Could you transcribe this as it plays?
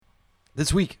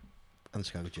This week on the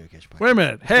Chicago Geocache Podcast. Wait a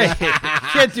minute. Hey,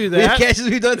 can't do We have that. caches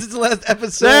we've done since the last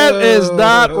episode. That is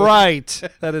not right.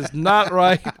 That is not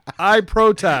right. I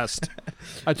protest.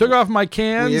 I took off my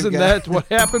cans, and that's what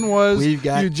happened was We've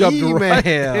got you jumped right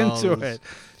emails. into it.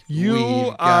 You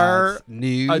We've are got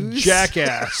news. a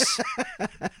jackass.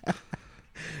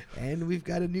 And we've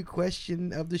got a new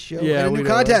question of the show Yeah, and a we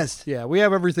new do. Yeah, we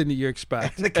have everything that you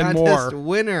expect And the and contest more.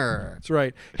 winner. That's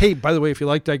right. Hey, by the way, if you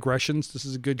like digressions, this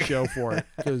is a good show for it.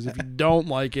 Because if you don't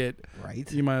like it, Right.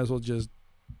 you might as well just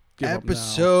give up now.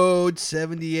 Episode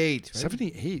 78. Right?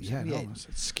 78. Yeah, no, 78.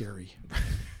 it's scary.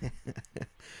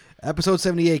 Episode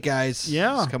 78, guys.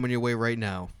 Yeah. It's coming your way right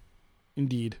now.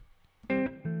 Indeed.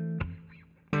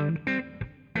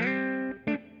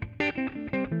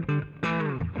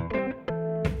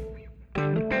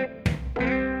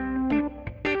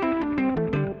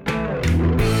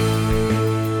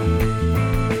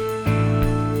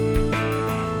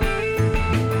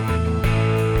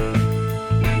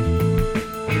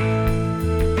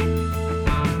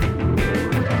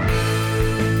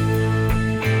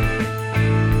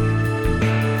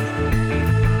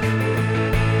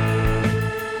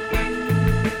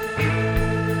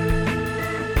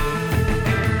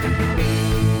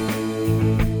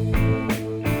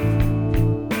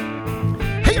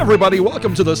 Everybody,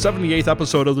 welcome to the 78th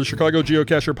episode of the Chicago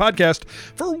Geocacher Podcast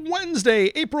for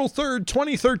Wednesday, April 3rd,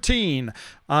 2013.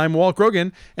 I'm Walt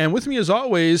Grogan, and with me as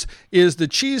always is the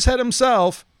cheesehead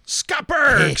himself, Scott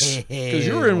Burks. Because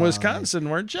you were in Wisconsin,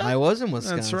 weren't you? I was in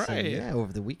Wisconsin. That's right. Yeah,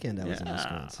 over the weekend I was in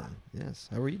Wisconsin. Yes.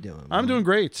 How are you doing? I'm doing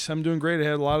great. I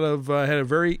had had a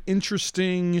very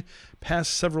interesting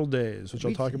past several days, which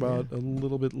I'll talk about a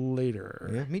little bit later.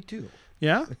 Yeah, me too.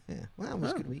 Yeah? Yeah. Well, it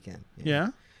was a good weekend. Yeah?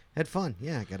 Had fun.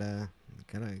 Yeah, did a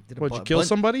What'd you kill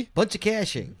somebody? bunch of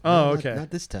caching. Oh, No, okay. Not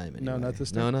this time. Anyway. No, not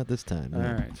this time? No, not this time. All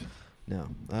right.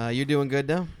 No. You're doing good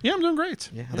now? Yeah, I'm doing great.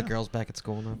 Yeah. Are the girls back at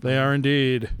school now? They are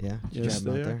indeed. Yeah. Did you Yes, drive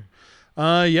them they out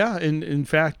are. there? Yeah. In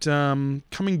fact,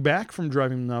 coming back from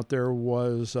driving them out there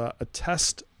was a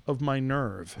test of my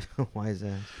nerve. Why is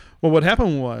that? Well, what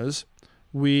happened was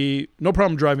no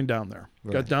problem driving down there.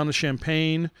 Right. Got down to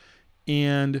Champaign,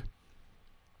 and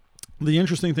the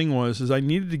interesting thing was I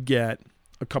needed to get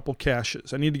a couple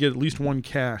caches. I need to get at least one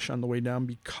cache on the way down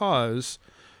because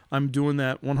I'm doing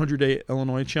that 100-day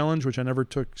Illinois challenge, which I never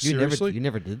took seriously. You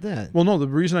never did that. Well, no, the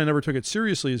reason I never took it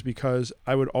seriously is because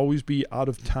I would always be out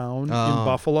of town in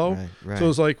Buffalo. Right. So it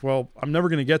was like, well, I'm never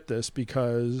going to get this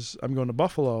because I'm going to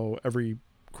Buffalo every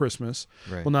Christmas.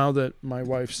 Right. Well, now that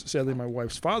sadly my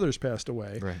wife's father's passed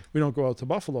away, Right. we don't go out to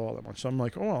Buffalo all that much. So I'm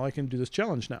like, oh, well, I can do this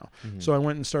challenge now. Mm-hmm. So I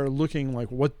went and started looking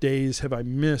like what days have I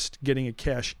missed getting a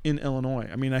cache in Illinois.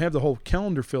 I mean, I have the whole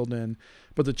calendar filled in,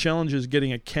 but the challenge is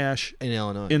getting a cache in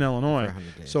Illinois. in Illinois. For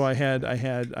 100 days. So I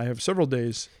have several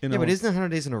days in Yeah, but Illinois. isn't it 100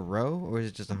 days in a row, or is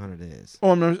it just 100 days?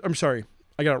 Oh, I'm sorry.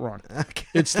 I got it wrong. Okay.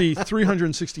 It's the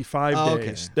 365 Okay.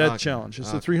 days. That Okay. challenge. It's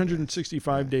Okay. the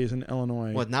 365 days in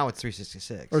Illinois. Well, now it's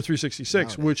 366. Or 366,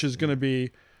 Nowadays, which is going to be,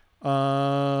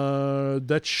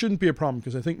 that shouldn't be a problem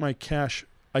because I think my cache,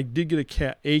 I did get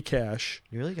a cache.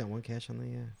 You really got one cache on the...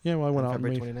 Yeah, well, I went On out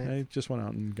and February 29th? I just went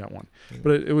out and got one. Yeah.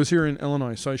 But it was here in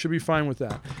Illinois, so I should be fine with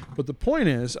that. But the point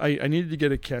is, I needed to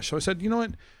get a cache. So I said, you know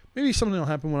what? Maybe something will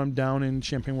happen when I'm down in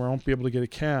Champaign where I won't be able to get a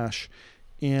cache.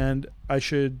 And I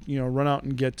should, run out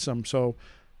and get some. So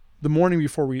the morning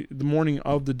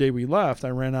of the day we left, I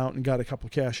ran out and got a couple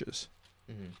caches.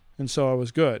 Mm-hmm. And so I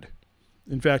was good.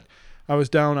 In fact, I was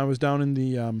down in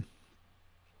the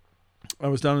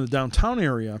downtown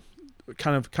area,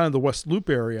 kind of the West Loop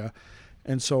area,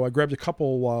 and so I grabbed a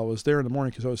couple while I was there in the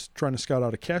morning because I was trying to scout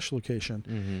out a cache location.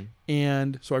 Mm-hmm.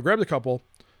 And so I grabbed a couple,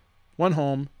 went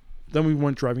home, then we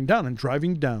went driving down, and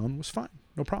driving down was fine,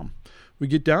 no problem. We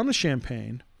get down to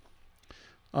Champaign,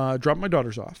 drop my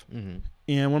daughters off, Mm-hmm.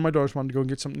 and one of my daughters wanted to go and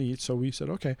get something to eat, so we said,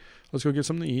 okay, let's go get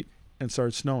something to eat, and it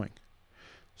started snowing.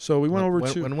 So we went over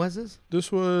to... When was this?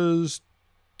 This was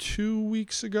 2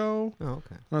 weeks ago Oh,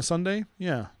 okay. on a Sunday.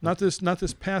 Yeah, not this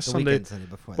past The Sunday, weekend Sunday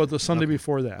before but that. the Sunday Okay.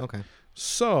 before that. Okay.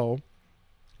 So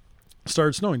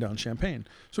started snowing down in Champaign.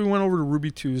 So we went over to Ruby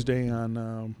Tuesday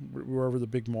on wherever the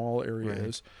big mall area Right.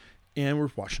 is, and we're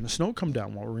watching the snow come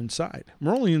down while we're inside.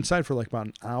 We're only inside for like about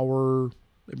an hour,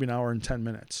 maybe an hour and 10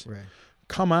 minutes. Right.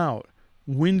 Come out,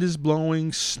 wind is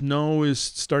blowing, snow is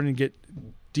starting to get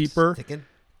deeper, Thicken?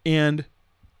 and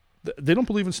they don't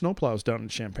believe in snowplows down in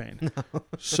Champaign.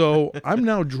 So I'm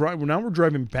now we're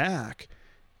driving back,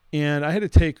 and I had to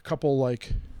take a couple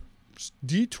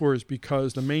detours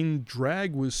because the main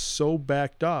drag was so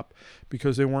backed up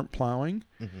because they weren't plowing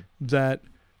Mm-hmm. that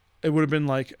it would have been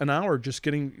like an hour just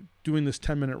doing this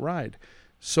 10-minute ride.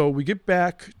 So we get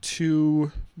back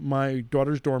to my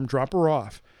daughter's dorm, drop her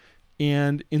off.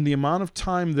 And in the amount of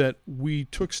time that we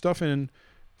took stuff in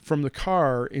from the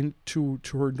car into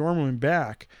her dorm room and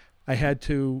back, I had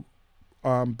to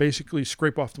basically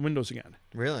scrape off the windows again.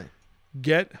 Really?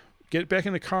 Get back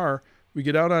in the car. We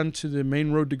get out onto the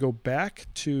main road to go back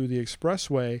to the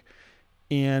expressway,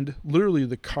 and literally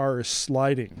the car is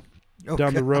sliding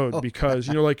down the road because,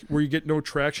 like where you get no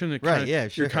traction. Right, yeah,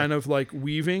 sure. You're kind of like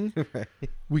weaving. Right.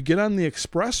 We get on the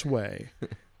expressway,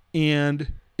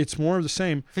 and it's more of the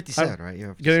same. 57, right?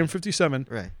 You're Getting 57,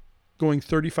 right. going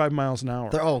 35 miles an hour.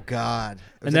 Oh, God.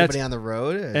 Was And anybody on the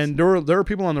road? And there were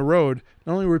people on the road.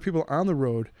 Not only were people on the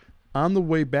road, on the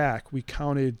way back, we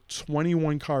counted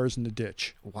 21 cars in the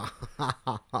ditch. Wow.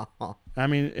 I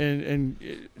mean,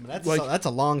 That's a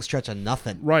long stretch of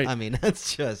nothing. Right. I mean,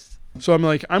 that's just... So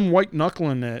I'm white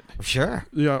knuckling it. Sure.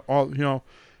 Yeah,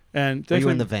 and Were you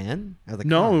in the van? Or the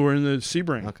no, car? we were in the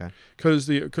Sebring. Okay.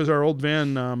 Because our old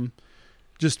van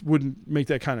just wouldn't make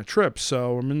that kind of trip.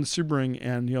 So I'm in the Sebring,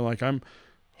 and I'm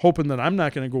hoping that I'm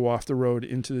not going to go off the road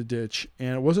into the ditch.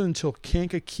 And it wasn't until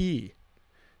Kankakee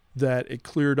that it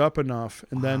cleared up enough,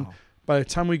 and then by the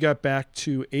time we got back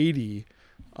to 80,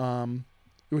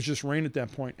 it was just rain at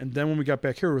that point. And then when we got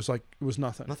back here, it was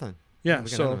nothing. Nothing. Yeah. We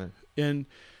got none of it.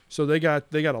 So they got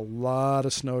a lot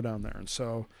of snow down there, and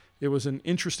so it was an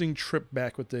interesting trip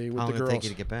back with the How long did girls. it take you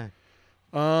to get back?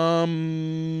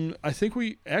 I think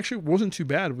we actually wasn't too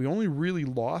bad. We only really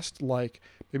lost like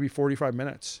maybe 45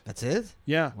 minutes. That's it?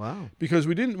 Yeah. Wow. Because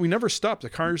we never stopped. The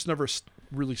cars never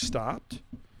really stopped,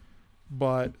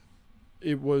 but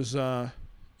it was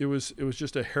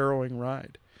just a harrowing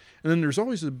ride. And then there's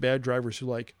always the bad drivers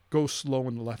who go slow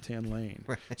in the left-hand lane.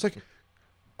 Right. It's like,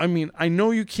 I mean, I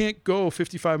know you can't go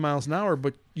 55 miles an hour,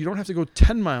 but you don't have to go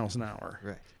 10 miles an hour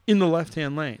Right. in the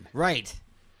left-hand lane. Right.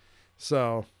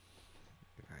 So,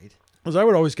 Right. because I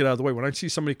would always get out of the way. When I'd see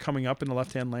somebody coming up in the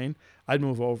left-hand lane, I'd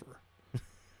move over.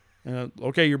 And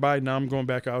okay, you're by. Now I'm going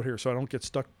back out here, so I don't get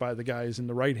stuck by the guys in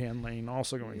the right-hand lane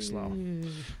also going slow.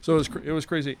 So it was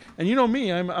crazy. And you know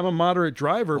me, I'm a moderate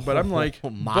driver, but I'm like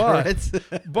moderate.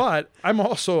 But I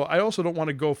also don't want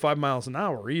to go 5 miles an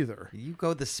hour either. You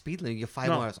go the speed limit. You're 5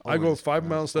 No, miles. I go 5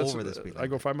 miles. That's over the speed limit. I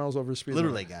go 5 miles over the speed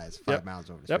Literally, limit. guys, 5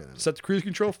 miles over the speed Yep. limit. Set the cruise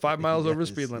control 5 miles over the Yes,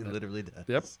 speed it limit. literally does.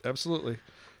 Yep. Absolutely.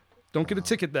 Don't get a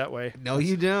ticket that way. No,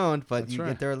 you don't. But That's you right.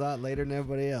 get there a lot later than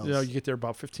everybody else. You get there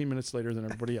about 15 minutes later than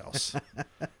everybody else.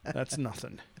 That's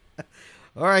nothing.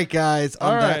 All right, guys.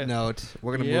 On All that right. note,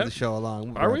 we're gonna Yep. move the show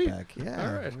along. We'll Are be we? right back. Yeah.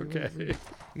 All right. Okay.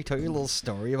 You told your little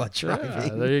story about Yeah,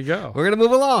 driving. there you go. We're gonna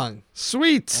move along.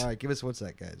 Sweet. All right, give us one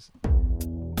sec, guys.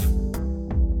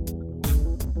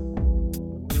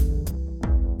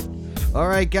 All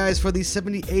right, guys, for the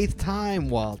 78th time,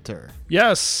 Walter.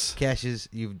 Yes. Caches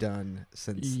you've done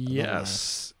since the last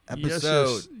Yes.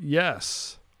 episode.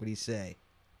 Yes. What do you say?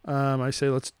 I say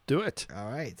let's do it. All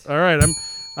right. All right.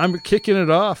 I'm kicking it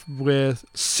off with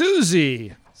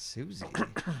Susie. Susie.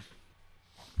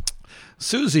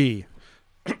 Susie.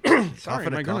 Sorry,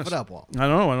 my cough goodness. it up, Walt. I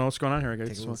know what's going on here. I Take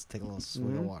guess a little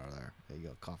swig of water there. There you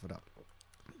go. Cough it up.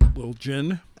 little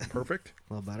gin. Perfect.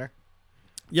 A little better.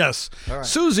 Yes. All right.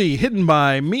 Susie, hidden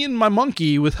by me and my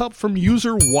monkey with help from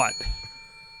user what?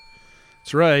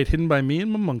 That's right. Hidden by me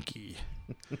and my monkey.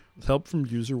 With help from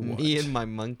user what? Me and my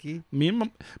monkey. Me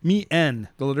and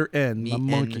the letter N, Me my and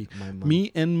monkey. my monkey. Me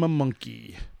and my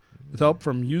monkey. With help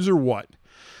from user what?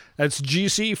 That's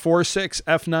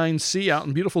GC46F9C out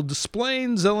in beautiful Des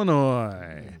Plaines,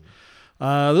 Illinois.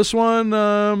 This one,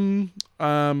 I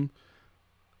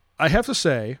have to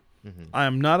say, I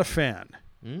am not a fan.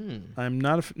 I'm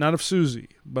not of Susie,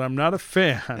 but I'm not a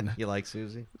fan. You like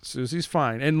Susie? Susie's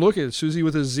fine, and look at Susie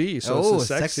with a Z, so Oh, it's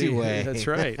a sexy way. That's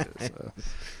right.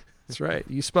 That's right.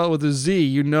 You spell it with a Z,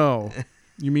 you know,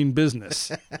 you mean business.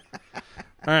 All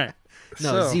right.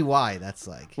 No, So- ZY. That's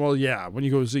like Well, yeah, when you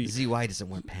go Z, ZY doesn't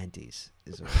wear panties.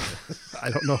 Is what it is. I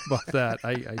don't know about that.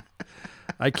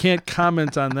 I can't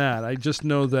comment on that. I just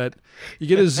know that you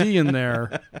get a Z in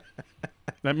there,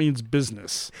 that means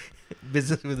business.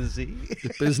 Business with a Z.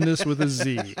 Business with a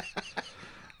Z.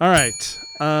 All right.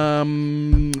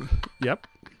 Yep.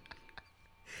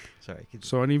 Sorry.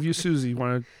 So any of you Susie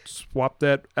want to swap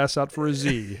that S out for a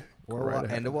Z? Or Go right Y,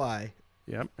 ahead. and a Y.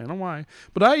 Yep, and a Y.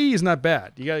 But IE is not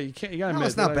bad. You gotta No, admit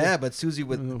it's not that bad, but Susie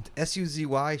with No.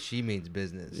 SUZY, she means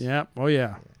business. Yeah. Oh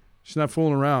yeah. She's not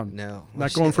fooling around. No.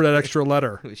 Not going for that extra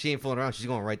letter. She ain't fooling around. She's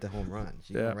going right to home run.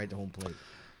 She's Yeah. going right to home plate.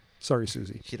 Sorry,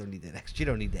 Susie. She don't need that extra. She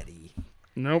don't need that E.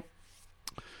 Nope.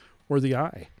 Or the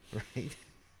I. Right?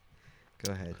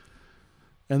 Go ahead.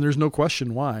 And there's no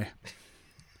question why.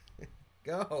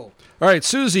 Go. All right,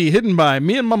 Susie, hidden by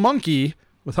me and my monkey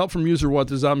with help from user what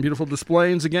is on beautiful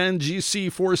displays again,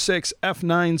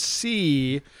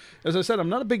 GC46F9C. As I said, I'm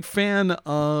not a big fan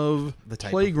of The type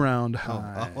playground Oh,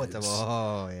 hides.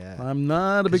 yeah. I'm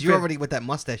not a big Because you fan. already, with that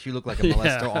mustache, you look like a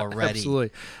molester already.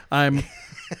 Absolutely. I'm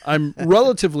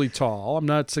relatively tall. I'm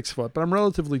not 6 foot, but I'm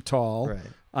relatively tall. Right.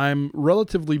 I'm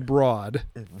relatively broad.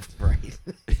 Right.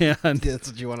 And That's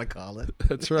what you want to call it.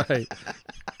 that's right.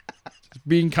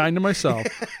 Being kind to myself.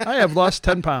 I have lost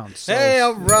 10 pounds. So Hey,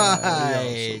 all there right.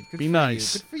 you go. So Good be for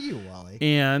nice. You. Good for you, Wally.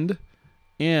 And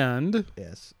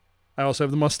Yes. I also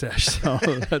have the mustache, so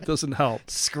that doesn't help.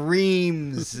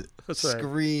 Screams. That's right.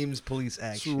 Screams police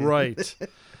That's action. right.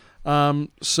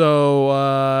 So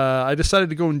I decided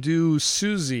to go and do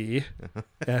Susie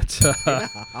at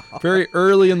very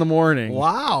early in the morning.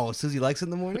 Wow. Susie likes it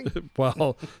in the morning?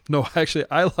 Well, no, actually,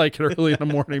 I like it early in the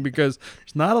morning because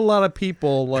there's not a lot of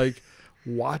people like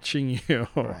watching you.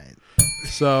 Right.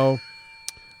 So,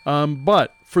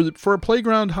 but for a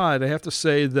playground hide, I have to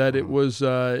say that it was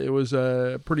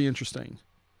pretty interesting.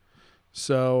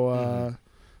 So,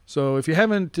 so if you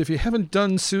haven't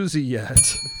done Susie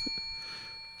yet,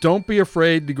 don't be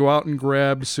afraid to go out and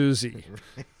grab Susie.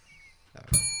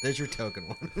 There's your token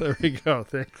one. There we go.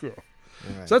 Thank you. All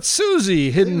right. So that's Susie,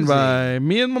 hidden Susie. by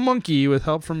me and my monkey with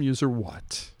help from user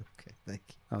what Okay, thank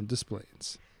you. on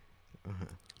displays. Uh-huh.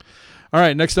 All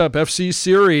right, next up, FC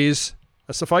series.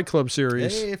 That's the Fight Club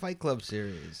series. Hey, Fight Club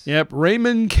series. Yep,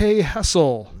 Raymond K.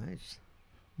 Hessel Nice.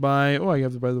 by I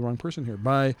have to buy the wrong person here.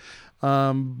 By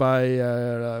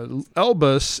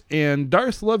Elbus and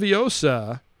Darth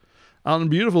Leviosa out in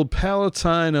beautiful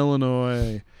Palatine,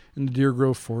 Illinois, in the Deer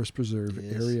Grove Forest Preserve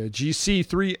Yes. area.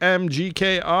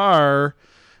 GC3MGKR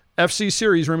FC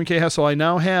series, Raymond K. Hessel. I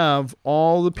now have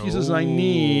all the pieces I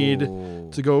need Oh.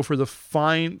 to go for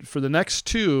the next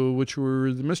two, which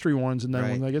were the mystery ones, and then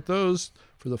Right. when I get those,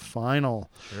 for the final.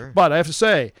 Sure. But I have to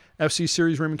say, FC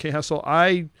series Raymond K. Hessel,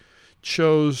 I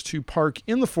chose to park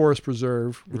in the Forest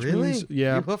Preserve, which Really? means You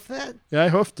hoofed that? I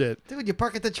hoofed it. Dude, you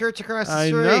park at the church across the I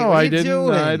street. know, What are I you didn't.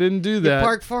 doing? I didn't do You that.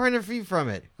 parked 400 feet from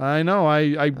it. I know.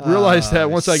 I realized that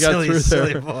once I got silly, through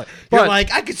silly there. Boy. But- You're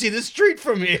like, I can see the street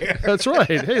from here. That's right.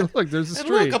 Hey, look, there's a And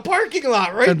street. look, a parking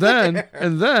lot right there.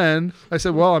 And then I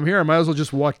said, well, I'm here. I might as well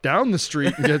just walk down the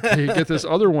street and get this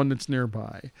other one that's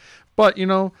nearby. But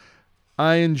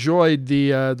I enjoyed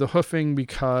the hoofing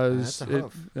because That's a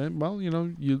hoof.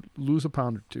 you lose a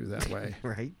pound or two that way,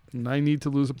 Right? and I need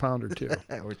to lose a pound or two.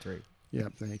 Or three. Yeah,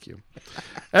 thank you.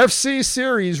 FC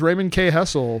series Raymond K.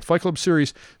 Hessel Fight Club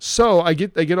series. So I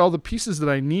get all the pieces that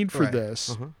I need for Right. this.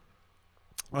 Uh-huh.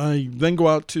 I then go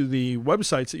out to the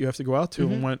websites that you have to go out to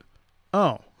and went,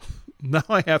 oh, now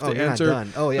I have to You're answer not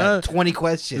done. Oh, yeah. 20 the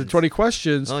questions. 20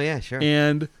 questions. Oh, yeah, sure.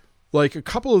 And like a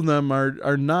couple of them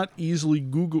are not easily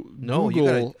No, you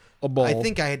gotta- Googleable. I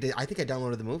think I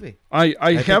downloaded the movie. I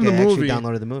have think the I actually movie.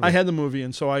 downloaded the movie. I had the movie,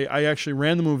 and so I actually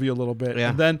ran the movie a little bit. Yeah.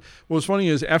 And then what was funny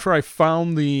is after I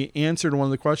found the answer to one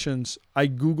of the questions, I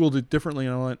Googled it differently,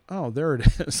 and I went, oh, there it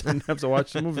is. I didn't have to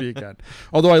watch the movie again.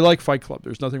 Although I like Fight Club.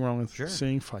 There's nothing wrong with Sure.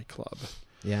 seeing Fight Club.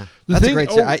 Yeah. The That's thing- a great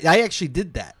set. I actually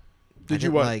did that. Did I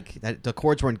you what? Like, that, the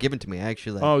chords weren't given to me. I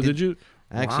actually Did you?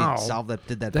 I actually Wow. solved that.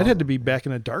 Did that? That had to be back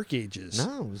in the dark ages.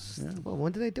 No, it was, well,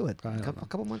 when did I do it? I don't know. A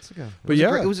couple months ago. But yeah.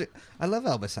 I love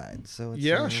Elbaside. So it's,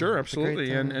 Yeah, sure, it's a great,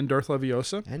 absolutely. And Darth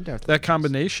Leviosa. and Darth That Leviosa.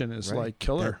 combination is Right. like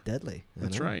killer. Deadly. I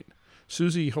That's know. right.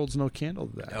 Susie holds no candle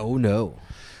to that. Oh no.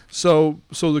 So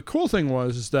the cool thing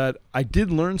was is that I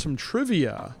did learn some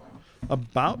trivia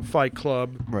about Fight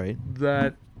Club Right.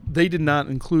 that they did not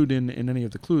include in any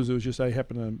of the clues. It was just I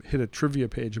happened to hit a trivia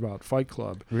page about Fight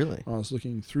Club. Really? I was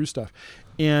looking through stuff,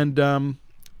 and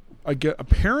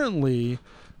apparently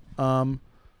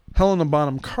Helena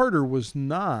Bonham Carter was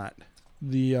not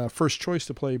the first choice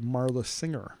to play Marla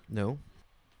Singer. No.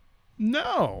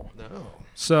 No. No.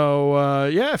 So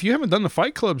if you haven't done the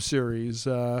Fight Club series,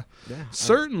 Yeah.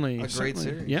 certainly a great certainly.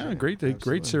 series, Yeah, yeah, great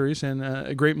absolutely. series and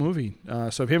a great movie.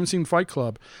 So if you haven't seen Fight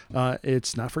Club,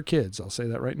 it's not for kids. I'll say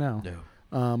that right now.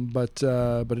 No. But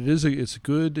it's a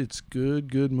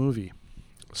good movie.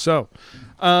 So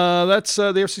that's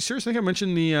the FC series. I think I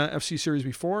mentioned the FC series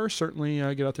before. Certainly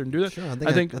get out there and do that. Sure. I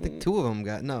think think two of them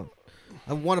got no.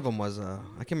 One of them was I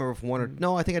can't remember if one or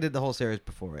no. I think I did the whole series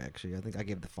before. Actually, I think I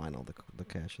gave the final the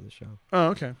cash of the show. Oh,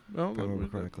 okay. Well, If I remember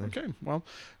correctly. okay. Well,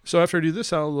 so after I do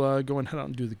this, I'll go and head out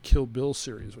and do the Kill Bill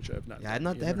series, which I have not. Yeah,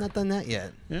 done I have not done that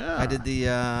yet. Yeah, I did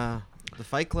the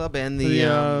Fight Club and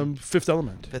the Fifth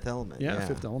Element. Fifth Element. Yeah,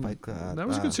 Fifth Element. Fight Club, That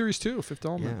was a good series too. Fifth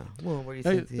Element. Yeah. Well, what do you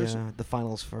Hey, think there's- the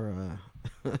finals for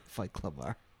Fight Club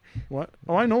are? What?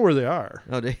 Oh, I know where they are.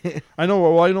 Oh, I know.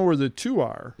 Well, I know where the two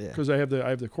are Yeah. because I have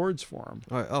the cords for them.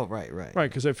 oh, right. Right,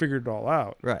 because I figured it all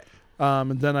out. Right.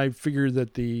 And then I figured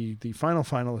that the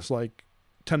final is like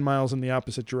 10 miles in the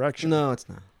opposite direction. No, it's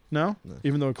not. No? No.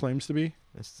 Even though it claims to be?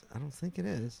 I don't think it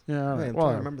is. Yeah. All Wait, right. I'm Well,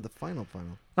 trying to remember the final. all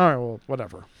right. Well,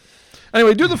 whatever.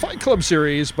 Anyway, do the Fight Club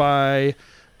series by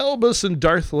Elvis and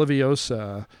Darth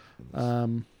Leviosa.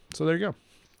 So there you go.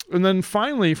 And then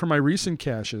finally, for my recent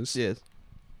caches, Yes.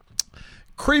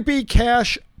 Creepy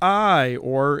Cash I,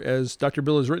 or as Dr.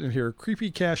 Bill has written it here,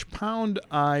 Creepy Cash Pound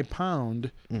I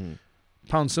Pound.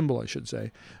 Pound symbol, I should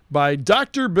say, by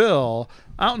Dr. Bill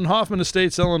out in Hoffman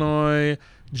Estates, Illinois.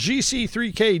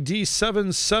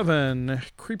 GC3KD77,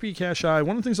 Creepy Cache Eye.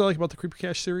 One of the things I like about the Creepy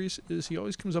Cache series is he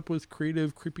always comes up with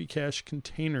creative Creepy Cache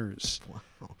containers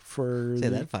for Say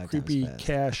the that 5 Creepy times fast.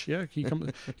 Cache. Yeah,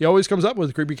 he always comes up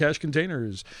with Creepy Cache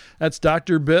containers. That's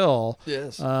Dr. Bill.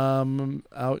 Yes. Out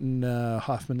in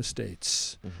Hoffman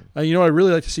Estates. You know what I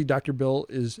really like to see Dr. Bill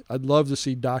is I'd love to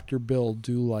see Dr. Bill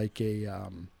do like a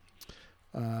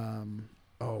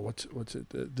what's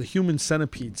it? The Human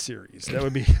Centipede series. That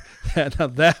would be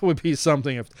that would be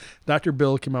something if Dr.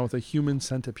 Bill came out with a Human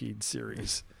Centipede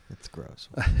series. That's gross.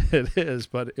 It is,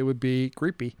 but it would be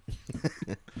creepy.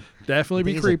 Definitely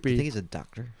be You creepy. think he's a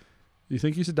doctor? You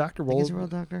think he's a doctor? Think he's a real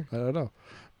doctor? I don't know.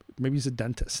 Maybe he's a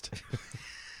dentist.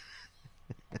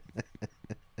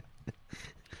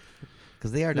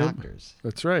 Because they are Yep. doctors.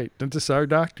 That's right. Dentists are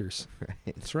doctors. Right.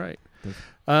 That's right.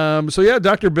 So yeah,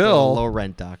 Dr. Bill. Low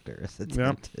rent doctor. It's a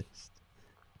dentist.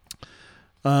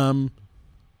 You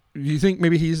think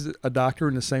maybe he's a doctor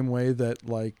in the same way that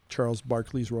like Charles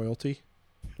Barkley's royalty?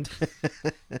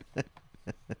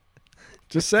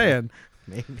 Just saying.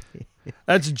 Maybe.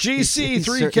 That's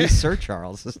GC3K. He's Sir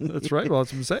Charles, isn't he? That's right. Well,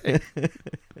 that's what I'm saying. That's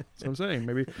what I'm saying.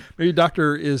 Maybe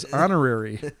doctor is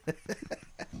honorary.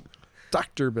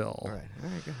 Dr. Bill. All right. Go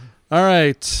ahead. All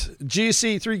right.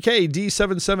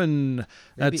 GC3KD77.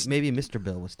 That's Maybe Mr.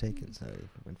 Bill was taken, so he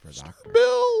went for a doctor.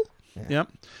 Bill. Yeah.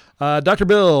 Yep. Dr.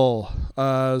 Bill.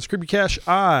 It's Creepy Cash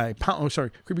I.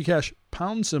 Creepy Cash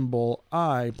pound symbol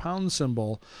I pound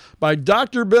symbol by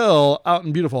Dr. Bill out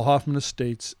in beautiful Hoffman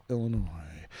Estates, Illinois.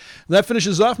 That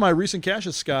finishes off my recent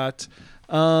caches, Scott.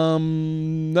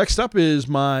 Next up is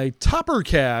my topper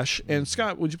cache. And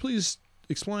Scott, would you please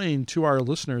explain to our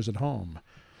listeners at home,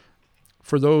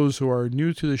 for those who are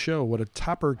new to the show, what a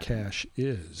topper cache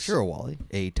is? Sure, Wally.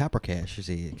 A topper cache is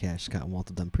a cache Scott and Walt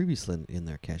have done previously in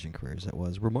their caching careers that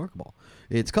was remarkable.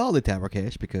 It's called a topper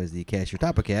cache because the Cache Your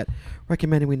Topper Cat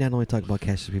recommended we not only talk about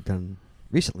caches we've done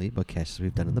recently, but caches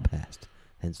we've done in the past.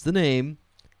 Hence the name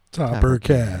Topper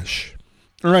Cache.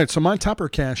 All right, so my topper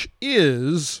cache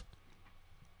is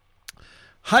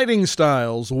Hiding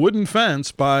Styles Wooden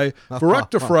Fence by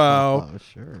Verrectefrau,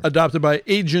 Sure. adopted by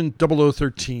Agent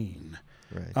 0013.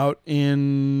 Right. Out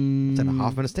in It's in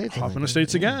Hoffman Estates. I Hoffman think.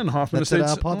 Estates again. Hoffman That's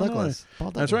Estates. Paul Illinois.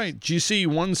 Douglas. That's right.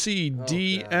 GC1C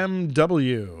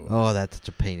DMW. Oh, that's such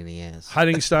a pain in the ass.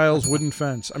 Hiding Styles Wooden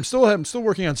Fence. I'm still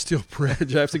working on Steel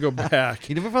Bridge. I have to go back.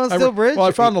 You never found Steel Bridge? Well,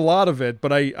 I found a lot of it,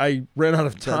 but I ran out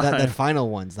of time. That final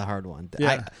one's the hard one.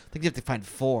 Yeah. I think you have to find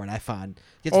 4, and I found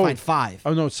you have to find 5.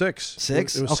 Oh no, 6.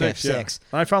 6? It was Okay, 6. Yeah. 6.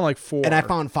 And I found like 4. And I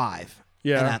found 5.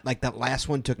 Yeah. And that last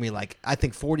one took me I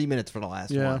think 40 minutes for the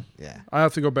last one. Yeah. I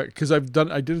have to go back because I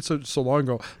did it so long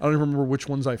ago. I don't even remember which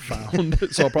ones I found,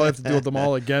 so I'll probably have to deal with them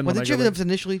all again. Well, when did I you go have back. to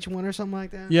initial each one or something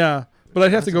like that? Yeah, but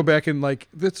I'd have to go back and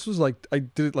this was I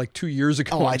did it 2 years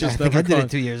ago. Oh, I just think never I did gone- it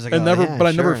 2 years ago. and never, yeah, but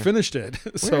I never sure. finished it.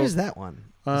 So Where is that one?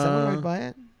 Is that one right by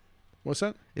it? What's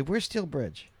that? Where's Steel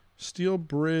Bridge? Steel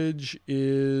Bridge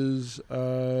is.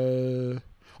 Oh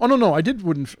no, I did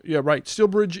wooden. Yeah, right. Steel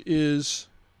Bridge is.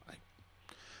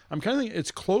 I'm kind of thinking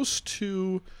it's close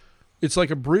to. It's like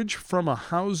a bridge from a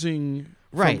housing.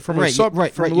 From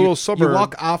a little suburb. You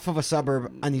walk off of a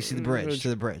suburb and you see the bridge to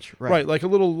the bridge. Right, like a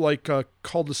little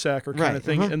cul-de-sac or kind of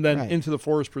thing, and then into the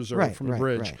forest preserve from the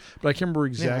bridge. But I can't remember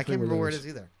exactly. Yeah, I can't remember where it it is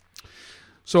either.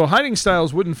 So, Hiding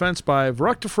Styles Wooden Fence by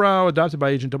Verrectefrau, adopted by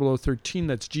Agent 0013.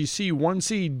 That's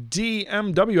GC1C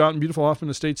DMW out in beautiful Hoffman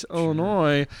Estates,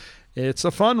 Illinois. It's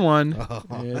a fun one.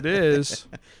 It is.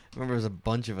 I remember there was a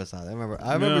bunch of us out there.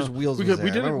 I remember Wheels was there. We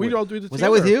did it. We all did it together. Was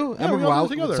that with you? Yeah, I remember we all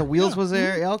did it together. So Wheels was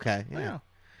there? Yeah, okay. Yeah.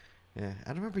 Yeah. I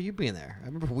don't remember you being there. I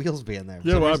remember Wheels being there.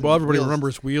 Yeah, well, everybody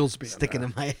remembers Wheels being sticking there.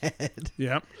 in my head.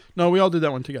 Yeah. No, we all did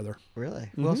that one together. Really?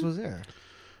 Who else was there?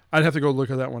 I'd have to go look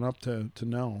at that one up to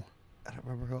know. I don't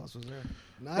remember who else was there.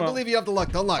 No, I believe you have to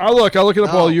look. Don't look. I'll look it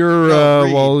up No, while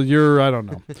you're I don't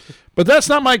know. But that's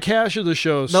not my cache of the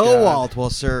show, Scott. No, Walt. Well,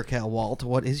 Sir Walt,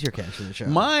 what is your cache of the show?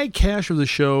 My cache of the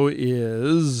show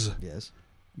is Yes.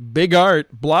 Big Art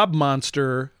Blob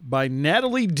Monster by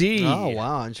Natalie D. Oh,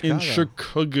 wow. In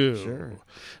Chicago. Sure.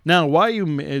 Now, why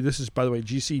this is, by the way,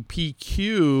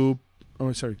 GCPQ.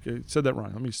 Oh, sorry. I said that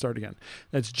wrong. Let me start again.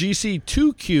 That's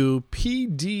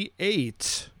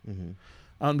GC2QPD8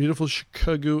 out in beautiful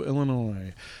Chicago,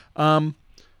 Illinois.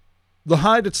 The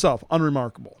hide itself,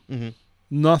 unremarkable.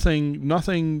 Nothing.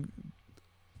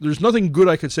 There's nothing good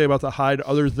I could say about the hide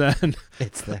other than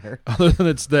it's there.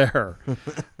 It's there.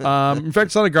 In fact,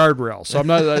 it's on a guardrail, so I'm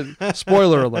not.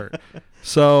 Spoiler alert.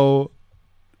 So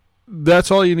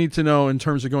that's all you need to know in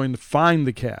terms of going to find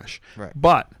the cache. Right.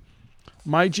 But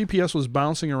my GPS was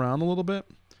bouncing around a little bit,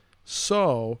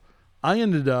 so I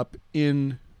ended up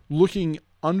in looking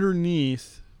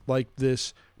underneath like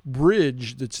this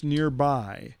bridge that's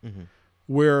nearby,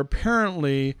 where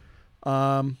apparently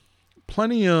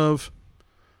plenty of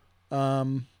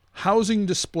housing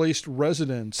displaced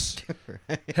residents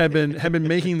have been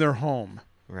making their home.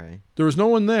 Right. There was no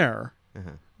one there,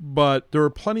 but there were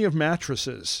plenty of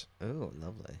mattresses. Oh,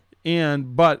 lovely.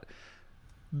 And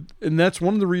that's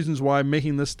one of the reasons why I'm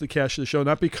making this the cache of the show,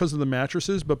 not because of the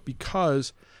mattresses, but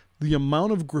because the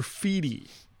amount of graffiti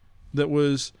that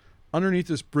was underneath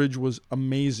this bridge was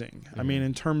amazing. I mean,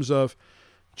 in terms of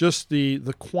just the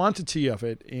quantity of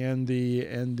it and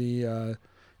the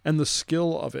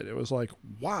skill of it. It was like,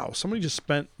 wow, somebody just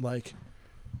spent like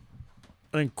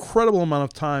an incredible amount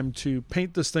of time to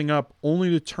paint this thing up only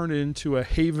to turn it into a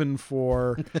haven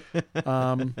for,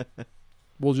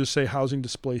 we'll just say, housing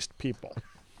displaced people.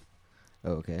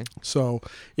 Okay. So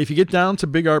if you get down to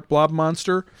Big Art Blob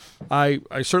Monster, I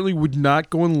certainly would not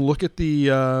go and look at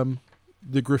the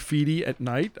graffiti at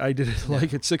night. I did it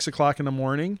like at 6 o'clock in the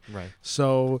morning. Right.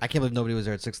 So I can't believe nobody was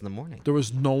there at 6 in the morning. there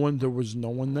was no one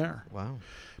there. Wow.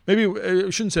 Maybe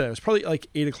I shouldn't say that. It was probably like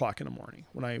 8 o'clock in the morning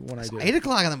when I did. 8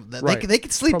 o'clock in the Right. They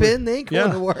could sleep Probably. in. They ain't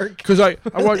going to work. Because They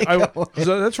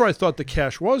that's where I thought the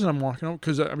cache was, and I'm walking out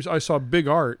because I saw Big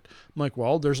Art. I'm like,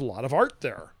 well, there's a lot of art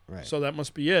there, Right. so that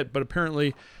must be it. But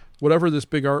apparently, whatever this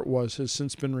Big Art was has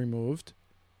since been removed.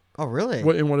 Oh, really?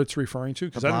 What it's referring to?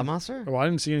 A blob monster? Well, I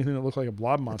didn't see anything that looked like a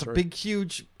blob monster. It's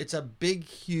a big,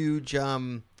 huge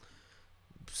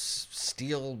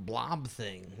steel blob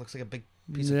thing. Looks like a big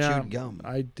piece of chewed gum.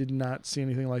 I did not see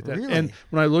anything like that. Really? And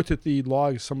when I looked at the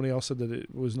logs, somebody else said that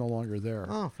it was no longer there.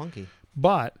 Oh, funky.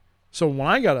 But so when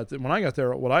I got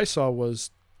there, what I saw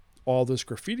was all this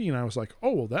graffiti, and I was like,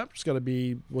 "Oh, well, that's got to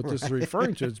be what this is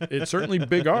referring to. It's certainly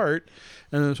Big Art."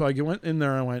 And then so I went in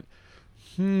there and I went,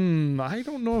 I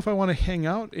don't know if I want to hang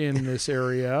out in this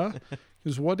area,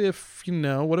 because what if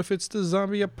it's the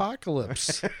zombie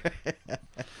apocalypse?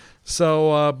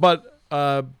 So, but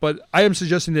I am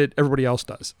suggesting that everybody else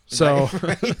does. So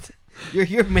right.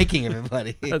 You're making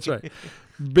everybody. That's right.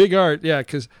 Big Art, yeah,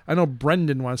 because I know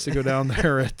Brendan wants to go down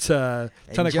there at 10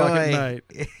 o'clock at night.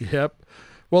 Yep.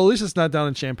 Well, at least it's not down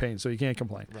in Champaign, so you can't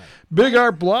complain. Right. Big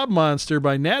Art Blob Monster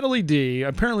by Natalie D.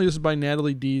 Apparently, this is by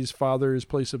Natalie D's father's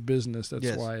place of business.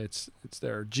 That's why it's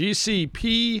there.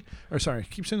 GCP, or sorry, I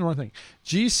keep saying the wrong thing.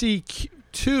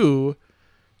 GC2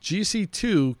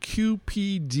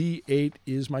 QPD8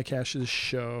 is my cache of the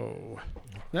show.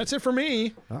 That's it for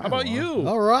me. How about you?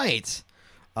 All right.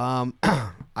 I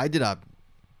did a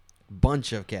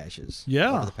bunch of caches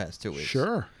over the past 2 weeks.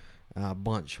 Sure. A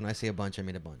bunch. When I say a bunch, I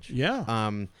mean a bunch. Yeah.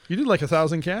 You did like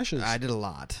 1,000 caches. I did a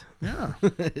lot. Yeah.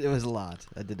 It was a lot.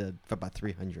 I did about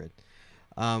 300.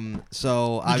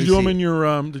 So did you do them in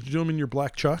your Did you do them in your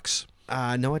black chucks?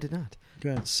 No, I did not.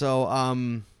 Good.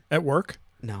 So at work?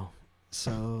 No.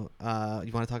 So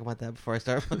you want to talk about that before I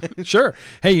start? Sure.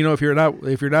 Hey, if you're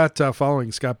not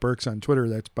following Scott Burks on Twitter,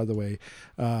 that's, by the way,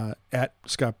 at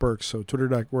Scott Burks. So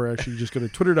we're actually just go to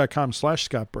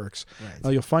twitter.com/Scott Burks.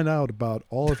 Right. You'll find out about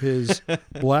all of his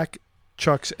black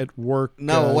chucks at work.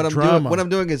 What drama. I'm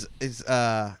doing is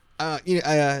I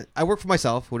work for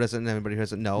myself. Anybody who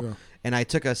doesn't know, and I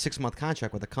took a 6-month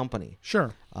contract with a company.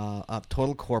 Sure. A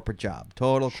total corporate job.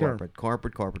 Corporate,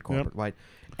 Yep. right?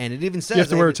 And it even says you have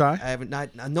to wear a tie. I haven't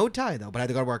no tie though, but I had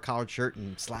to go to wear a collared shirt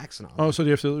and slacks and all. Oh, so do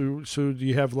you have to? So do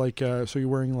you have like? So you're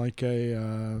wearing like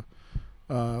a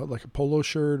polo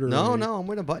shirt or? No, I'm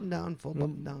wearing a full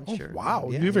button down shirt. Wow,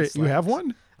 Yeah, you have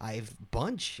one? I have a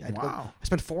bunch. Wow. I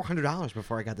spent $400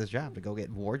 before I got this job to go get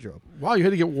wardrobe. Wow, you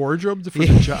had to get wardrobe for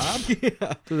the job?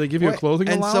 Yeah. So they give you a clothing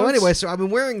allowance? And so anyway, I've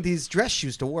been wearing these dress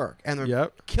shoes to work, and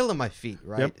they're killing my feet,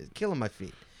 right? Yep. Killing my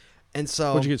feet. And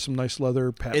so would you get some nice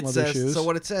leather patent leather shoes? So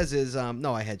what it says is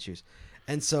no, I had shoes.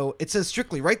 And so it says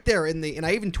strictly right there and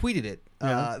I even tweeted it.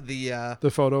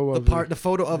 The photo of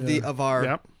the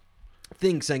our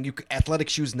thing saying athletic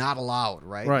shoes not allowed,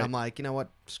 right? Right. And I'm like, you know what?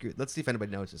 Screw it. Let's see if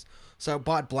anybody notices. So I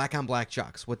bought black on black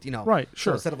Chucks with, Right, so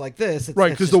sure. instead of like this, it's,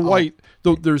 Right, it's because just the white,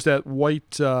 there's that white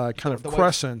kind of the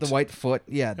crescent. the white foot,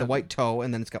 the white toe,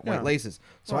 and then it's got white Yeah. laces.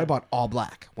 So I Right. bought all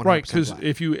black, 100% Right, because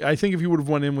black. I think if you would have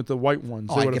went in with the white ones,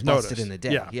 Oh, they I'd would get have busted noticed. in a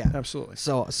day. Yeah. absolutely.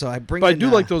 So I bring. But I in, do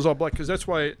like those all black because that's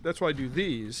why I do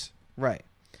these. Right.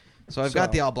 So I've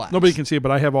got the all black. Nobody can see it,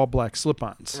 but I have all black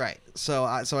slip-ons. Right. So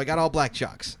I got all black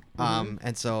Chucks.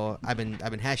 And so I've been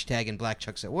hashtagging black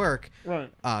Chucks at work,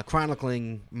 Right.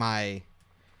 chronicling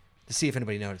to see if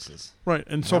anybody notices. Right,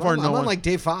 and so far I'm no on one. like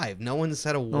day 5. No one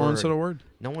said a word. No one said a word.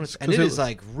 No one. And 'cause it it is was-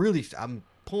 like really. I'm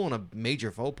pulling a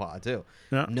major faux pas too.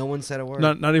 Yeah. No one said a word.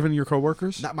 Not even your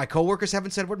coworkers. Not my coworkers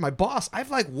haven't said a word. My boss, I've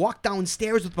like walked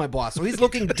downstairs with my boss, so he's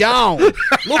looking down,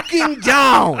 looking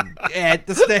down at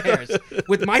the stairs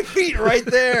with my feet right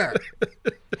there.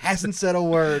 Hasn't said a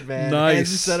word, man. Nice.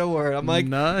 Hasn't said a word. I'm like, I'm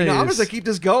Nice. just gonna keep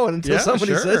this going until Yeah,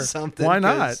 somebody sure. says something. Why 'cause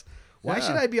not? Why Yeah.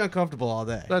 should I be uncomfortable all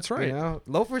day? That's right. You know?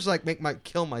 Loafers like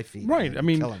kill my feet. Right. man. I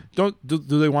mean, Kill 'em. do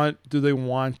they want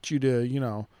you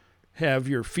to have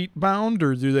your feet bound,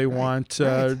 or do they want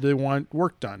right. do they want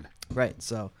work done? Right.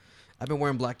 So I've been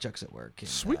wearing black Chucks at work. And,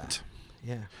 Sweet.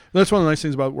 yeah. That's one of the nice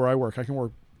things about where I work. I can wear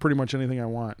pretty much anything I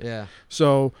want. Yeah.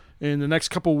 So in the next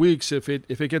couple weeks, if it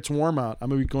gets warm out, I'm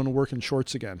gonna be going to work in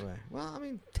shorts again. Right. Well, I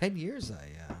mean, 10 years.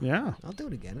 Yeah. I'll do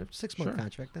it again. A 6-month Sure.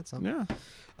 contract. That's something. Yeah.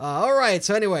 All right.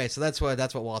 So anyway, that's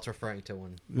what Walt's referring to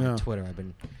on Yeah. Twitter. I've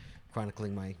been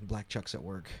chronicling my black Chucks at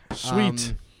work.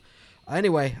 Sweet.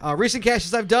 Anyway, recent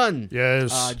caches I've done.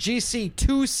 Yes.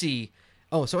 GC2C.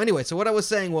 Oh, so anyway, so what I was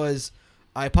saying was,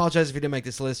 I apologize if you didn't make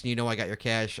this list and I got your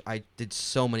cache. I did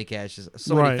so many caches,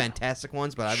 so many Right. fantastic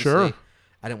ones, but obviously Sure.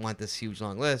 I didn't want this huge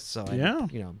long list, so I Yeah.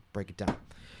 break it down.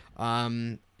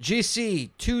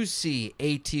 GC2C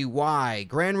ATY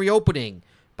Grand Reopening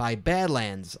by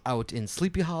Badlands out in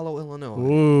Sleepy Hollow, Illinois.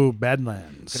 Ooh,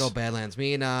 Badlands. Good old Badlands.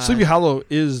 Me and Sleepy Hollow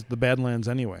is the Badlands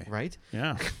anyway. right?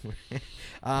 Yeah.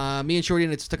 Me and Shorty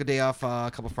and it's took a day off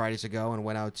a couple Fridays ago and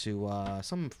went out to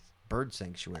some bird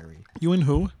sanctuary. You and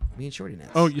who? Me and Shorty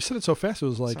Nance. Oh, you said it so fast. It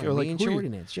was like, Sorry, it was me like and who Shorty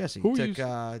you? Nance. Jesse who took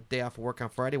you- day off of work on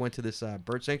Friday. Went to this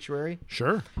bird sanctuary.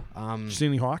 Sure. Did you see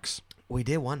any hawks? We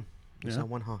did one. We Yeah. saw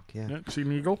one hawk. Yeah. Yeah. See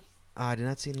an eagle? I did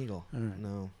not see an eagle. All right.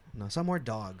 No. Some more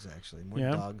dogs actually. More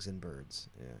Yeah. dogs and birds.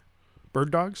 Yeah. Bird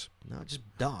dogs? No, just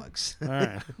dogs. All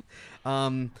right.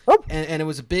 and it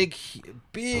was a big,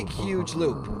 huge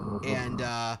loop, and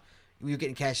we were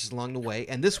getting caches along the way.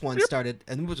 And this one started.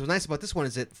 And what was nice about this one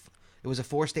is it was a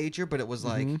 4-stager, but it was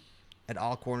like at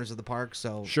all corners of the park.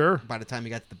 So Sure. by the time you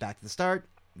got to the back to the start,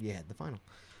 you had the final.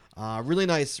 Really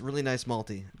nice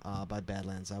multi by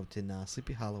Badlands out in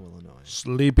Sleepy Hollow, Illinois.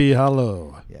 Sleepy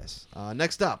Hollow. Yes.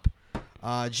 Next up,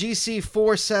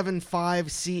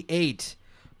 GC475C8,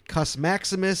 Cus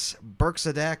Maximus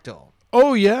Berxadactyl.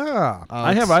 Oh yeah,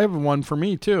 I it's- have one for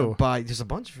me too. There's a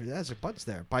bunch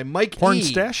there. By Mike E.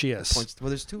 Pornstachius. Well,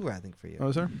 there's 2 I think for you. Oh,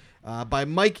 is there? By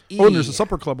Mike E. Oh, and there's a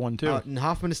supper club one too. out in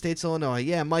Hoffman Estates, Illinois.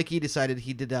 Yeah, Mike E. decided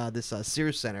he did this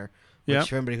Sears Center. Which, Yeah.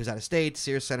 for everybody who's out of state,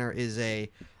 Sears Center is a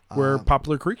where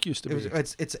Poplar Creek used to be.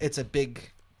 it's a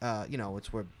big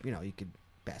it's where you could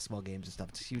basketball games and stuff.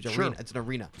 It's a huge Sure. arena. It's an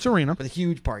arena. It's arena. With a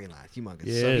huge parking lot, humongous. So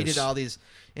he Yes. did all these,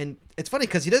 and it's funny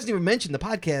because he doesn't even mention the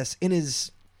podcast in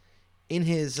his.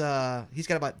 He's got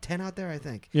about 10 out there, I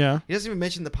think. Yeah. He doesn't even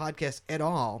mention the podcast at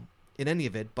all in any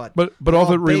of it, but all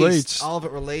of it relates. All of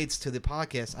it relates to the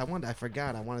podcast. I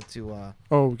forgot. I wanted to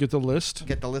Get the list.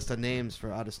 get the list of names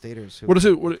for out of staters. Who, What is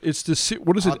it? What is it?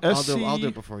 I'll SC? do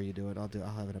it before you do it. I'll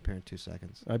have it up here in 2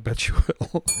 seconds. I bet you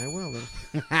will. I will.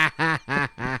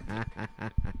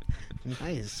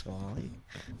 Nice, Wally.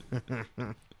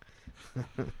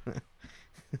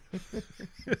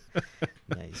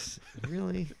 Nice.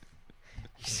 Really?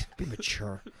 Be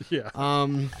mature. Yeah.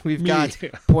 We've Me. got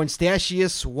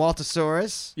Pornstachius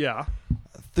Waltosaurus, Yeah.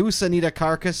 Thusanita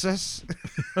Carcassus.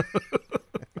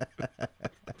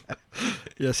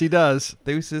 Yes, he does.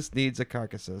 Thusis needs a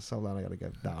carcassus. Hold on, I gotta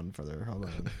get down further. Hold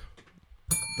on.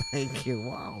 Thank you,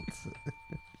 Walt.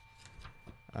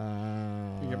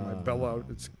 You get my bell out.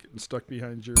 It's getting stuck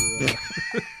behind your.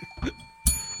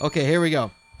 Okay, here we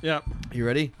go. Yeah. You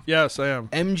ready? Yes, I am.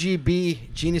 MGB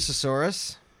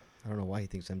Geniusosaurus. I don't know why he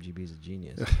thinks MGB is a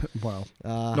genius. Wow.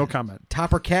 No comment.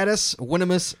 Toppercatus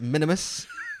Winimus Minimus.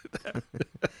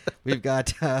 We've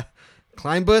got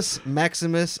Climbus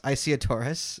Maximus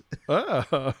Iceotaurus.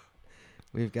 Ah.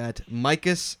 We've got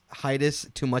Micus Hydus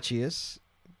Tumachius.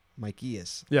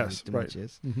 Micius. Yes, right.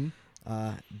 Tumachius. Mm-hmm.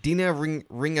 Dina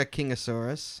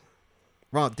Ringakingosaurus.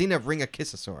 Wrong. Dina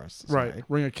Ringakisosaurus. Right.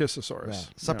 Ring a Kissosaurus. Yeah.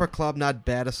 Supper Club Not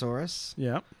Badasaurus.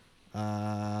 Yeah.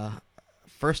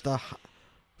 First a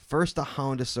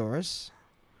Houndosaurus.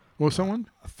 What was someone?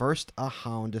 First a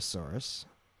Houndosaurus,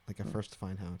 like a first to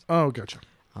find hound. Oh, gotcha.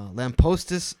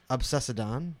 Lampostus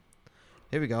obsessidon.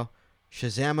 Here we go.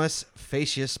 Shazamus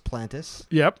facius plantus.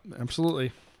 Yep,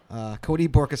 absolutely. Cody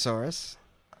Borchosaurus.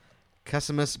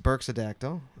 Cussimus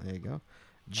burxodactyl. There you go.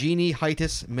 Genie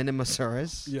Hiatus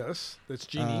minimosaurus. Yes, that's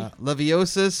Genie.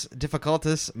 Leviosus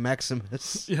difficultus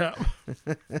maximus. Yeah.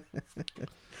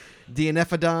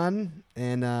 Dianephodon.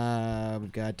 And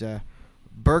we've got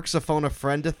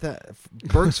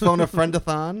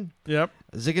Berxophonophrendathon. Yep.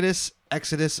 Zygotus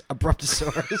exodus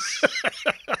abruptosaurus.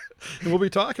 We'll be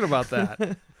talking about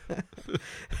that.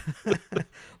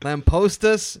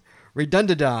 Lampostus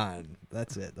redundadon.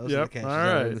 That's it. Those are the caches All that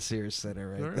are right. in the Sears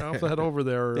Center right All right, there. I'll have to head over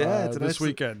there it's a this nice,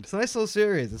 weekend. It's a nice little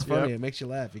series. It's funny. Yep. It makes you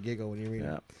laugh. You giggle when you read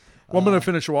Yeah. it. Well, I'm going to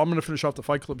finish. Well, I'm going to finish off the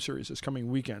Fight Club series this coming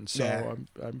weekend, so Yeah.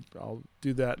 I'll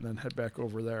do that and then head back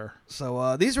over there.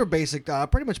 So these were basic,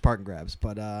 pretty much park and grabs,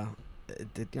 but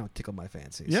it tickled my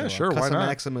fancy. Yeah, so, sure, why Custom not?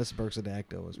 Maximus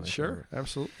burxodactyl was my favorite.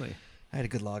 Absolutely. I had a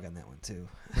good log on that one too.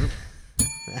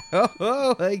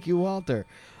 Thank you, Walter.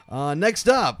 Next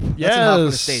up,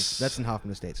 Yes. That's in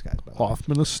Hoffman Estates, guys. By the way.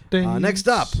 Hoffman Estates. Next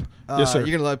up, Yes, sir.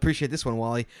 You're gonna appreciate this one,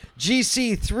 Wally.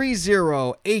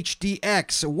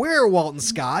 GC30HDX. Where Walton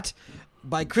Scott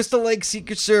by Crystal Lake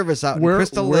Secret Service out in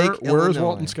Crystal Lake, Illinois. where is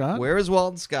Walton Scott? Where is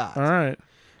Walton Scott? All right.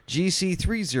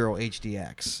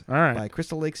 GC30HDX. All right. By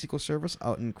Crystal Lake Secret Service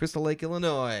out in Crystal Lake,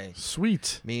 Illinois.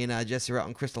 Sweet. Me and Jesse were out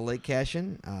in Crystal Lake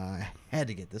cashing. Had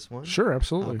to get this one. Sure, How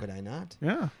absolutely. could I not?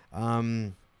 Yeah.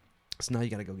 So now you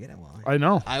got to go get it, Wally. I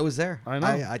know. I was there. I know.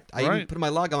 I even Right. put in my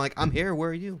log. I'm like, I'm here.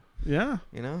 Where are you? Yeah.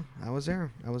 You know, I was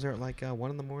there. I was there at like 1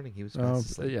 in the morning. He was.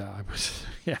 Yeah. I was.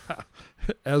 Yeah.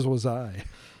 As was I.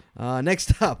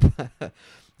 Next up,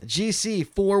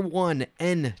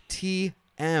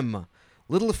 GC41NTM.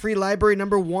 Little Free Library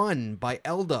number 1 by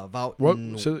Eldov out What?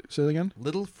 in Say that again.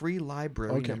 Little Free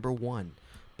Library Okay. number 1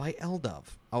 by Eldov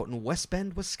out in West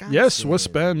Bend, Wisconsin. Yes,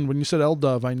 West Bend. When you said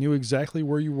L-Dove, I knew exactly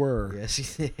where you were. Yes,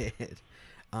 he did.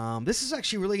 This is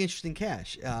actually really interesting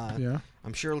cache. Yeah.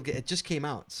 I'm sure it just came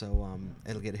out, so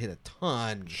it'll get hit a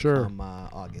ton Sure. come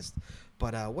August.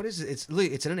 But what is it?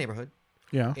 It's in a neighborhood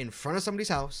Yeah. in front of somebody's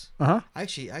house. Uh-huh.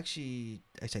 Actually, I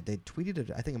said they tweeted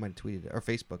it. I think I might have tweeted it or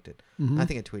Facebooked it. Mhm. I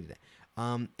think I tweeted it.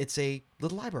 It's a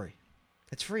little library.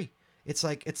 It's free. It's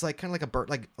like kind of like a bird,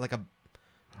 like a.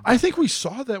 I think we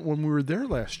saw that when we were there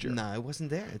last year. No, it wasn't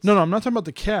there. It's, No, I'm not talking about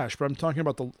the cache, but I'm talking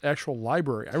about the actual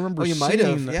library. I remember Oh, you seeing might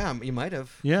have. that. Yeah, you might have.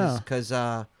 Yeah. Because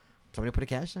somebody put a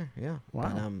cache there. Yeah.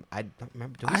 Wow. But, I don't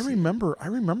remember. Did we I see remember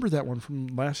that one from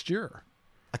last year.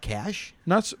 a cache.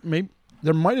 Maybe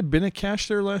there might have been a cache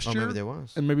there last Oh, year. maybe there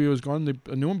was. And maybe it was gone,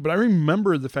 a new one. But I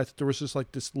remember the fact that there was just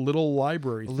like this little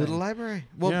library. A little library.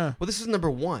 Well, Yeah. Well, this is number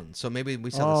 1, so maybe we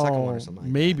saw the second one or something.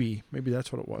 Like maybe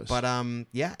that's what it was. That. But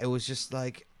yeah, it was just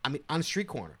like on a street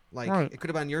corner. Like Right. it could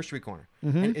have been on your street corner.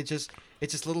 Mhm. And it's just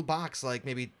a little box, like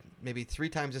maybe 3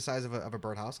 times the size of a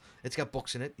birdhouse. It's got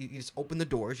books in it. You just open the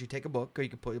doors. You take a book, or you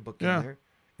can put your book Yeah. in there,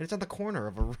 and it's on the corner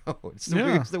of a road. It's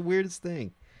Yeah. it's the weirdest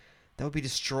thing. That would be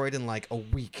destroyed in like a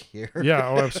week here. Yeah,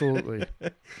 oh, absolutely.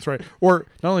 That's right. Or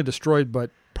not only destroyed, but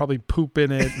probably poop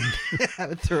in it. And, I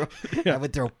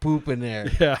would throw poop in there.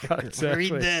 yeah,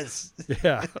 exactly. Read this.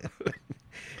 Yeah.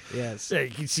 Yes. Hey,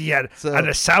 you can see on So-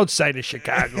 the south side of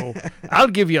Chicago, I'll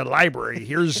give you a library.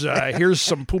 Here's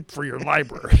some poop for your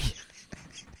library.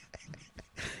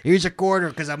 Here's a quarter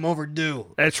because I'm overdue.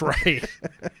 That's right.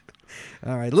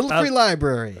 All right, little free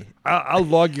library I'll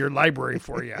log your library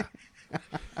for you.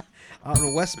 out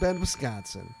in West Bend,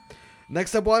 Wisconsin.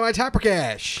 Next up, my Tapper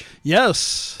Cache.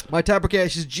 Yes, My Tapper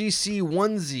Cache is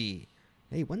GC1Z.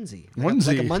 Hey, onesie. Like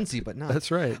Onesie. a Muncie, but not.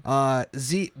 that's right.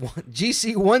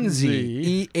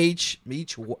 GC1Z EYH.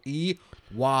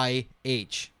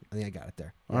 I think I got it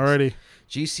there. Alrighty.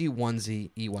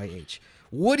 GC1Z EYH.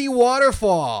 Woody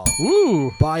Waterfall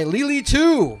Woo. by Lily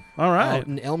 2 All right. out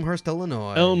in Elmhurst,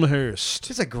 Illinois. Elmhurst.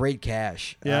 It's a great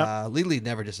cache. Yeah. Lily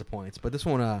never disappoints, but this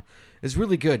one is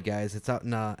really good, guys. It's out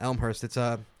in Elmhurst. It's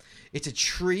a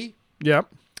tree, Yep.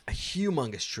 a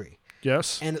humongous tree,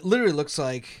 Yes. and it literally looks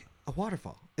like a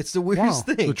waterfall. It's the Wow. weirdest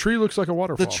thing. The tree looks like a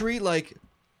waterfall. The tree, like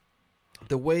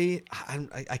the way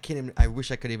I can't even. I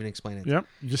wish I could even explain it. Yep.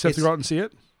 You just have to It's- go out and see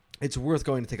it. It's worth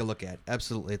going to take a look at.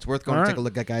 Absolutely, it's worth going All to take a right.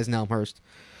 look at, guys. In Elmhurst.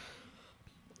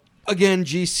 Again,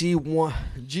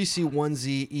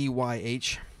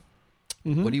 GC1ZEYH.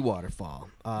 Mhm. Woody Waterfall.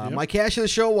 Yep. My cache of the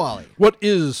show, Wally. What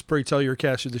is, pray tell, your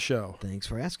cache of the show? Thanks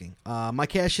for asking. My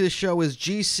cache of the show is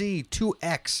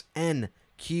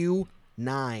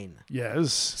GC2XNQ9.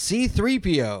 Yes.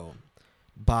 C3PO.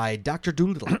 by Dr.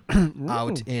 Doolittle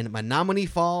out in Menominee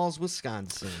Falls,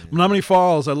 Wisconsin. Menominee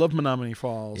Falls. I love Menominee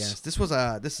Falls. Yes, this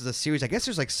is a series. I guess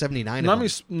there's like 79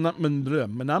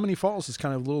 Menominee Falls is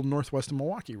kind of a little northwest of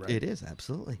Milwaukee, right? It is,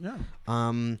 absolutely. Yeah.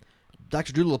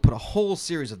 Dr. Doolittle put a whole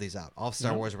series of these out, all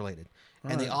Star Wars related.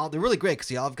 And they're really great because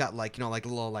they all have got like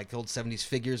little like old 70s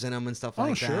figures in them and stuff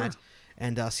like that.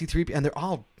 And C3PO, and they're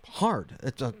all hard.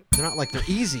 They're not like they're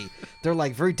easy. They're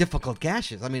like very difficult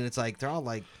caches. I mean, it's like they're all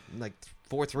like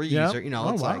 4 3s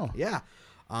or it's like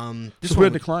This we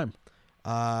had to climb.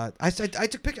 I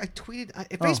tweeted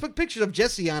Facebook pictures of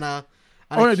Jesse on a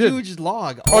huge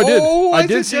log. I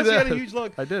did see Jesse that. on a huge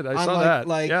log. I did. I saw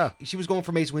that. She was going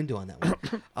for Mace Windu on that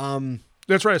one.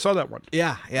 That's right. I saw that one.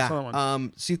 Yeah. I saw that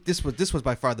one. See, this was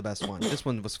by far the best one. This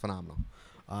one was phenomenal.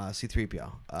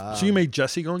 C3PO. So you made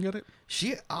Jesse go and get it?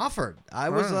 She offered. I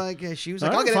was like, she was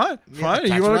like, I'll get it. Fine.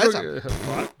 Yeah, you want to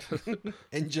go?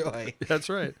 Enjoy. That's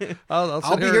right.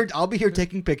 I'll be here. I'll be here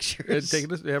taking pictures,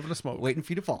 having a smoke, waiting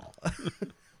for you to fall,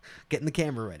 getting the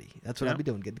camera ready. That's what I'll be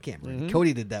doing. Getting the camera ready. Mm-hmm.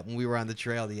 Cody did that when we were on the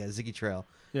trail, the Ziggy Trail.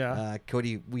 Yeah.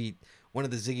 Cody, one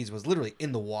of the Ziggies was literally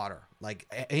in the water, like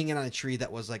hanging on a tree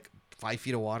that was like 5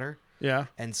 feet of water. Yeah.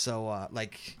 And so,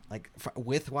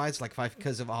 width-wise, like 5,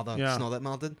 because of all the snow that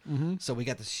melted. Mm-hmm. So we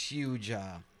got this huge,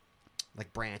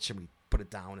 branch, and we put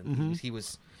it down, and he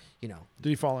was, Did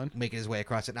he fall in? making his way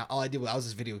across it. Now, all I did was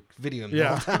just video him the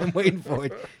whole time, waiting for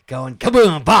it, going,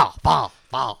 kaboom, fall.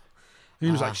 He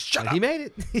was like, shut up. He made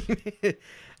it. It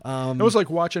was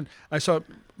like watching, I saw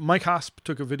Mike Hosp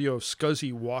took a video of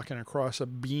Scuzzy walking across a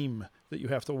beam that you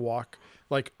have to walk,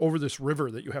 like over this river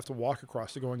that you have to walk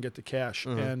across to go and get the cache.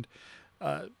 Mm-hmm. And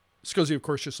Scuzzy, of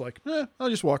course, just like, I'll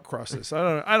just walk across this.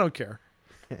 I don't care.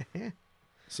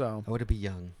 So I would be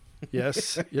young.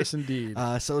 Yes, indeed.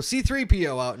 So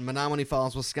C3PO out in Menominee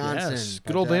Falls, Wisconsin. Yes,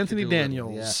 good old Anthony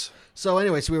Daniels. Yeah. So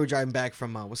anyway, we were driving back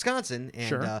from Wisconsin, and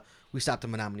Sure. We stopped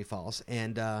in Menominee Falls,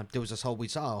 and there was we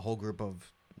saw a whole group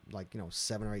of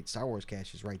 7 or 8 Star Wars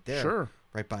caches right there. Sure.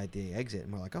 Right by the exit,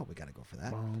 and we're like, oh, we got to go for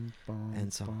that.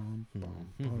 And so,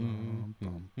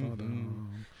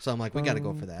 so I'm like, we got to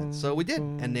go for that. So we did,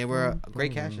 and they were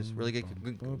great caches, really good.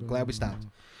 Glad we stopped.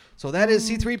 So that is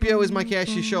C3PO is my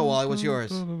cache show. Wally, what's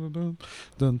yours? Dun,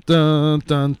 dun, dun,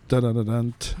 dun, dun, dun,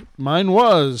 dun. Mine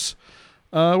was.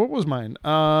 What was mine?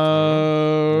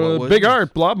 Big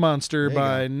Art Blob Monster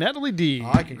by Natalie D.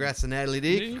 All right, congrats to Natalie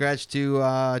D. Congrats to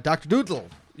Dr. Doolittle.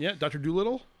 Yeah, Dr.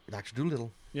 Doolittle. Dr.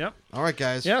 Doolittle. Yep. All right,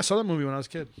 guys. Yeah, I saw that movie when I was a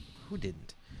kid. Who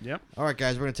didn't? Yep. All right,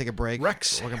 guys, we're going to take a break.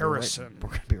 Rex Harrison. We're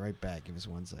going to be right back. Give us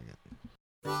 1 second.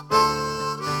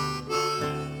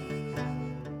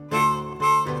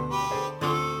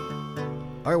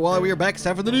 All right, Wally, we are back. It's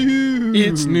time for the news.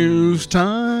 It's news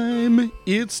time.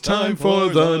 It's time for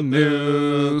the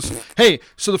news. Hey,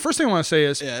 so the first thing I want to say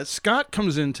is Scott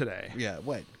comes in today. Yeah,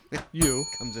 what? You.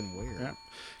 Comes in where? Yeah.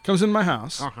 Comes in my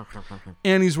house,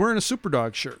 and he's wearing a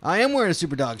Superdog shirt. I am wearing a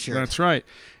Superdog shirt. That's right.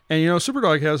 And,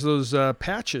 Superdog has those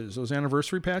patches, those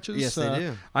anniversary patches. Yes, they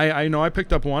do. I know I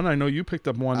picked up one. I know you picked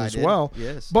up one as well.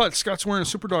 Yes. But Scott's wearing a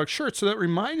Superdog shirt, so that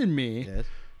reminded me.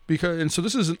 Yes. So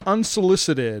this is an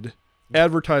unsolicited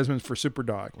advertisement for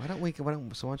Superdog. Why don't you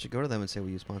go to them and say, will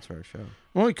you sponsor our show?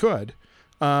 Well, we could.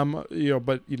 But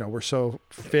we're so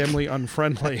family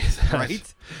unfriendly.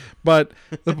 Right. But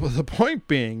the point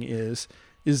being is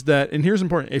that, and here's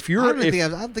important. If you're, I don't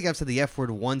think I've said the F word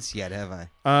once yet, have I?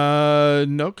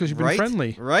 No, because you've been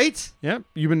friendly. Right? Yep,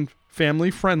 you've been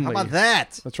family friendly. How about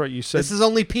that? That's right. You said this is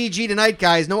only PG tonight,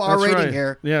 guys. No R rating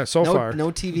here. Yeah, so far. No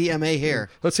TVMA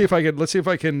here. Let's see if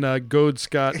I can goad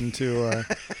Scott into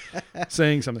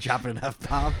saying something. Chopping it up,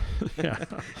 Bob. Yeah.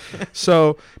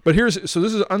 So this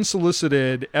is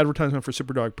unsolicited advertisement for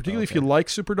Superdog, particularly if you like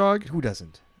Superdog. Who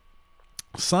doesn't?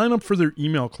 Sign up for their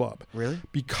email club. Really?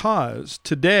 Because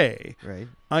today,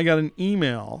 I got an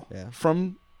email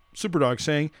from Superdog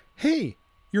saying, "Hey,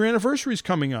 your anniversary's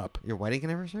coming up." Your wedding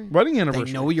anniversary? Wedding anniversary.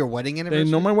 They know your wedding anniversary?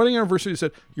 They know my wedding anniversary. They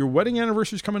said, your wedding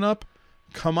anniversary's coming up.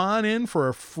 Come on in for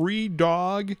a free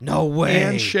dog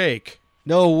handshake.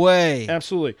 No way.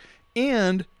 Absolutely.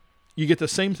 And you get the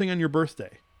same thing on your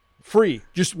birthday. Free.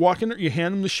 Just walk in there, you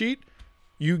hand them the sheet,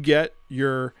 you get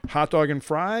your hot dog and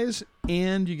fries,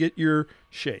 and you get your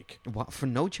shake. What, for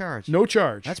no charge? No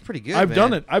charge. That's pretty good, I've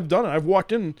done it. I've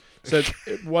walked in and said,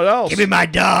 what else? Give me my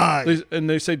dog. And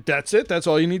they say, that's it. That's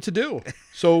all you need to do.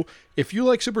 So if you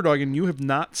like Superdog and you have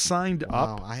not signed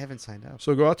up. No, I haven't signed up.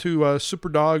 So go out to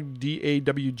Superdog,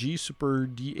 DAWG,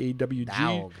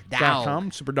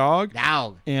 superdawg.com, Superdog.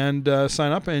 Dog. And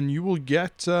sign up, and you will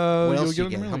get... what else do you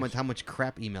get? How much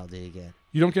crap email do you get?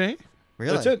 You don't get any?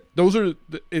 Really? That's it.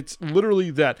 It's literally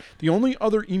that. The only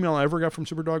other email I ever got from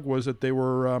Superdog was that they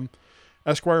were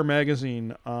Esquire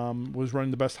magazine was running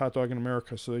the best hot dog in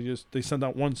America. So they sent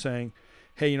out one saying,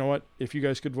 "Hey, you know what? If you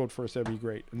guys could vote for us, that'd be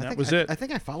great." And that was it. I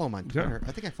think I follow them on Twitter. Yeah.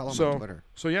 I think I follow them on Twitter.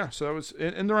 So that was,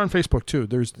 and they're on Facebook too.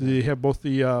 They have both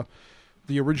the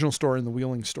original store and the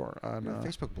Wheeling store on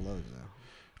Facebook blows though.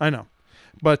 I know,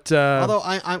 but although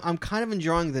I'm kind of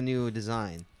enjoying the new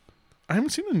design. I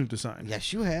haven't seen the new design.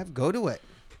 Yes, you have. Go to it.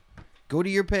 Go to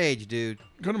your page, dude.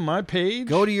 Go to my page.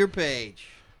 Go to your page.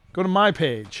 Go to my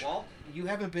page. Well, you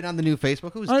haven't been on the new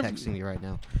Facebook. Who's texting me right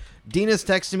now? Dina's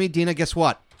texting me. Dina, guess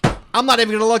what? I'm not even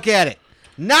going to look at it.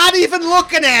 Not even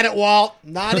looking at it, Walt.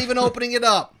 Not even opening it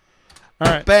up. All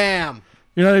right. Bam.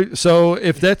 You know, so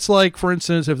if that's like, for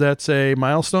instance, if that's a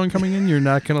milestone coming in, you're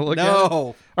not going to look at it?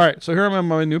 No. All right, so here I'm on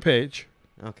my new page.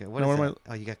 Okay, what is that?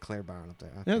 Oh, you got Claire Brown up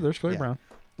there. Okay. Yeah, there's Claire Brown.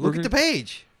 Look at the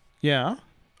page. Yeah.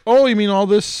 Oh, you mean all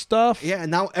this stuff? Yeah, and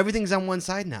now everything's on one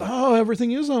side now. Oh,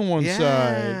 everything is on one side.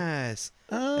 Yes.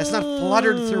 It's not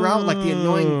fluttered throughout like the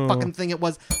annoying fucking thing it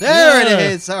was. There it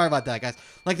is. Sorry about that, guys.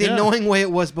 Like the annoying way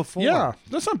it was before. Yeah,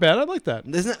 that's not bad. I like that.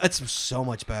 Isn't it? It's so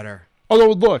much better.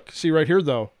 Although, look. See right here,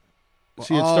 though.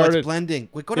 See, it started. It's blending.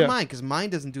 Wait, go to mine, because mine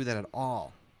doesn't do that at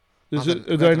all.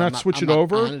 Did I not switch it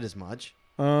over? I'm not on it as much.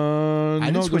 I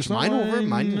didn't switch mine over.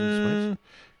 Mine didn't switch.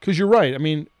 Because you're right. I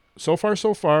mean, so far,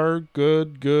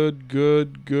 good,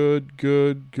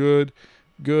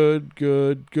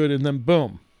 and then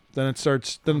boom. Then it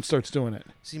starts doing it.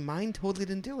 See, mine totally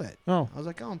didn't do it. Oh. I was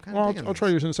like, I'm kind of digging I'll try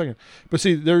yours in a second. But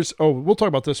see, we'll talk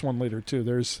about this one later too.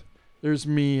 There's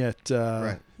me at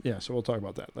right. Yeah, so we'll talk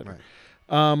about that later.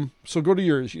 Right. So go to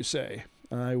yours, you say.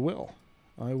 I will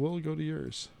go to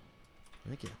yours.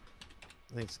 Thank you.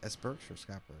 I think it's S. Burks or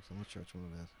Scott Burks. I'm not sure which one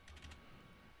it is.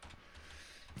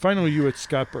 If I know you, it's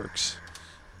Scott Burks.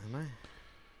 Am I?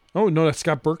 Oh no, that's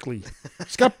Scott Berkeley.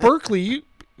 Scott Berkeley.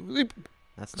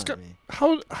 That's Scott, not me.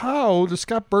 How does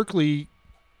Scott Berkeley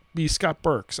be Scott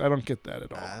Burks? I don't get that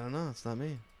at all. I don't know. It's not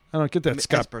me. I don't get that.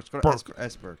 Scott S. Burks. Go to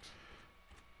S. Burks.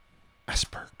 S.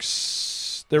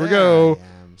 Burks. There we go.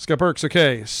 Scott Burks.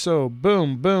 Okay, so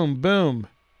boom.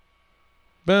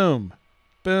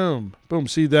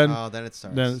 See then. Oh, then it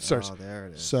starts. Oh, there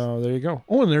it is. So there you go.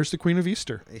 Oh, and there's the Queen of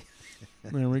Easter.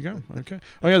 There we go. Okay.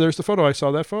 Oh yeah, there's the photo. I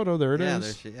saw that photo. There it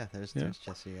is. There's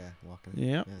Jessie walking.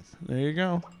 Yep. Yes. There you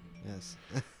go. Yes.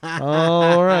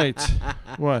 All right.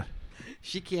 What?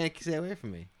 She can't stay away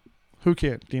from me. Who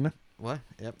can't? Dina? What?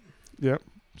 Yep.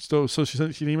 So she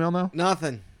sent you an email now?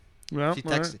 Nothing. Well, she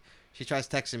texted. Right. She tries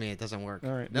texting me. It doesn't work.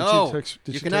 All right. No.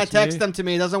 You cannot text them to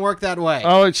me. It doesn't work that way.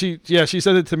 Oh, she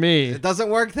sent it to me. It doesn't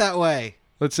work that way.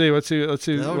 Let's see.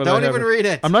 Don't even read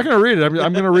it. I'm not going to read it.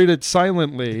 I'm going to read it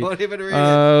silently. Don't even read it.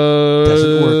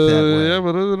 Doesn't work that way.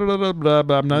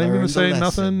 Yeah, I'm not even going to say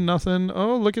nothing.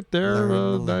 Oh, look at there.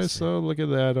 Nice. Oh, look at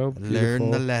that. Oh, beautiful.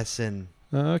 Learn the lesson.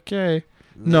 Okay.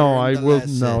 No, I will.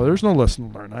 No, there's no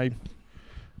lesson to learn.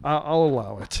 I'll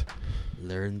allow it.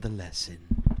 Learn the lesson.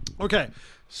 Okay.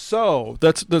 So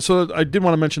so I did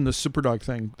want to mention the Superdog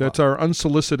thing. That's our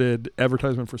unsolicited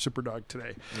advertisement for Superdog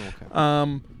today.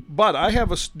 Okay. But I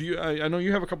have I know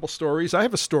you have a couple stories. I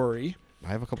have a story. I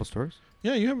have a couple stories.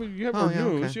 Yeah, you have more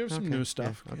news. Okay. You have some news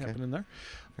stuff happening there.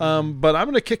 But I'm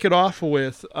going to kick it off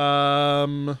with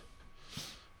here's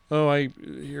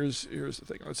the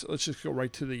thing. Let's just go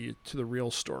right to the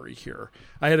real story here.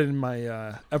 I had it in my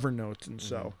Evernote, and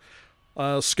so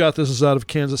Scott, this is out of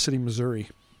Kansas City, Missouri.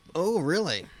 Oh,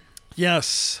 really?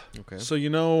 Yes. Okay. So you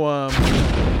know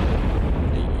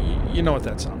what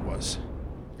that sound was.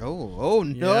 Oh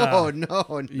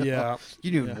no. Yeah.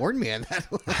 You didn't warn me on that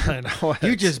one. I know.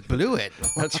 You just blew it.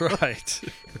 That's right.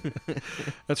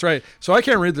 That's right. So I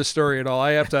can't read the story at all.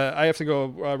 I have to go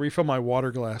refill my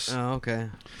water glass. Oh, okay.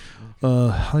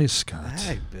 Hi, Scott.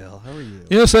 Hi, Bill. How are you?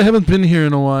 Yes, I haven't been here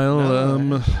in a while.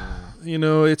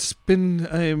 No, I've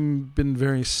been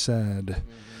very sad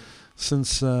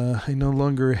since I no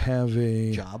longer have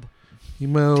a job.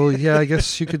 Well, yeah, I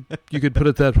guess you could put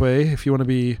it that way if you want to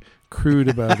be crude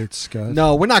about it, Scott.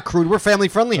 No, we're not crude. We're family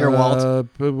friendly here, Walt.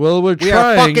 We're trying. We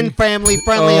are fucking family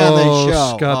friendly on this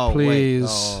show. Scott, please.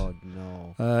 Oh,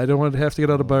 no. I don't want to have to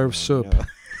get out a bar of soap. No.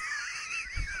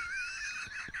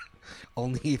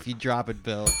 Only if you drop it,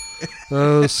 Bill.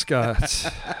 Oh, Scott.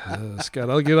 Scott,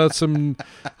 I'll get out some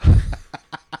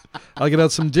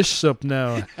dish soap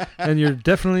now, and you're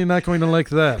definitely not going to like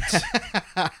that.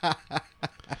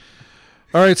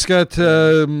 All right, Scott.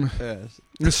 Yes.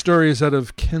 This story is out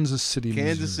of Kansas City,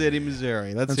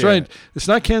 Missouri. That's right. It's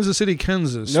not Kansas City,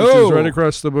 Kansas, no. which is right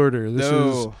across the border. This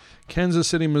is Kansas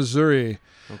City, Missouri.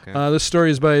 Okay. This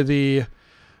story is by the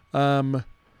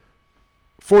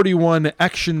 41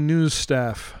 Action News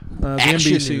staff. The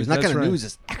Action NBC. news, not That's kind of right. news.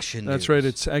 It's action. That's news. right.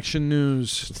 It's Action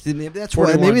News. Maybe that's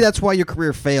 41. why. Maybe that's why your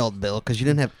career failed, Bill, because you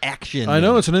didn't have action. I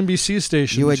know it's an NBC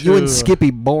station. You and too.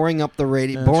 Skippy boring up the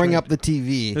radio, That's boring right. up the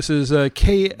TV, This is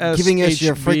KSHB. giving us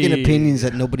your freaking opinions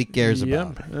that nobody cares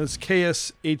Yep, about. that's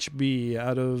KSHB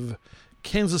out of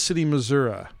Kansas City,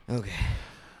 Missouri.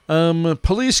 Okay.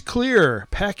 Police clear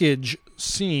package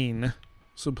scene.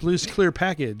 So police clear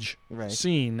package Right.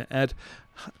 scene at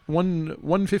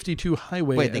 152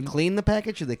 highway. Wait, they and- clean the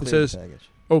package or they clear says- the package?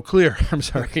 Oh, clear. I'm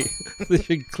sorry. They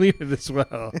should clean it as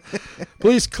well.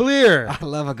 Police clear. I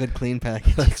love a good clean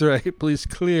package. That's right. Police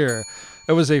clear.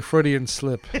 That was a Freudian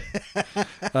slip.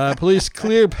 Police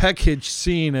clear package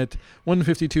scene at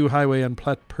 152 highway on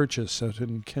Platte Purchase out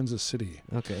in Kansas City.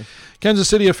 Okay. Kansas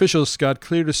City officials, Scott,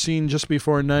 cleared a scene just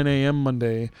before 9 a.m.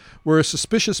 Monday where a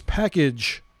suspicious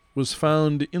package was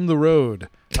found in the road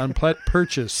on Platte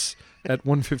Purchase at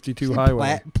 152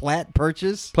 highway. Platte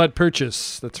Purchase? Platte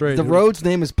Purchase. That's right. The road's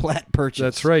name is Platte Purchase.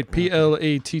 That's right. Platte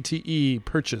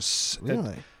Purchase at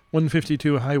Really?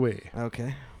 152 highway.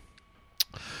 Okay.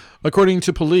 According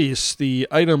to police, the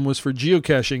item was for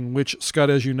geocaching, which, Scott,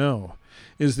 as you know,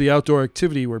 is the outdoor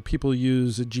activity where people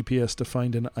use a GPS to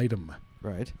find an item.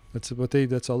 Right. That's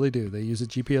all they do. They use a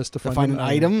GPS to To find an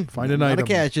item? Find an Not item. a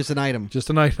cache, just an item. Just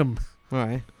an item. All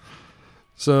right.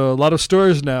 So a lot of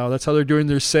stores now, that's how they're doing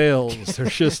their sales. They're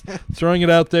just throwing it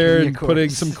out there Give me and a putting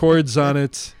course. some cords on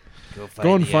it.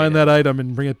 Go and find that item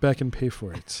and bring it back and pay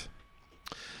for it.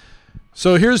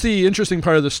 So here's the interesting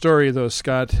part of the story, though,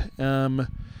 Scott.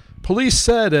 Police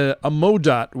said a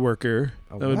MoDOT worker,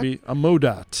 A that would what? be a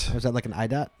MoDOT. Was that like an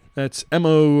IDOT? That's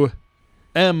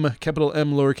M-O-M, capital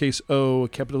M, lowercase o,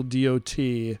 capital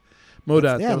D-O-T. MoDOT.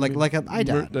 Yeah, that would like be- an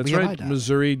IDOT. That's We have right. IDOT.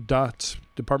 Missouri DOT,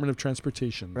 Department of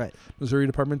Transportation. Right. Missouri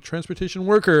Department of Transportation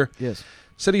worker Yes.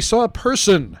 said he saw a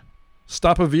person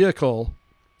stop a vehicle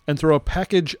and throw a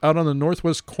package out on the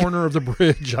northwest corner of the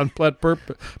bridge on Platte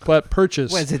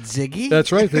Purchase. What, is it Ziggy?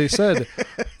 That's right, they said.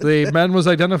 The man was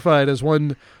identified as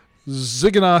one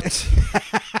Zigonaut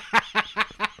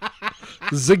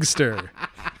Zigster.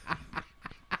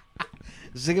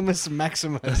 Zigimus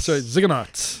Maximus. That's right,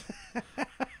 Zigonaut.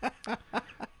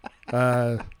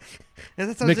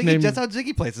 That's how, Nickname- that's how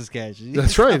Ziggy plays his cash. He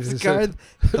That's right. stops the He car, said-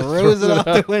 throws it out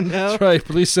the window, That's right.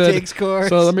 Police said. takes course.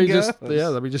 So let me and just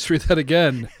goes. let me just read that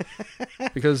again,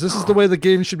 because this is the way the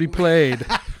game should be played.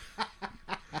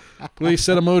 Police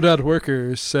said a MoDOT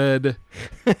worker said,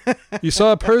 "You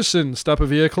saw a person stop a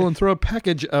vehicle and throw a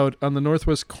package out on the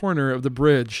northwest corner of the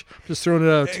bridge. Just throwing it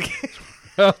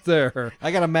out there."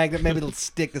 I got a magnet. Maybe it'll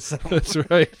stick to something. That's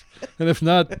right. And if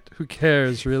not, who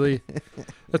cares, really?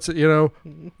 That's we don't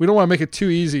want to make it too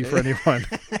easy for anyone.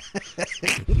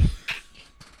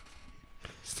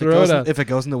 Throw it out. If it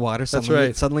goes in the water, suddenly,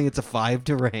 right. suddenly it's a 5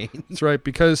 to rain. That's right,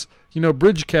 because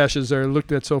bridge caches are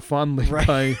looked at so fondly Right.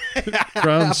 by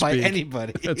ground By speak.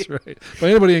 anybody. That's right. By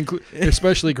anybody,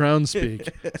 especially ground speak.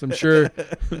 So I'm sure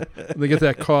they get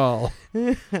that call. Throw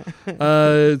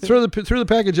the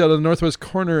package out of the northwest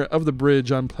corner of the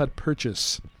bridge on Platte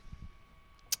Purchase.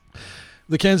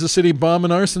 The Kansas City Bomb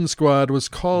and Arson Squad was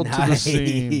called to the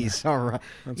scene. Nice. All right.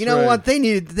 That's You know right. what?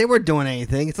 They weren't doing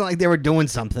anything. It's not like they were doing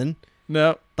something.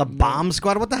 No. The bomb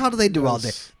squad. What the hell do they do all day?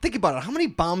 Yes. Think about it. How many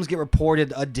bombs get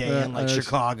reported a day in like Yes.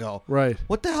 Chicago? Right.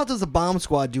 What the hell does the bomb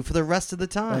squad do for the rest of the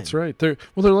time? That's right. They're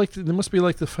like they must be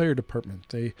like the fire department.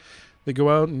 They go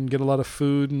out and get a lot of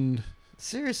food and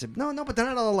Seriously, no, but they're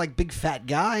not all like big fat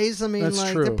guys. I mean, That's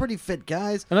like true. they're pretty fit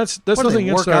guys. that's What do nothing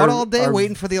they work against our out all day our-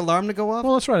 waiting for the alarm to go off?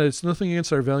 Well, that's right. It's nothing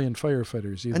against our valiant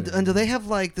firefighters either. And do they have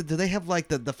like the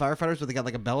firefighters where they got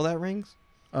like a bell that rings?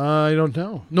 I don't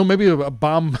know. No, maybe a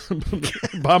bomb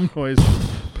bomb noise.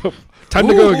 Time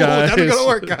to go, Ooh, guys. time to go to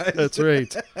work, guys. That's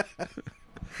right.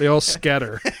 They all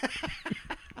scatter.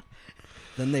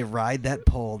 Then they ride that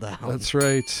pole down. That's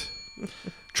right.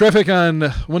 Traffic on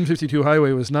 152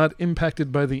 highway was not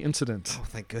impacted by the incident. Oh,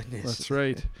 thank goodness. That's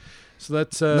right. So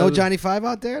that's No Johnny Five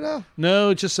out there though.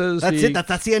 No, it just says That's it.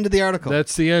 That's the end of the article.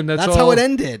 That's the end. That's That's all. how it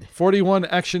ended. 41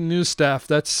 Action News staff.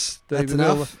 That's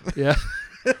enough? Yeah.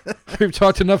 We've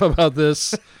talked enough about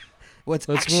this. Let's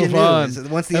move on. news.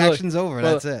 Once the I like- action's over,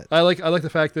 Well, that's it. I like the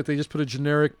fact that they just put a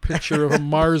generic picture of a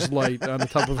Mars light on the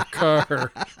top of a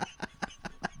car.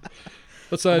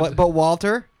 Let's But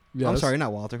Walter? I'm Yes. sorry,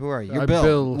 not Walter. Who are you? You're I'm Bill.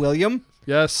 Bill. William?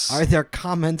 Yes. Are there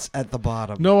comments at the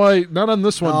bottom? No, not on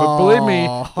this one, but believe me,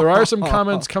 there are some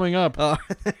comments coming up. Oh,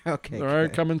 okay. There are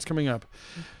good. comments coming up.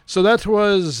 So that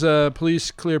was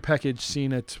police clear package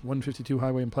seen at 152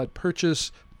 Highway in Platte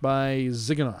Purchase by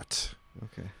Zigonaut.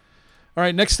 Okay. All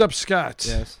right, next up, Scott.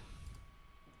 Yes.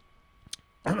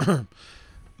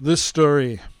 This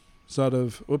story is out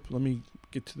of. Let me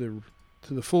get to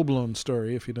the full blown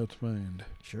story, if you don't mind.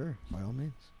 Sure, by all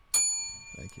means.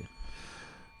 Thank you.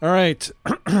 All right.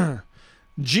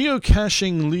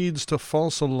 Geocaching leads to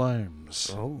false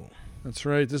alarms. Oh, That's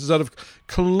right. This is out of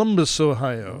Columbus,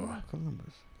 Ohio.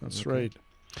 Columbus. That's Okay. right.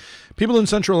 People in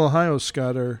Central Ohio,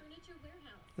 Scott, are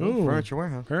Furniture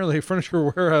warehouse. apparently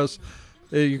Furniture Warehouse.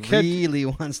 You can't. Really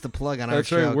wants to plug on our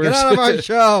That's right, show. we're Get out of our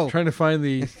show. Trying to find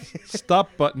the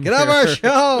stop button. Get out of our here.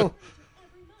 show.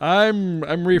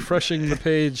 I'm refreshing the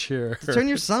page here. Just turn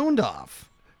your sound off.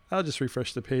 I'll just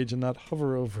refresh the page and not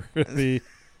hover over the.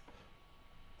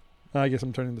 I guess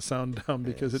I'm turning the sound down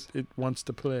because Yes. it wants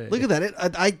to play. Look at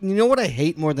that. I you know what I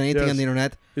hate more than anything Yes. on the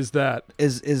internet Is that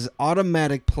is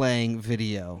automatic playing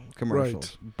video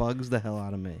commercials. Right. Bugs the hell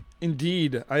out of me.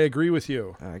 indeed? I agree with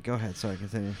you. All right, go ahead. Sorry,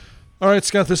 continue. All right,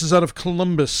 Scott. This is out of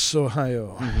Columbus,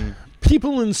 Ohio. Mm-hmm.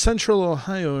 People in Central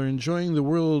Ohio are enjoying the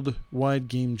worldwide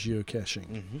game geocaching.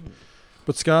 Mm-hmm.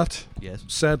 But Scott, Yes.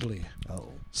 sadly, Oh.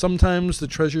 sometimes the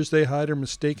treasures they hide are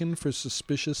mistaken for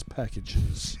suspicious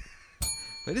packages.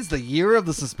 It is the year of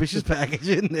the suspicious package,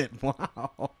 isn't it?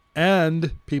 Wow.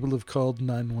 And people have called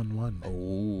 911.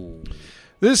 Oh.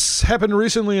 This happened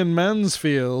recently in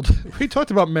Mansfield. We talked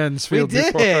about We Mansfield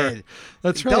did. before.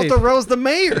 That's right. Delta Rose the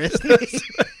mayor, isn't he?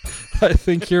 I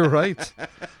think you're right.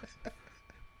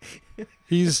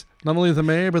 He's not only the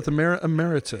mayor, but the mayor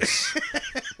emeritus.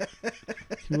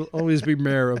 He will always be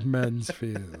mayor of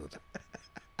Mansfield.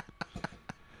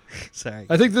 Sorry.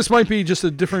 I think this might be just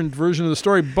a different version of the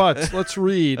story, but let's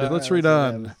read. Let's read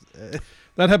on.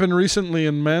 That happened recently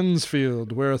in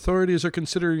Mansfield, where authorities are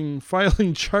considering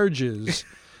filing charges,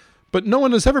 but no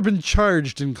one has ever been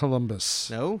charged in Columbus.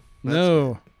 No?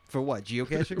 No, For what?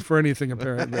 Geocaching? for anything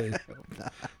apparently.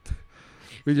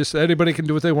 Anybody can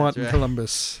do what they want That's in right.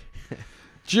 Columbus.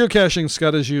 Geocaching,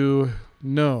 Scott, as you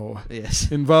know,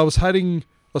 Yes. involves hiding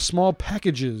small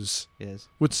packages Yes.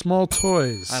 with small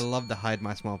toys. I love to hide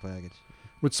my small package.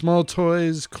 With small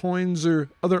toys, coins, or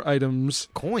other items.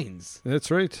 Coins.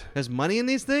 That's right. There's money in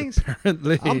these things?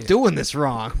 Apparently. I'm doing this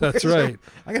wrong. That's right.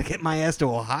 I gotta get my ass to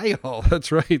Ohio.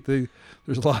 That's right. There's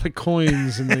a lot of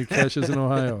coins in the caches in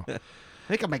Ohio. I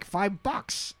think I'll make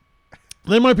 $5.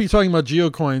 They might be talking about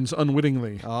geocoins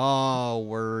unwittingly. Oh,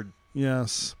 word.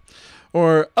 Yes.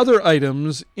 Or other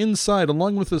items inside,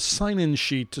 along with a sign-in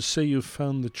sheet to say you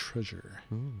found the treasure.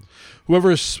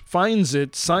 Whoever finds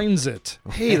it, signs it.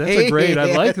 Hey, that's a great.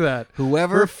 I like that.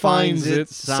 Whoever finds it,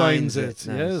 signs it.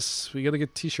 Nice. Yes, we got to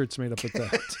get T-shirts made up with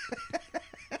that.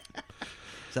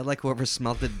 Is that like whoever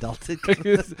smelt it, dealt it?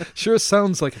 Sure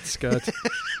sounds like it, Scott.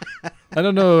 I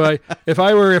don't know. If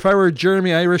I were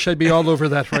Jeremy Irish, I'd be all over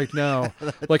that right now,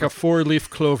 like a 4-leaf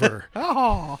clover.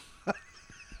 Oh.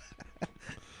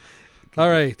 All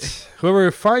right.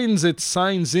 Whoever finds it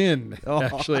signs in. Oh.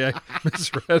 Actually, I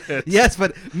misread it. Yes,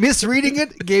 but misreading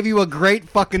it gave you a great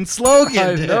fucking slogan.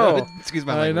 I dude. know. Excuse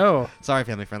my I language. know. Sorry,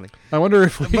 family friendly. I wonder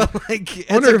if we. But like, it's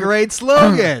wonder a if- great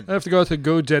slogan. I have to go out to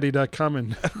GoDaddy.com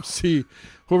and see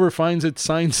whoever finds it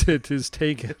signs it is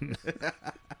taken.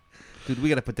 Dude, we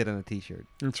gotta put that on a T-shirt.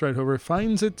 That's right. Whoever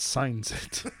finds it signs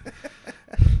it.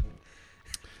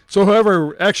 So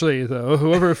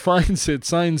whoever finds it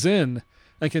signs in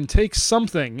and can take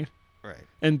something Right.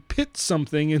 and pit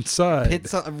something inside. Pit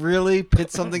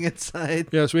something inside.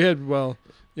 Yes,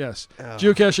 yes. Oh.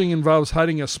 Geocaching involves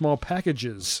hiding a small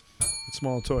packages,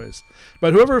 small toys.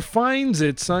 But whoever finds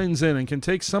it signs in and can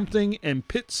take something and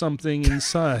pit something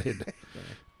inside.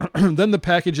 Then the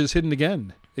package is hidden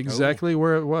again, exactly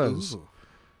where it was,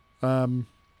 Ooh.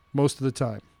 most of the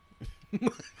time.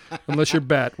 Unless you're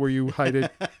Bat, where you hide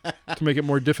it to make it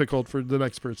more difficult for the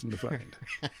next person to find.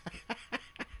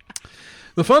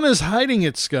 The fun is hiding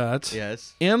it, Scott,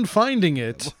 Yes. and finding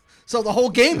it. So the whole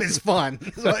game is fun.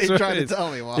 That's what That's you're trying to right.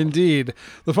 tell me, Walt. Indeed.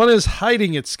 The fun is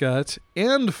hiding it, Scott,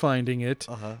 and finding it,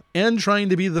 Uh-huh. and trying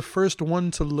to be the first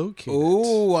one to locate it.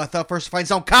 Ooh, I thought first find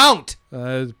don't count.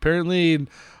 Apparently,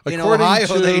 according Ohio,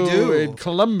 to they do. in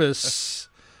Columbus,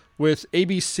 with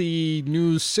ABC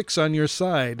News 6 on your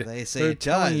side, They say they're it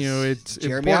telling does. you it's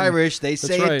Jeremy important. Irish, they That's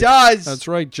say right. it does. That's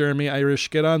right, Jeremy Irish.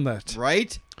 Get on that.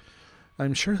 Right?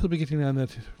 I'm sure he'll be getting on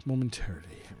that momentarily.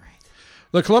 Right.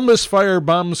 The Columbus Fire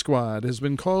Bomb Squad has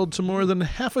been called to more than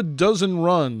half a dozen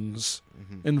runs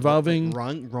involving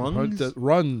Runs? runs.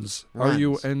 Runs.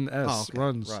 R-U-N-S. Oh, okay.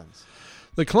 Runs. Runs.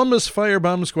 The Columbus Fire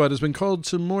Bomb Squad has been called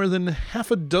to more than half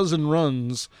a dozen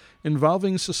runs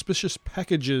involving suspicious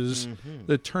packages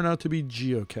that turn out to be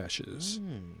geocaches.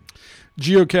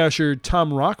 Geocacher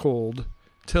Tom Rockhold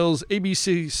tells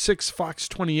ABC 6 Fox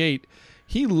 28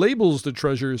 he labels the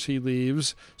treasures he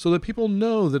leaves so that people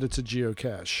know that it's a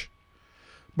geocache.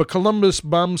 But Columbus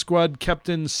Bomb Squad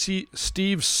Captain Steve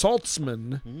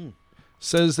Saltzman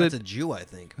says That's that a Jew, I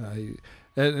think.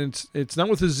 and it's not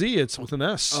with a Z, it's with an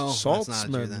S. Oh, Saltzman. that's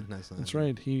not a Jew then. That's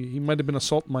right. He might have been a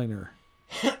salt miner.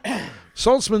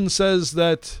 Saltzman says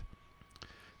that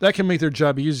can make their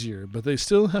job easier, but they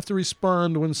still have to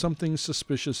respond when something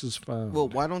suspicious is found. Well,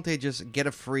 why don't they just get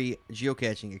a free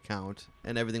geocaching account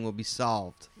and everything will be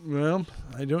solved? Well,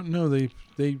 I don't know. They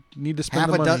need to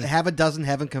spend the money. Half a dozen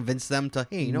haven't convinced them to,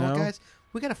 hey, you know what, No. guys?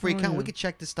 We got a free account. Yeah. We could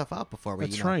check this stuff out before we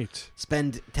That's right.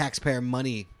 spend taxpayer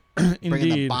money bringing the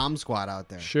Indeed. bomb squad out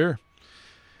there. Sure.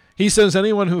 He says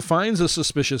anyone who finds a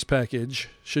suspicious package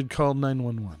should call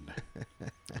 911.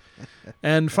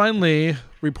 And finally,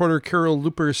 reporter Carol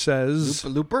Looper says...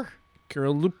 Looper?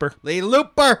 Carol Looper. Lady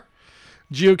Looper!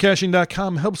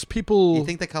 Geocaching.com helps people... You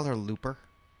think they call her Looper?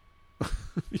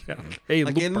 Yeah. Hey,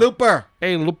 Like Looper. in Looper!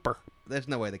 Hey, Looper. There's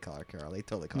no way they call her Carol. They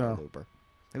totally call No. her Looper.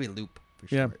 Maybe Loop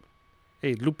for Yeah. short.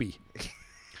 Hey, Loopy.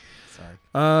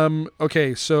 Sorry.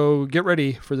 Okay, so get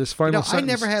ready for this final I sentence.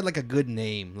 never had like a good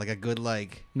name. Like a good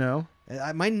No?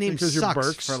 my name Because you're sucks.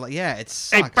 Burks? For like, yeah, it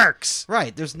Hey, sucks. Burks.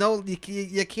 Right. There's no... You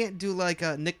can't do like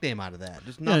a nickname out of that.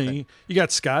 There's Yeah, nothing. you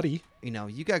got Scotty.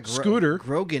 You got Scooter.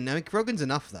 Grogan. I mean, Grogan's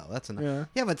enough though. That's enough. Yeah.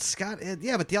 Yeah, but Scott.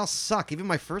 Yeah, but they all suck. Even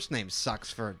my first name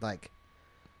sucks for like.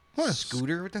 What?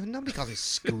 Scooter. Nobody calls me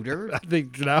Scooter. I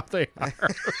think now they are.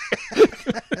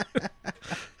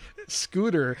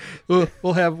 Scooter.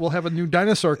 We'll have a new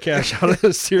dinosaur cache out of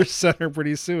the Sears Center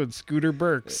pretty soon. Scooter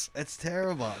Burks. That's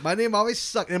terrible. My name always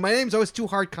sucks, and my name's always too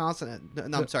hard consonant.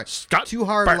 No, I'm sorry. Scott Too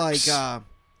hard Burks. like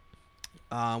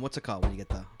what's it called when you get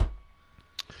the?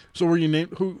 So were you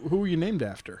named? Who were you named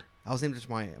after? I was named after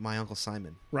my uncle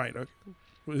Simon. Right. Okay.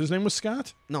 His name was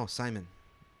Scott. No, Simon.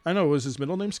 I know. Was his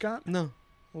middle name Scott? No,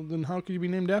 Well, then how could you be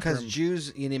named after because him?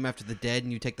 Jews you name after the dead,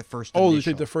 and you take the first. Oh, initial. you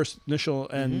take the first initial,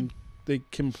 and they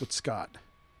came up with Scott.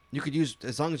 You could use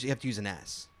as long as you have to use an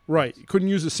S. Right. You couldn't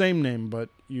use the same name, but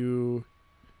you.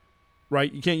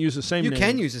 Right. You can't use the same You name.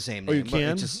 can use the same Oh, name. you but can?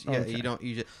 it's just, Oh, yeah, okay. you don't.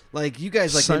 You just, like you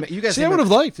guys like Sim- you guys. See, I name would it-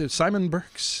 have liked it. Simon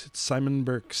Burks. It's Simon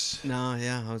Burks. No,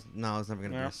 yeah, I was never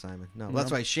gonna Yeah. be Simon. No, No.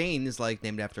 that's why Shane is like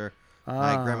named after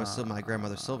my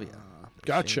grandmother Sylvia.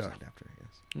 Gotcha. Shane's named after her,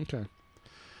 yes. Okay.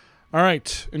 All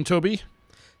right. And Toby?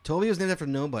 Toby was named after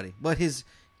nobody, but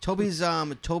Toby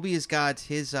has got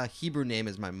his Hebrew name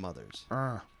as my mother's.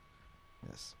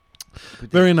 Yes.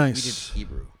 Very We nice. did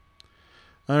Hebrew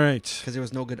All right. because there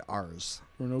was no good R's.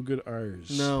 We're no good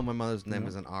R's. No, my mother's name No.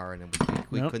 was an R, and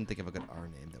we Nope. couldn't think of a good R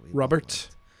name that we. Robert. both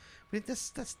liked.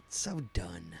 But that's so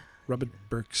done. Robert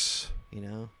Burks. You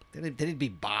know, they need to be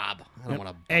Bob. I don't Yep. want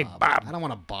a Bob. Hey, Bob. I don't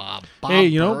want a Bob. Bob Hey,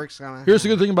 you know, Burks, Here's the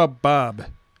good thing about Bob.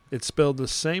 It's spelled the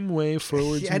same way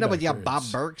forwards Yeah, I and know, but yeah,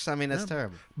 backwards. Bob Burks. I mean, that's Yeah.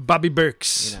 terrible. Bobby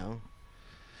Burks. You know.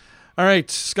 All right,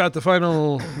 Scott, the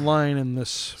final line in this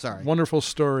Sorry. wonderful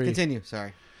story. Continue.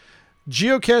 Sorry.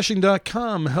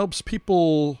 Geocaching.com helps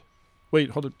people...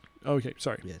 Wait, hold it. Okay,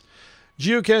 sorry. Yes.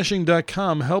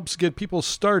 Geocaching.com helps get people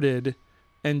started,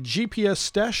 and GPS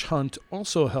Stash Hunt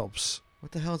also helps.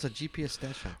 What the hell is a GPS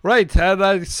stash hunt? Right, and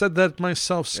I said that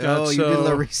myself, Scott. Oh, you so did a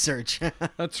little research.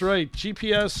 that's right.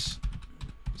 GPS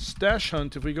Stash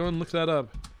Hunt, if we go and look that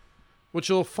up, what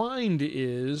you'll find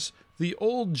is the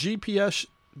old GPS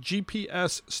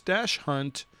Stash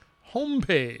Hunt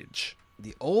homepage.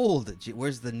 The old.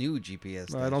 Where's the new GPS? I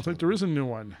stash don't think hunt? there is a new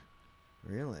one.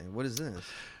 Really? What is this?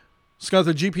 Scott,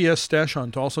 the GPS Stash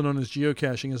Hunt, also known as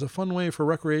geocaching, is a fun way for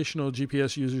recreational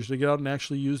GPS users to get out and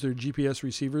actually use their GPS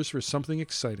receivers for something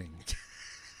exciting.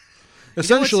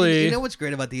 Essentially, you know what's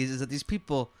great about these is that these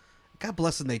people, God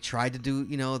bless them, they tried to do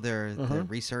their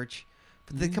research,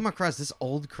 but they come across this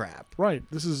old crap. right?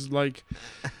 This is like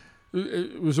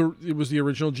it was the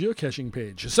original geocaching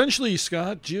page. Essentially,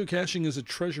 Scott, geocaching is a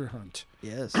treasure hunt.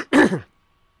 Yes.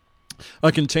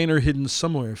 A container hidden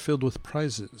somewhere filled with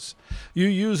prizes. You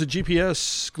use a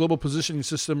GPS global positioning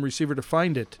system receiver to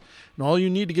find it. And all you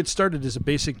need to get started is a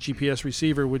basic GPS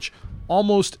receiver, which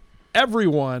almost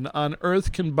everyone on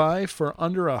Earth can buy for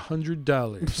under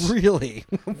 $100. Really?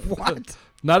 What?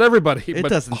 Not everybody, It but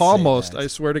doesn't say almost, that. I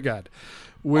swear to God.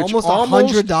 Which Almost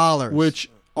 $100. Which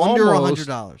under almost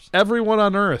 $100. everyone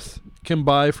on Earth can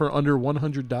buy for under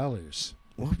 $100.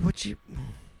 What would you?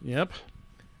 Yep.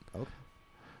 Okay.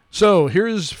 So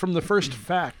here's from the first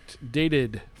fact,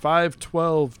 dated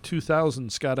 5/12/2000.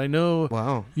 Scott, I know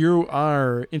Wow. you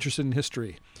are interested in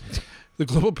history. The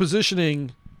Global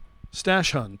Positioning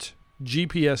Stash Hunt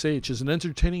GPSH is an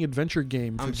entertaining adventure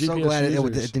game for I'm GPS so glad it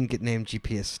users. didn't get named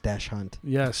GPS Stash Hunt.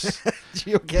 Yes.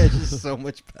 Geocache is so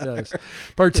much better. Yes.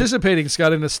 Participating,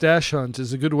 Scott, in a stash hunt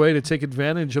is a good way to take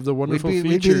advantage of the wonderful We'd be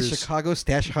the features. Chicago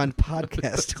Stash Hunt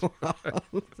podcast.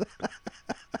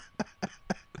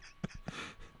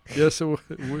 Yes,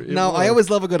 No, I always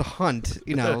love a good hunt,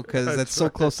 because That's that's so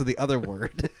right. close to the other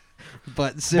word.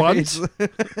 But seriously,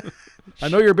 I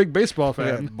know you're a big baseball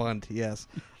fan. bunt, yes.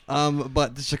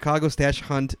 But the Chicago Stash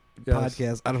Hunt Yes.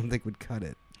 podcast, I don't think would cut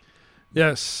it.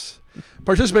 Yes.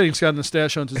 Participating, Scott, in a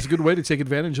stash hunt is a good way to take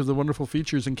advantage of the wonderful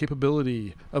features and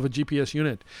capability of a GPS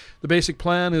unit. The basic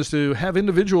plan is to have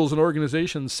individuals and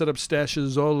organizations set up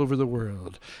stashes all over the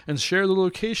world and share the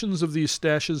locations of these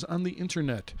stashes on the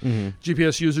internet.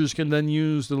 GPS users can then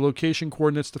use the location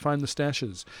coordinates to find the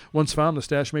stashes. Once found, the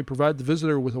stash may provide the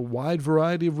visitor with a wide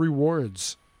variety of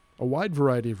rewards. I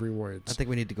think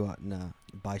we need to go out and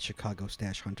buy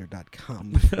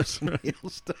ChicagoStashHunter.com. That's right.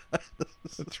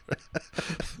 That's right.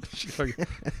 Chicago.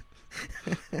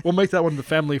 We'll make that one the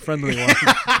family-friendly one.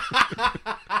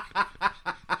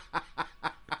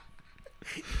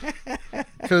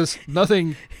 Because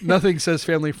nothing says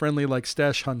family-friendly like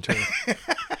Stash Hunter.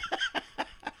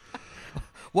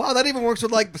 Wow, that even works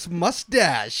with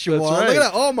mustache. That's Wow, right. Look at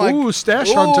that. Oh my! Ooh, Stash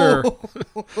Ooh. Hunter.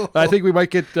 I think we might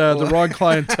get the wrong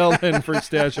clientele in for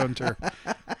Stash Hunter.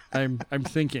 I'm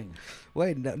thinking.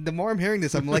 Wait, no, the more I'm hearing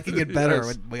this, I'm liking it better.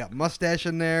 Yes. We got mustache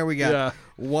in there. We got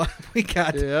Yeah. We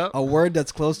got Yeah. a word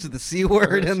that's close to the C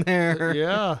word in there.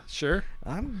 Yeah, sure.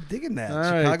 I'm digging that. All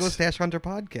right. Chicago Stash Hunter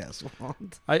podcast.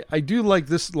 I do like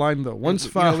this line though. Once You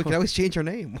know, found, we can always change our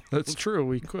name. that's true.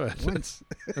 We could. Once.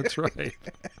 That's right.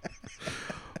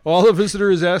 All the visitor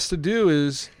is asked to do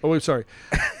is... Oh, wait, sorry.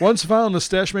 Once found, the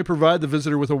stash may provide the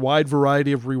visitor with a wide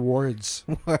variety of rewards.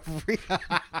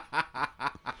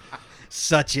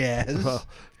 Such as. Well,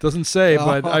 doesn't say,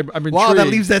 but I'm intrigued. Wow, that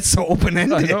leaves that so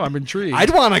open-ended. I know, I'm intrigued.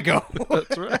 I'd want to go.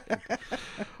 That's right.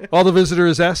 All the visitor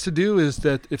is asked to do is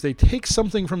that if they take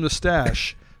something from the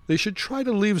stash, they should try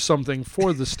to leave something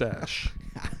for the stash.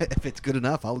 If it's good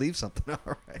enough, I'll leave something.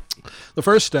 All right. The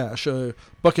first stash, a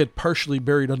bucket partially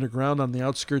buried underground on the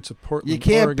outskirts of Portland, You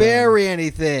can't Oregon, bury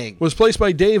anything. was placed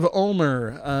by Dave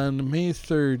Ulmer on May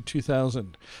 3rd,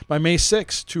 2000. By May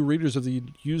 6th, 2 readers of the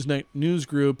Usenet news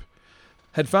group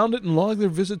had found it and logged their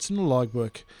visits in the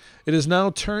logbook. It has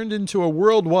now turned into a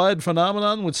worldwide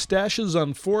phenomenon with stashes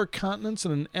on 4 continents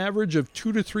and an average of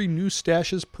 2 to 3 new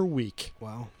stashes per week.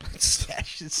 Wow.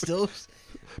 Stash is still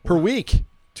Per week.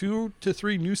 2 to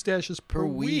 3 new stashes per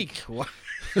week. Wow.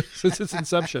 Since its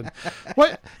inception.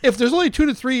 What if there's only 2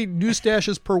 to 3 new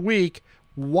stashes per week?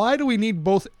 Why do we need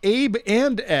both Abe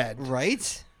and Ed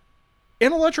Right?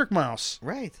 and Electric Mouse?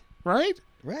 Right. Right?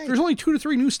 Right. There's only 2 to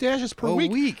 3 new stashes per A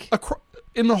week. week.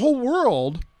 In the whole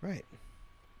world. Right.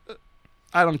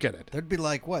 I don't get it. There'd be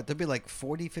like what? There'd be like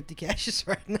 40, 50 caches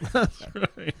right now. That's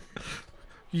right.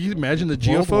 You imagine the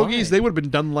Worldwide. geofogies? They would have been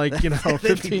done like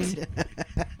 15,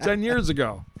 10 years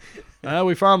ago.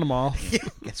 We found them all.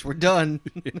 Guess we're done.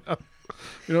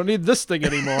 We don't need this thing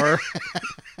anymore.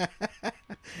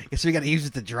 Guess we got to use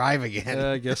it to drive again.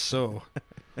 I guess so.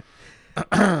 All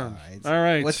right. All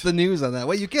right. What's the news on that?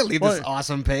 Well, you can't leave this What?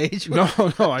 awesome page. No,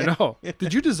 I know.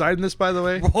 Did you design this, by the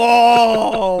way?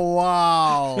 Oh,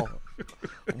 wow.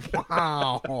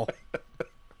 Wow.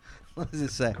 What does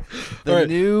it say? All right.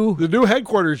 The new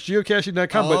headquarters,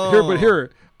 geocaching.com. But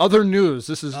here, other news.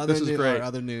 This is great.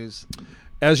 Other news.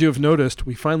 As you have noticed,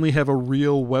 we finally have a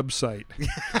real website.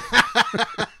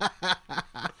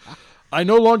 I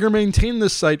no longer maintain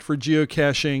this site for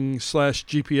geocaching /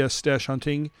 GPS stash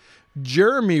hunting.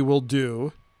 Jeremy will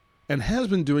do and has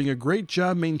been doing a great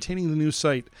job maintaining the new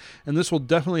site, and this will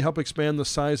definitely help expand the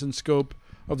size and scope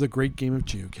of the great game of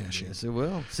geocaching. Yes, it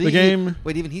will. See, The game-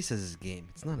 Wait, even he says it's a game.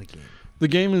 It's not a game. The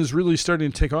game is really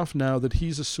starting to take off now that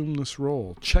he's assumed this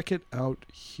role. Check it out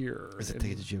here. Does it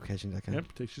take you to geocaching.com?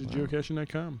 Yep, takes you to Wow.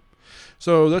 geocaching.com.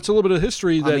 So that's a little bit of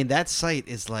history. That I mean, that site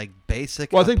is like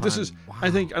basic. Well, I think this upon- is. Wow.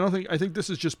 I think this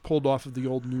is just pulled off of the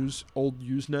old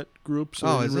Usenet group. So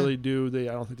Oh, they is didn't it? really do.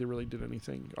 I don't think they really did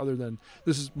anything other than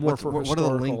this is more for what are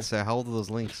historical. the links there? How old are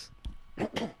those links?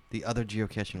 The other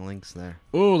geocaching links there.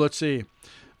 Oh, let's see.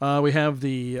 We have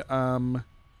the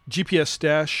GPS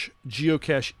Stash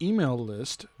geocache email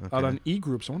list out Okay. on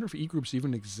eGroups. I wonder if eGroups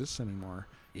even exists anymore.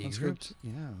 Let's go eGroups?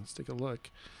 let's take a look.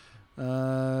 Yeah.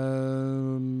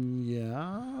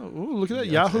 Oh, look at that.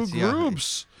 Yeah, Yahoo that's Yahoo.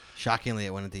 Groups. Shockingly,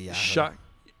 it went into Yahoo. Shock.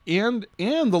 And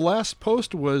the last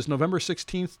post was November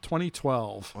 16th,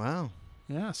 2012. Wow.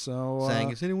 Yeah, so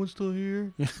Saying, is anyone still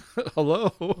here?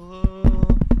 hello.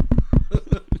 Hello?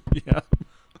 Yeah.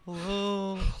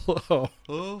 Hello? All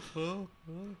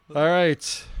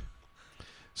right.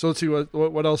 So let's see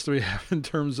what else do we have in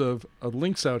terms of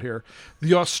links out here.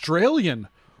 The Australian.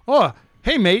 Oh,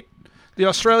 hey mate, the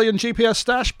Australian GPS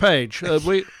stash page.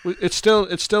 It's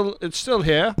still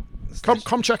here.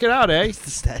 Come check it out, eh? It's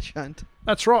the stash hunt.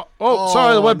 That's right. Oh,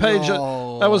 sorry, the webpage.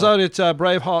 No. That was out at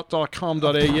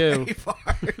braveheart.com.au.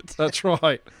 Braveheart. That's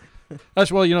right.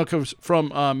 That's cause from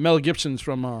Mel Gibson's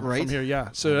from Right. here, yeah.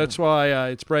 So that's why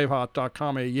it's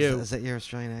braveheart.com.au. Is that your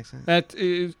Australian accent?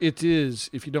 It is,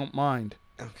 if you don't mind.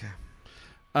 Okay.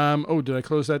 Did I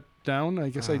close that down? I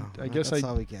guess That's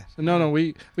all we get. No.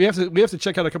 We have to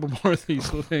check out a couple more of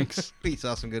these links We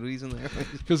saw some goodies in there.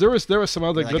 because there was some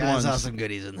other good I ones. saw some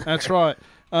goodies in there. That's right.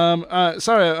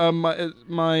 Sorry,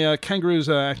 my kangaroo's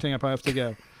acting up. I have to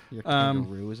go. Your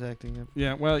kangaroo is acting up.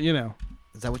 Yeah, well,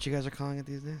 Is that what you guys are calling it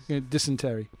these days?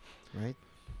 dysentery. Right.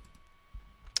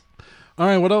 All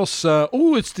right, what else?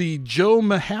 It's the Joe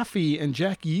Mahaffey and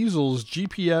Jack Yeasel's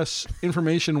GPS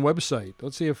information website.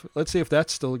 Let's see if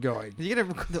that's still going. Did you get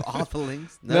all the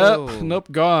links? Nope,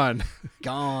 gone.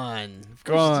 Gone.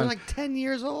 Gone. They're like 10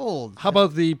 years old. How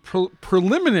about the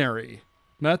preliminary,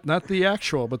 not the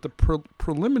actual, but the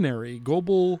preliminary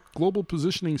global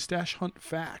positioning stash hunt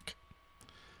FAQ?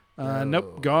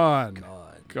 Nope, gone.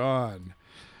 Gone.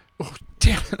 Oh,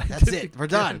 damn it. That's it. We're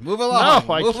done. Move along.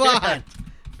 No, I Move can't. on.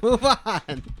 Move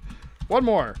on. One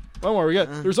more. We got.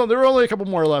 There are only a couple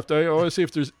more left. I want to see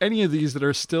if there's any of these that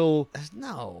are still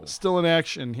in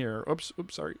action here. Oops.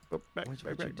 Sorry. Back.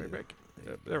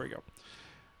 There we go.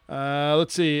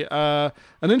 Let's see. An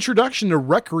introduction to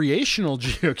recreational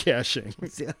geocaching,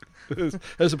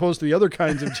 as opposed to the other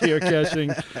kinds of geocaching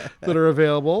that are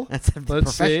available.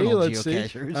 Let's see.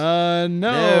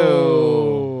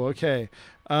 No. Okay.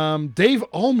 Dave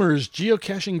Ulmer's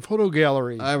geocaching photo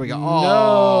gallery. There we go.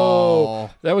 No.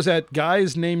 That was at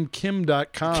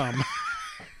guysnamedkim.com.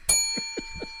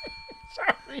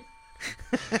 Sorry.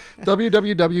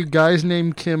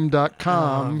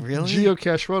 www.guysnamedkim.com. Really?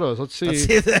 Geocache photos. Let's see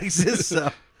if that exists.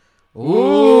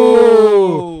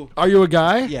 Ooh. Are you a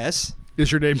guy? Yes.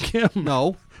 Is your name Kim?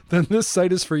 No. Then this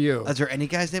site is for you. Is there any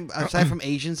guys named, aside from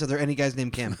Asians, are there any guys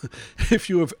named Kim? If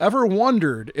you have ever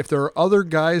wondered if there are other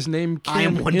guys named Kim I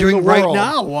am in wondering the right world,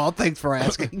 now. Well, thanks for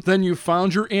asking. then you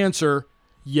found your answer.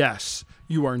 Yes,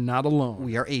 you are not alone.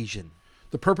 We are Asian.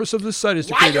 The purpose of this site is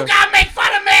to Why you gotta make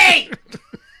fun of me?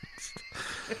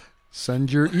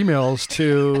 send your emails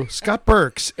to Scott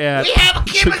Burks at We have a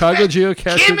Kim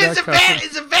ChicagoGeocacher.com. Kim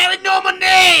is a very normal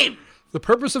name. The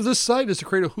purpose of this site is to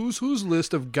create a who's who's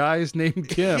list of guys named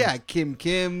Kim. Yeah, Kim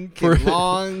For-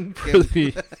 Long. For Kim.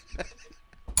 the,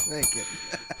 Thank you.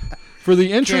 for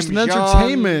the interest Kim and Jong.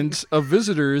 entertainment of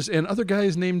visitors and other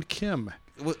guys named Kim.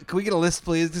 Well, can we get a list,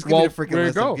 please? Just give me a freaking there you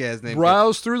list go. of guys named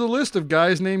Browse through the list of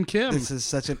guys named Kim. Kim. This is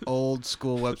such an old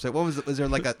school website. What was it? Was there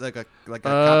like a copyright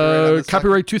on this?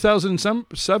 Copyright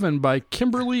 2007 by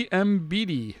Kimberly M.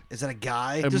 Beatty. Is that a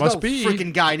guy? It There's must no be.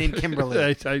 freaking guy named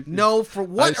Kimberly. I- No, for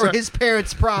what I saw- are his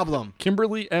parents' problem?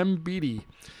 Kimberly M. Beatty.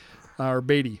 Or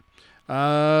Beatty.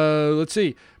 Let's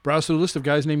see. Browse through the list of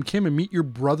guys named Kim and meet your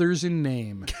brothers in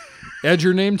name. Add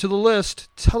your name to the list.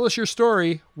 Tell us your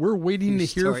story. We're waiting to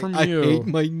hear from you. I hate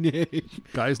my name.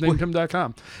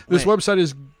 GuysNamedKim.com. This Wait. website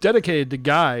is dedicated to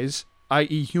guys,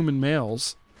 i.e. human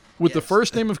males, with the Yes.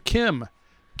 first name of Kim,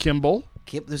 Kimball,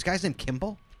 There's guys named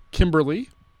Kimball? Kimberly.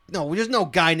 No, there's no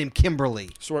guy named Kimberly.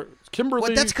 So Kimberly.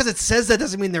 What? That's because it says that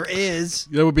doesn't mean there is.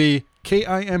 That would be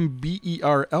Kimberly,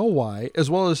 as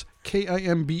well as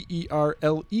Kimberley,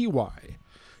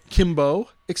 Kimbo,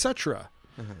 etc.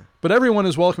 But everyone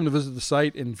is welcome to visit the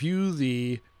site and view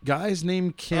the guys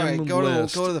named Kim All right, go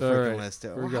list. to the All freaking right, list.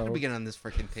 here we How go. did we get on this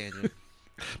freaking tangent?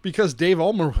 Because Dave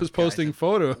Ulmer was posting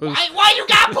photos. Why you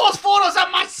gotta post photos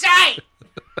on my site?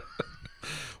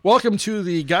 Welcome to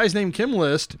the guys named Kim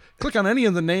list. Click on any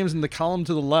of the names in the column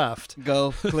to the left.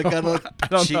 Go click on I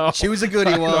don't know. choose a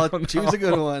goodie, Walt. don't Choose a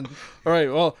good one. All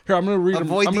right. Well, here I'm going to read them.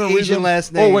 Avoid I'm the gonna read Asian them.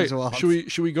 last Oh wait, names, Walt.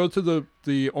 should we go to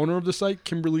the owner of the site,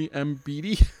 Kimberly M.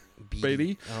 Beatty?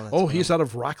 Beatty. Oh, that's Oh, he's cool. out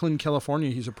of Rockland, California.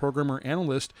 He's a programmer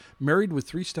analyst, married with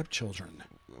 3 stepchildren.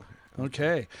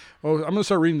 Okay. Well, I'm going to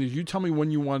start reading these. You tell me when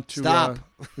you want to. Stop.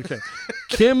 Okay.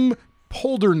 Kim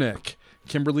Poldernick.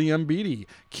 Kimberly M. Beatty,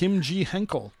 Kim G.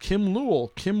 Henkel, Kim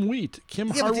Lewell, Kim Wheat, Kim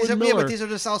Harwood Miller. but these are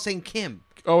just all saying Kim.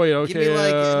 Oh wait, okay. Give me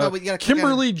no, but you gotta click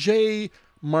Kimberly J.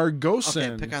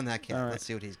 Margosin. Okay, pick on that kid. All right. Let's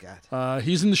see what he's got.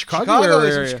 He's in the Chicago Chicago,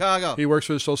 he's area. from Chicago. He works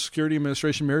for the Social Security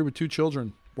Administration, married with 2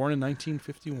 children, born in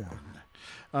 1951.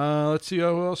 Let's see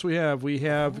who else we have. We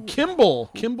have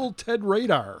Kimball Ted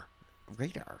Radar.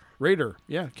 Radar. Raider,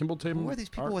 yeah, Kimball Ted. Who are these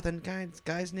people with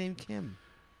guys named Kim?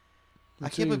 I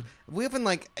can't believe we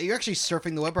haven't you're actually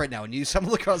surfing the web right now and you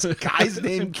stumble across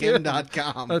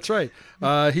guysnamekim.com. That's right.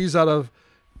 He's out of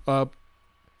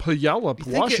Puyallup,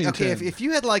 Washington. Okay, if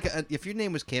you had if your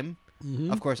name was Kim,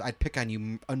 of course I'd pick on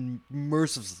you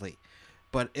unmercilessly.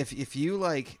 But if you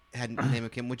had a name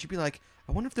of Kim, would you be like,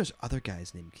 I wonder if there's other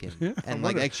guys named Kim? Yeah, and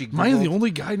actually, am I the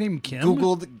only guy named Kim?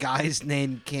 Googled guys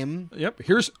named Kim. Yep.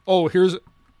 Here's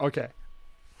okay.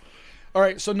 All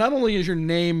right. So not only is your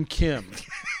name Kim,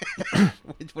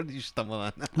 What did you stumble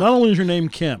on? not only is your name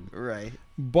Kim, Right.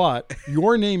 but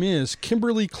your name is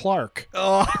Kimberly Clark.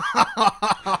 Oh.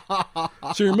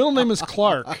 So your middle name is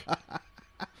Clark.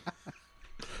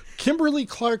 Kimberly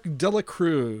Clark Dela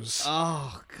Cruz.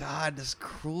 Oh God, there's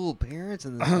cruel parents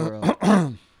in this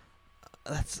world.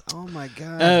 That's oh my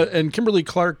God. And Kimberly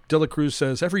Clark Dela Cruz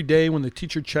says, every day when the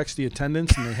teacher checks the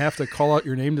attendance and they have to call out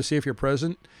your name to see if you're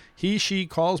present, she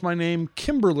calls my name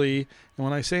Kimberly, and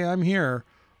when I say I'm here,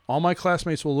 all my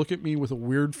classmates will look at me with a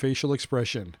weird facial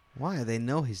expression. Why? They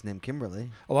know he's named Kimberly.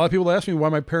 A lot of people ask me why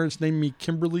my parents named me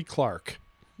Kimberly Clark.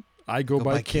 I go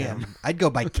by Kim. I'd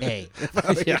go by K.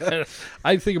 Yeah,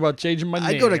 I think about changing my name.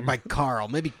 I'd go by Carl.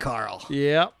 Maybe Carl.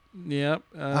 Yep. How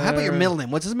about your middle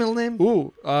name? What's his middle name?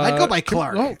 Ooh, I'd go by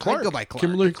Clark. Clark. I'd go by Clark.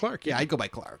 Kimberly Clark. Yeah, I'd go by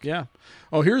Clark. Yeah.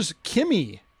 Oh, here's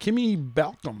Kimmy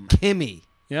Balcom. Kimmy.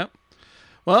 Yep.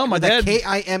 Well, my dad.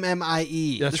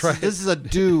 Kimmie. That's right. This is a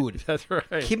dude. That's right.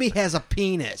 Kimmy has a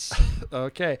penis.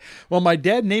 Okay. Well, my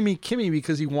dad named me Kimmy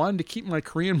because he wanted to keep my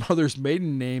Korean mother's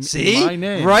maiden name in my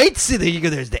name. Right? See, there you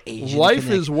go. There's the Asian. Life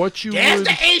is what you There's would.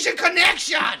 the Asian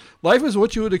connection. Life is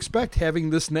what you would expect having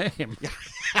this name.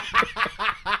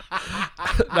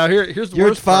 Now here's the Your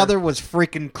worst father part. was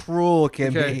freaking cruel,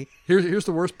 Kimmy. Okay. Here's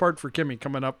the worst part for Kimmy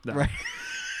coming up now. Right.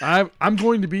 I'm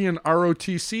going to be in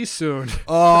ROTC soon.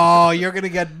 Oh, you're gonna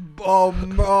get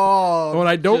oh. And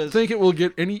I don't think it will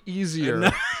get any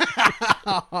easier.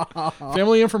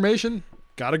 Family information,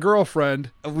 got a girlfriend.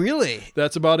 Really.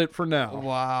 That's about it for now.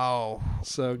 Wow.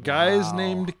 So guys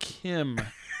named Kim.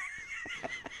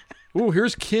 Ooh,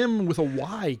 here's Kim with a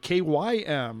Y,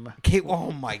 K-Y-M.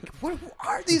 Oh my! What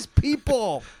are these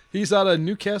people? He's out of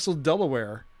Newcastle,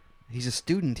 Delaware. He's a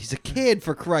student. He's a kid,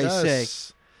 for Christ's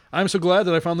sake. I'm so glad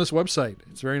that I found this website.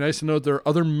 It's very nice to know that there are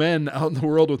other men out in the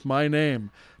world with my name.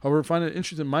 However, I find it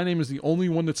interesting. My name is the only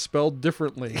one that's spelled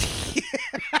differently.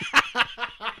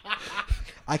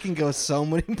 I can go so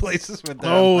many places with that.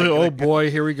 Oh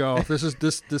boy, here we go.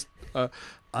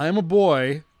 I'm a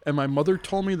boy, and my mother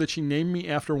told me that she named me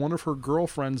after one of her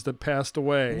girlfriends that passed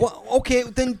away. Well, okay,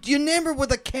 then you name her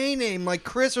with a K name, like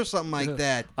Chris or something like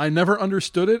that. I never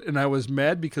understood it, and I was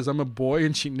mad because I'm a boy,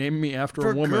 and she named me after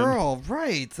a woman. Girl,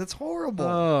 right? That's horrible.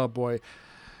 Oh boy,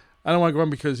 I don't want to go on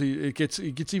because it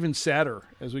gets even sadder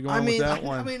as we go on with that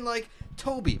one. I mean, like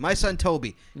Toby, my son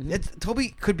Toby.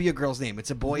 Toby could be a girl's name.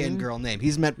 It's a boy and girl name.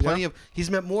 He's met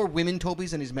He's met more women Tobys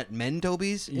than he's met men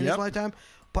Tobys in his lifetime.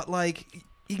 But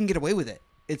he can get away with it.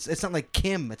 It's not like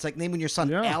Kim. It's like naming your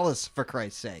son Alice, for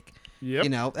Christ's sake. Yep. You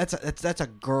know, that's a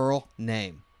girl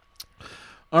name.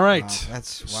 All right. Wow.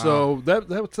 So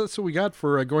that's what we got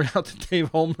for going out to Dave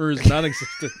Holmer's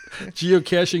non-existent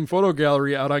geocaching photo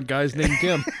gallery out on Guys Named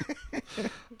Kim.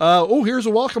 Here's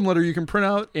a welcome letter you can print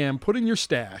out and put in your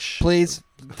stash. Please.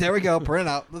 There we go. Print it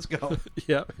out. Let's go.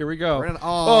 Yeah, here we go.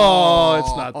 Oh,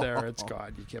 it's not there. It's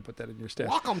gone. You can't put that in your stash.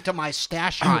 Welcome to my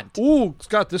stash hunt. Ooh,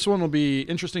 Scott, this one will be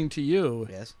interesting to you.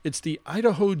 Yes. It's the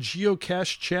Idaho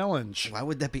Geocache Challenge. Why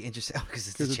would that be interesting? Because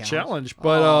it's a challenge.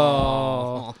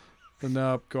 But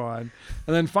nope, go on.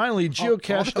 And then finally,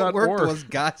 geocache.org. All that worked was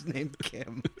guys named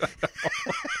Kim.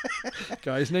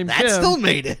 Guys named That Kim. still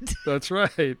made it. That's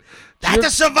right. That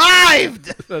has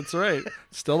survived. That's right.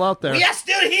 Still out there. We are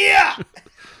still here.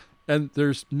 And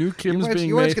there's new Kims being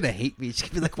Your wife's made. going to hate me. She's going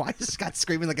to be like, why is Scott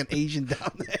screaming like an Asian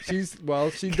down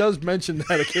there? She does mention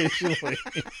that occasionally.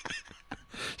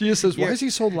 She just says, why is he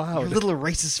so loud? Your little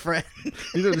racist friend.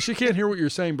 She can't hear what you're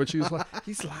saying, but she's like,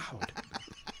 he's loud.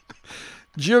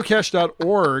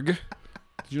 Geocache.org. Did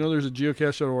you know there's a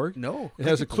geocache.org? No. It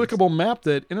has a clickable map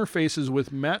that interfaces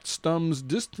with Matt Stum's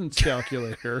distance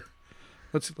calculator.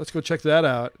 Let's go check that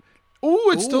out.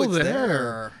 Oh, it's still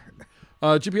there.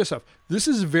 GPS stuff. This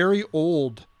is very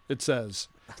old, it says.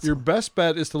 Your best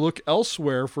bet is to look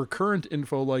elsewhere for current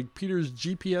info like Peter's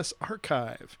GPS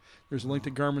archive. There's a link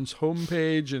to Garmin's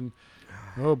homepage, and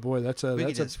oh boy, we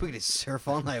could just surf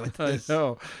all night with I this.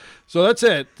 know. So that's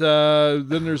it.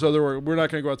 Then there's other. We're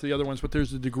not going to go out to the other ones, but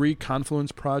there's the Degree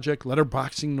Confluence Project,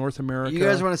 Letterboxing North America. You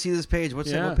guys want to see this page? What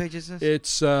page is this?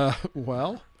 It's How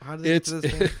do they get to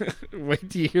this page? Wait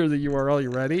till you hear the URL.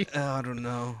 You ready? I don't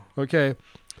know. Okay.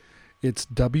 It's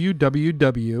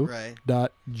www.guys Right.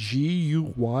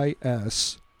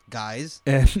 Guys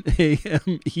named.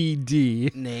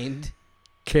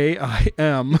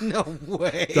 NAMEDKIM.com. No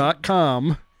way.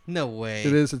 No way.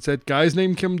 It is. It's at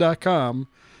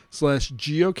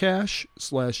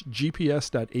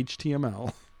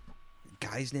guysnamekim.com/geocache/gps.html.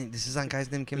 Guy's name. This is on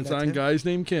Guy's Name Kim. It's on Guys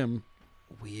Named Kim.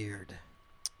 Weird.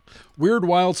 Weird,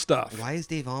 wild stuff. Why is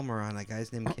Dave Almer on a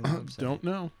Guy's Name Kim website? Don't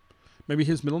know. Maybe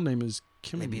his middle name is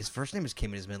Kim. Maybe his first name is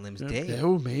Kim and his middle name is Dave.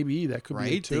 Oh, maybe that could be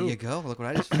Right? it too. There you go. Look what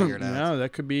I just figured out. Yeah,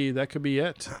 that could be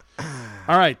it.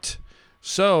 All right.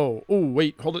 So,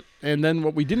 wait, hold it. And then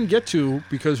what we didn't get to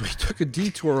because we took a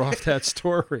detour off that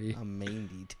story. A main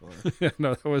detour.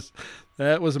 No,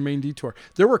 that was a main detour.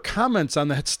 There were comments on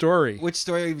that story. Which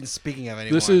story are you even speaking of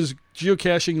anymore? This is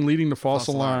geocaching leading to false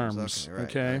False alarms. alarms. Okay, right,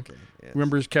 Okay. okay, yes.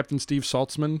 Remember Captain Steve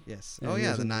Saltzman? Yes. Yeah, Oh, he yeah,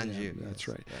 was the in- non-Jew. yeah, that's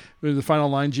Yes, right. yeah. The final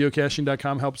line,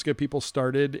 geocaching.com helps get people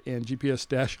started, and GPS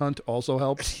Dash Hunt also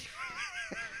helps.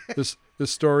 This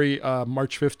story,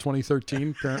 March 5th,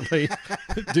 2013, apparently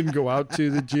didn't go out to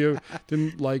the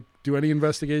didn't do any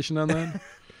investigation on that.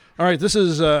 All right, this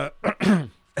is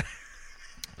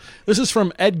this is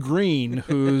from Ed Green,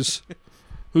 whose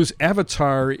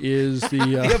avatar is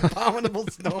The abominable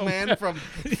snowman from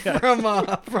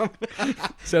Santa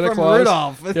from Claus.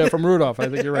 Rudolph. Yeah, from Rudolph. I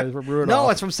think you're right. From Rudolph. No,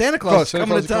 it's from Santa Claus Santa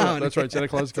coming Claus to is town. That's right. Santa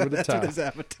Claus is coming to That's town. what his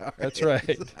avatar That's is.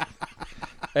 right.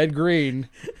 Ed Green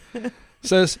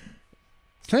says,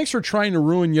 "Thanks for trying to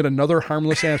ruin yet another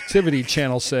harmless activity,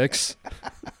 Channel 6.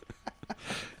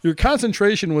 Your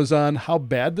concentration was on how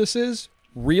bad this is?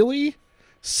 Really?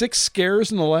 6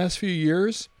 scares in the last few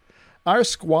years? Our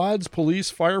squads,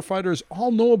 police, firefighters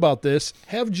all know about this,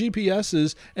 have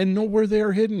GPSs, and know where they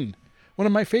are hidden. One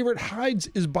of my favorite hides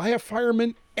is by a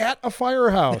fireman at a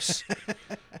firehouse.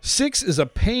 6 is a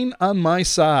pain on my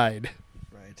side."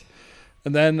 Right.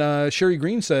 And then Sherry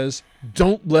Green says,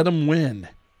 "Don't let them win."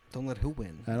 Don't let who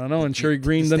win? I don't know. And Sherry The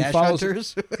Green then stash follows,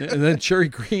 hunters? and then Sherry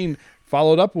Green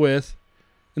followed up with,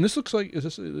 and this looks like I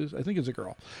think it's a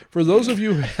girl. For those of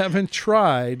you who haven't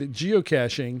tried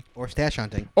geocaching, Or stash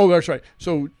hunting. oh, that's right.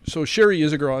 So Sherry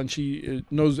is a girl, and she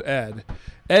knows Ed.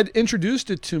 Ed introduced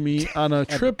it to me on a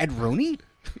trip. Ed Rooney?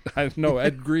 I know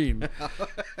Ed Green.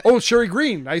 Oh, Sherry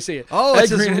Green. I see it. Oh, Ed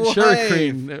it's his Green and Sherry wife.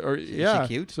 Green. Or, yeah,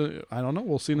 cute? So, I don't know.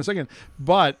 We'll see in a second.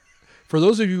 But for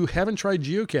those of you who haven't tried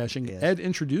geocaching, Yes. Ed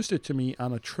introduced it to me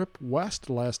on a trip west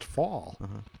last fall,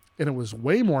 and it was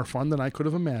way more fun than I could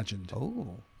have imagined.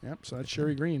 Oh. Yep. So that's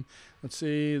Sherry Green. Let's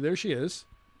see. There she is.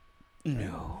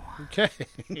 No. Okay.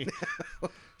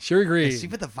 Sherry Green. Is she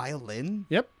with the violin?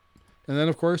 Yep. And then,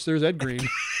 of course, there's Ed Green.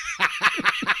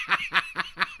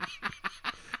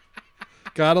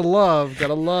 Gotta love.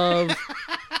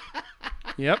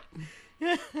 Yep.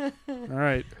 All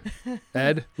right.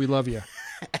 Ed, we love you.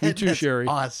 You too, That's Sherry.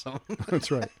 Awesome.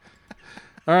 That's right.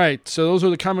 All right. So those are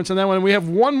the comments on that one. And we have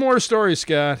one more story,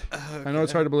 Scott. I know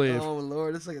it's hard to believe. Oh,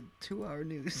 Lord. It's like a 2-hour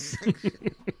news.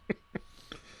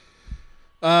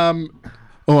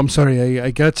 Oh, I'm sorry.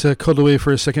 I got called away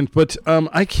for a second, but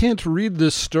I can't read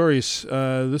this story.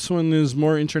 This one is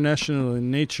more international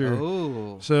in nature.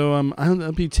 Oh. So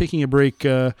I'll be taking a break.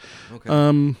 Okay.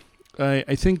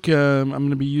 I think I'm going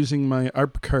to be using my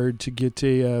ARP card to get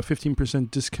a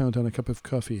 15% discount on a cup of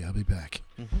coffee. I'll be back.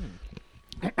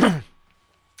 Mm-hmm.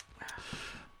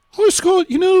 Hi, Scott.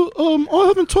 I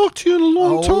haven't talked to you in a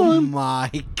long Oh, time.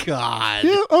 my God.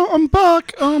 Yeah, I'm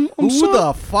back. I'm Who sorry.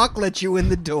 the fuck let you in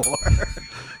the door?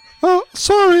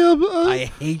 Sorry. I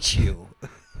hate you.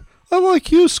 I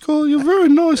like you, Scott. You're a very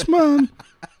nice man.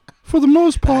 For the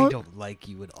most I part. don't like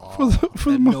you at all. for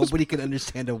the And most- nobody can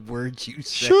understand a word you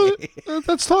say. Sure,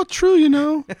 that's not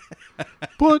true,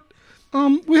 But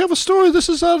we have a story. This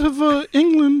is out of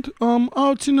England,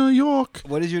 out in New York.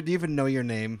 What is your? Do you even know your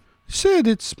name? Sid,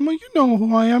 you know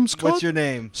who I am, Scott. What's your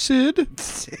name? Sid.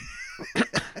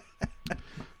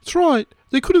 That's right.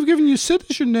 They could have given you Sid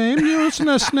as your name. It's an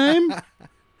S name.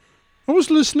 I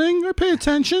was listening. I pay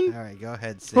attention. All right, go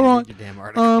ahead. Say All right. your damn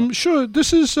article. Sure.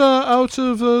 This is out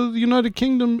of the United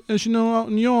Kingdom, as you know, out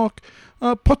in New York.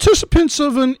 Participants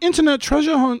of an internet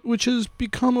treasure hunt, which has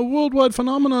become a worldwide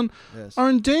phenomenon, Yes. are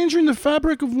endangering the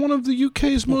fabric of one of the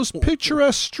UK's most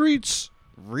picturesque streets.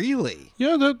 Really?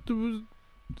 Yeah,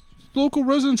 local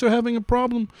residents are having a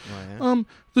problem. Oh, yeah?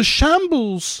 The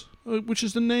Shambles, which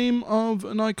is the name of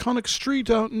an iconic street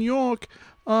out in New York,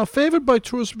 favored by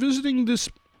tourists visiting this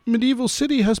medieval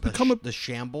city, has become the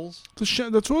shambles.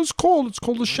 that's what it's called. It's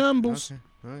called the Shambles. Okay.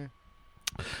 Okay.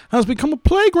 Has become a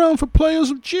playground for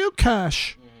players of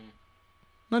geocache.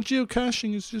 Not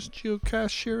geocaching, it's just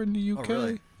geocache here in the UK. Oh,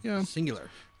 really? Yeah, Singular.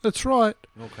 that's right.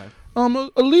 Okay.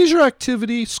 A leisure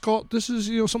activity, Scott. This is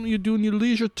something you do in your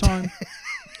leisure time.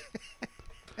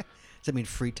 Does that mean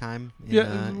free time?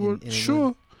 In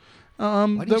Sure.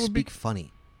 Why do you speak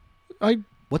funny?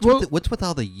 What's with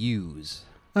all the U's?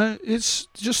 It's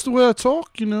just the way I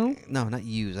talk, No, not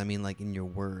U's. I mean, like in your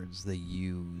words, the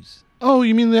U's. Oh,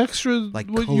 you mean the extra?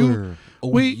 Like color.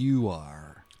 You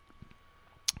are.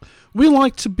 We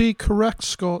like to be correct,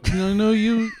 Scott. I know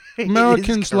you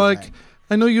Americans like.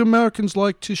 I know you Americans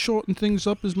like to shorten things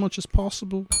up as much as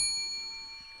possible.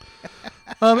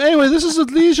 Anyway, this is a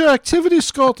leisure activity,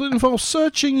 Scott, that involves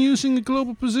searching using the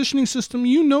global positioning system.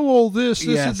 You know all this.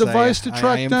 This is a device to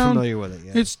track I am down. familiar with it.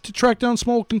 Yes. It's to track down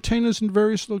small containers in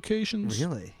various locations.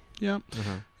 Really? Yeah.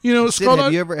 Uh-huh. Sid, Scott,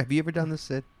 have you ever done this,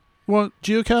 Sid? What,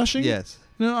 geocaching? Yes.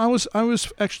 No, I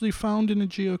was actually found in a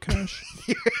geocache.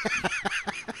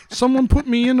 Someone put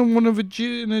me in a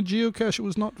geocache. It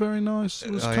was not very nice.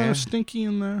 It was kind of stinky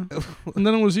in there, and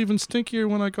then it was even stinkier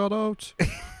when I got out.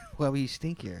 Why were you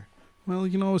stinkier? Well,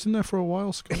 I was in there for a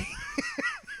while, Scott.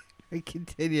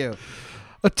 Continue.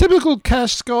 A typical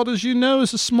cache, Scott, as you know,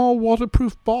 is a small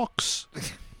waterproof box.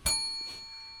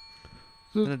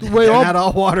 They're not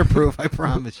all waterproof, I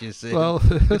promise you, Sid. Well,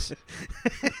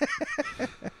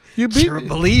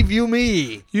 believe you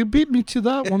me. You beat me to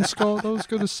that one, Scott. I was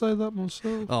going to say that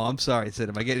myself. Oh, I'm sorry, Sid.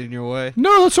 Am I getting in your way?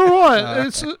 No, that's all right.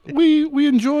 It's we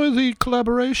enjoy the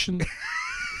collaboration.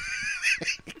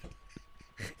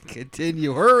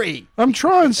 Continue. Hurry. I'm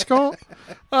trying, Scott.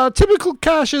 Typical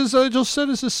cache, as I just said,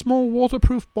 is a small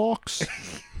waterproof box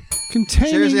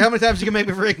containing... Seriously, how many times you can make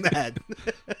me ring that?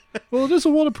 Well, it is a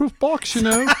waterproof box,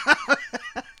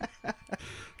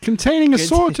 containing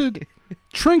assorted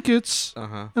trinkets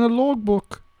and a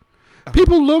logbook.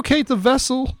 People locate the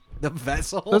vessel. The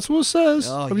vessel? That's what it says.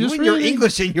 Oh, I'm you just and your reading.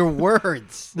 English and your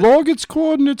words. Log its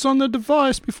coordinates on the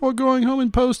device before going home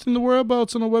and posting the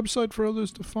whereabouts on a website for others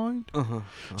to find. Okay.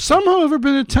 Some, however, have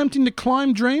been attempting to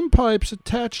climb drain pipes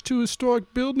attached to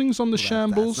historic buildings on the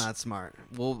shambles. That's not smart.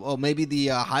 Well, maybe the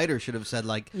hider should have said,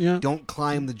 don't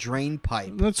climb the drain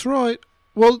pipe. That's right.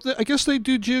 Well, I guess they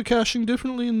do geocaching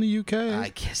differently in the UK.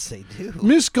 I guess they do.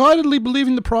 Misguidedly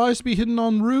believing the prize to be hidden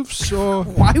on roofs, or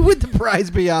why would the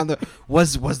prize be on the?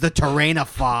 Was the terrain a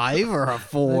 5 or a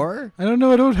 4? I don't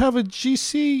know. I don't have a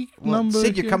GC number.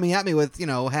 Sid, you're coming at me with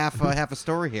half a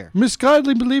story here.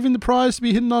 Misguidedly believing the prize to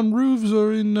be hidden on roofs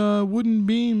or in wooden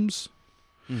beams.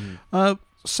 Mm-hmm.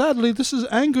 Sadly, this has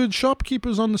angered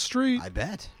shopkeepers on the street. I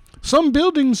bet. Some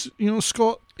buildings,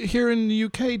 Scott, here in the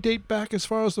UK date back as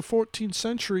far as the 14th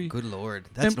century. Good Lord.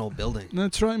 That's an old building.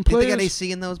 That's right. And do they got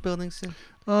AC in those buildings, Sid?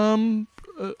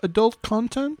 Adult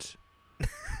content?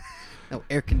 No,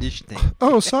 air conditioning.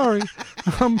 Oh, sorry.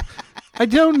 I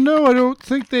don't know. I don't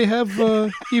think they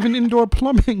have even indoor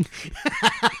plumbing.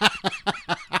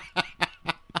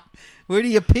 Where do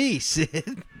you pee,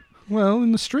 Sid? Well,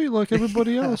 in the street like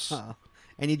everybody else.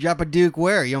 And you drop a Duke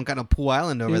where? You don't got no Pool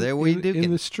Island over there. Where you duking?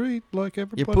 In the street like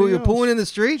everybody else. You're pooing in the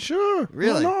street? Sure.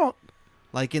 Really? Why not?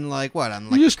 Like in what? On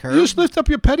You the curb? just lift up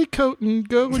your petticoat and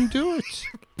go and do it.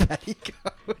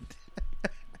 Petticoat.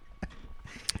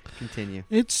 Continue.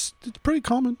 It's pretty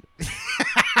common.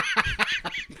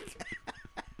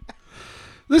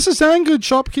 This has angered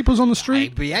shopkeepers on the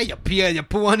street. But yeah, you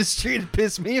poo on the street and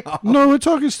piss me off. No, we're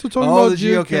still talking about the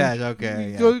geocache.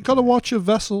 Okay, yeah. You gotta watch your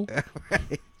vessel. Right,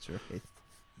 that's right.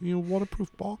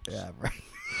 Waterproof box. Yeah, right.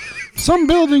 Some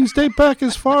buildings date back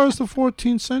as far as the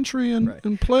 14th century,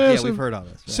 and players we've heard of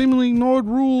this, right. seemingly ignored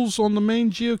rules on the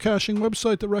main geocaching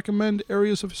website that recommend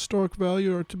areas of historic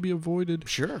value are to be avoided.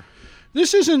 Sure.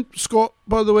 This isn't, Scott,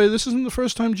 by the way, this isn't the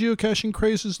first time geocaching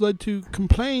craze has led to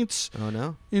complaints. Oh,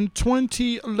 no? In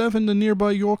 2011, the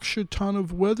nearby Yorkshire town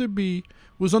of Wetherby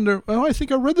was under... Oh, I think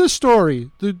I read this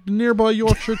story. The nearby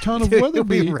Yorkshire town of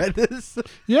Wetherby. We read this?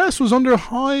 Yes, was under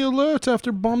high alert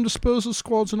after bomb disposal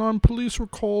squads and armed police were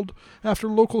called after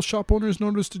local shop owners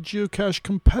noticed a geocache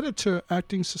competitor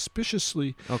acting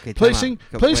suspiciously. Okay, placing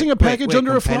a package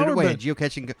under a flower bed.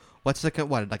 Geocaching... What's like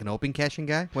an open caching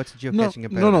guy? What's a geocaching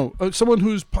competitor? No. Someone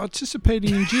who's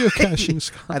participating in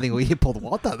geocaching. I think you pulled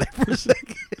Walt out there for a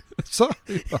second. Sorry.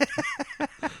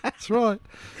 That's right.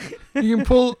 You can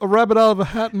pull a rabbit out of a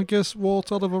hat and guess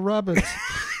Walt out of a rabbit.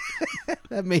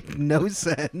 That made no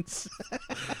sense.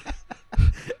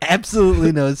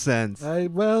 Absolutely no sense.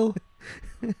 Well,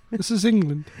 this is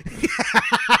England.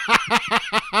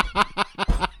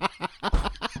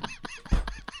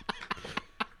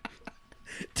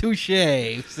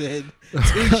 Touche, Sid.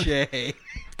 Touche.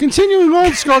 Continuing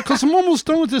on, Scott, because I'm almost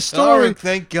done with this story. Oh,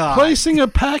 thank God. Placing a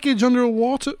package under a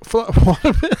water...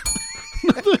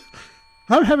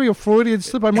 I'm having a Freudian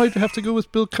slip. I might have to go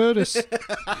with Bill Curtis.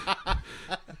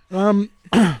 I'm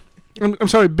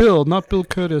sorry, Bill, not Bill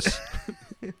Curtis.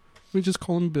 We just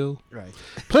call him Bill. Right.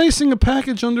 Placing a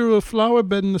package under a flower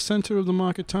bed in the center of the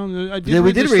market town. We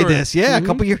did read this. Yeah, Mhm. a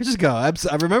couple years ago.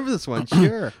 I remember this one.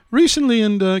 Sure. Recently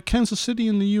in Kansas City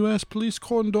in the U.S., police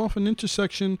cordoned off an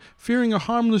intersection fearing a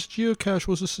harmless geocache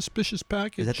was a suspicious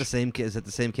package. Is that the same? Is that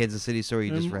the same Kansas City story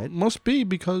you just read? Must be,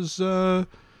 because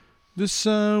this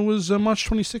was March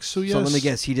 26th, so yes. So let me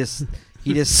guess. He just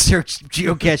searched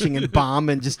geocaching and bomb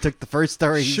and just took the first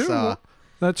story he Sure. saw.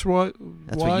 That's why.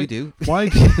 That's what you do. Why?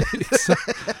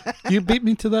 You beat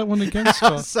me to that one again, I'm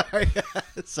Scott. sorry.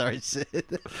 Sorry,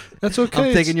 Sid. That's okay.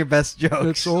 I'm taking your best jokes.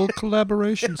 It's all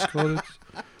collaboration, Scott.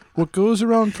 It's, what goes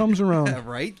around comes around.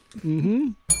 Right? Mm-hmm.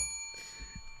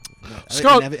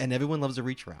 Scott. Scott. And everyone loves a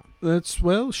reach around. That's,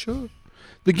 well, sure.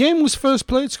 The game was first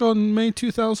played, Scott, in May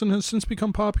 2000, has since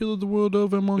become popular the world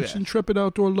over amongst intrepid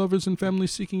outdoor lovers and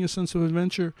families seeking a sense of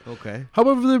adventure. Okay.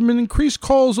 However, there have been increased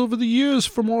calls over the years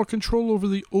for more control over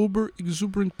the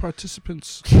over-exuberant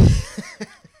participants.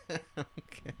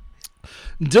 Okay.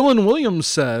 Dylan Williams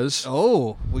says...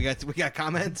 Oh, we got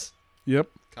comments? Yep.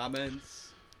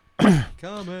 Comments.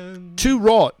 Comments. Too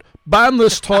right. Ban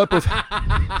this type of...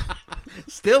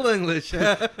 Still English.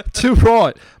 Too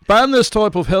right. Ban this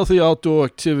type of healthy outdoor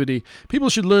activity. People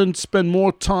should learn to spend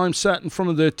more time sat in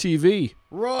front of their TV.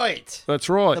 Right. That's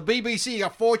right. The BBC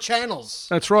got 4 channels.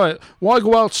 That's right. Why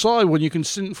go outside when you can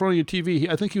sit in front of your TV?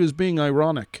 I think he was being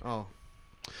ironic. Oh.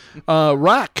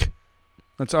 Rack.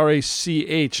 That's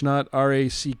R-A-C-H, not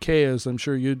R-A-C-K, as I'm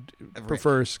sure you'd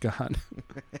prefer, Scott.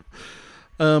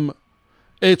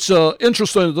 It's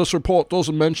interesting that this report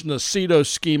doesn't mention the CEDO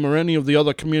scheme or any of the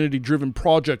other community-driven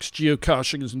projects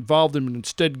geocaching is involved in, and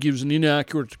instead gives an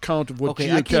inaccurate account of what Okay,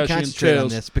 I can't geocaching concentrate on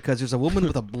entails. this because there's a woman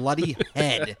with a bloody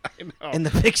head in the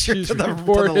picture She's to the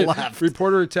left.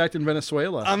 Reporter attacked in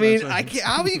Venezuela. I mean, I can't,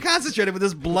 how are you concentrating with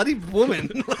this bloody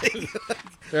woman?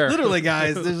 There. Literally,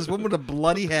 guys, there's this woman with a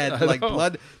bloody head, I like know.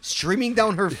 blood streaming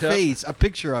down her face. A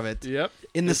picture of it Yep.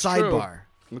 in the it's true. sidebar.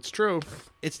 It's true.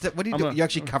 It's the, what are you I'm doing? a- You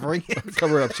actually covering it?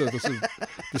 Cover up so it doesn't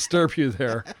disturb you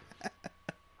there.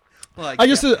 Well, I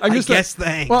guess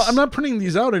thanks. Well, I'm not printing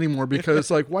these out anymore because,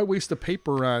 like, why waste the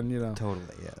paper on, Totally,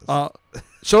 yes.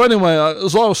 So anyway,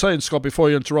 as I was saying, Scott, before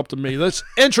you interrupted me, that's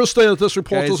interesting that this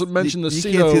report Guys, doesn't mention the you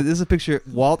can't see it. CEDO. This is a picture.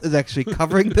 Walt is actually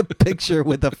covering the picture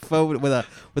with a phone with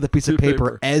a piece of paper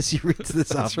Paper. as he reads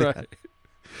this off. That's right.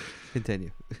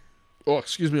 Continue. Oh,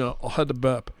 excuse me, I had to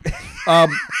burp.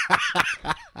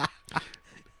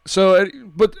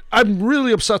 But I'm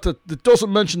really upset that it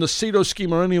doesn't mention the CEDO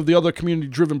scheme or any of the other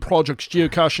community-driven projects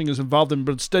geocaching is involved in,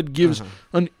 but instead gives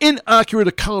an inaccurate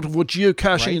account of what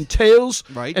geocaching Right. entails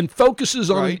Right. and focuses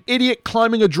on an Right. idiot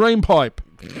climbing a drain pipe.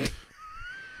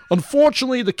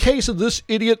 Unfortunately, the case of this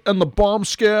idiot and the bomb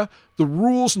scare, the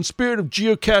rules and spirit of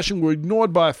geocaching were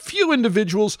ignored by a few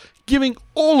individuals, giving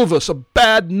all of us a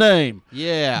bad name.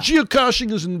 Yeah. Geocaching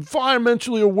is an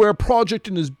environmentally aware project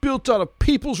and is built out of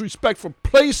people's respect for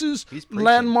places, He's preaching.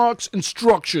 landmarks, and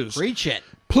structures. Preach it.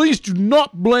 Please do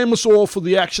not blame us all for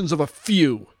the actions of a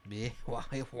few. Yeah. Wow.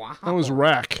 That was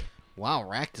Rack. Wow.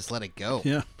 Rack just let it go.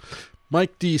 Yeah.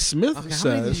 Mike D. Smith Okay, how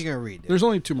many did says... you gotta read? There's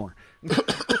only 2 more. You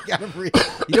gotta read.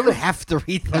 You don't have to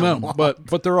read I them. know, all.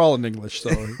 but they're all in English.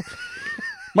 So,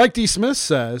 Mike D. Smith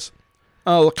says,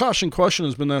 the caution question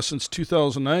has been there since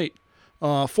 2008.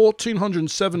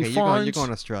 1,407 Okay, fines. you're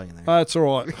going Australian there. That's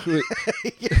all right.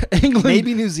 England,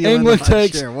 Maybe New Zealand. England I'm not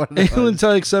takes sure. One of those. England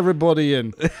takes everybody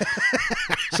in.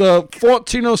 So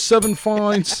 1,407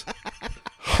 fines,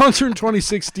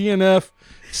 126 DNF.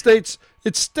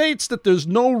 It states that there's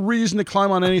no reason to climb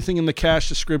on anything in the cache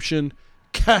description.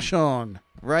 Cash on.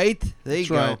 Right? There you That's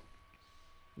go.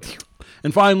 right.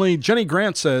 And finally, Jenny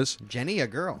Grant says, Jenny, a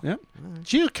girl. "Yep,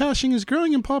 geocaching is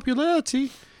growing in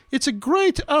popularity. It's a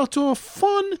great outdoor,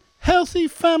 fun, healthy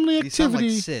family You sound like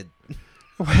activity." Sid.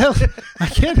 Well, I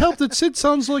can't help that Sid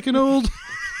sounds like an old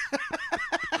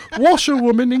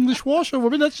washerwoman, English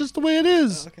washerwoman. That's just the way it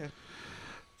is. Okay.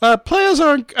 Players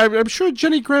are, I'm sure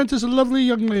Jenny Grant is a lovely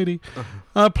young lady.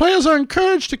 Players are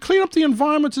encouraged to clean up the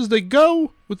environment as they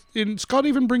go. And Scott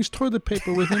even brings toilet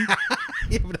paper with him.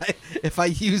 Yeah, but if I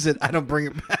use it, I don't bring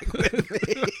it back with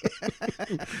me.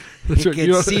 That's It right.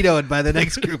 gets CEDO'd by the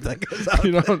next group that goes out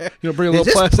You don't, there. you don't bring a little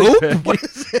Is this plastic poop? baggie. What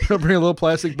is it? You don't bring a little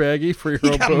plastic baggie for your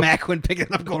You own got poop. Macwin picking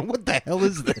it up going, what the hell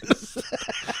is this?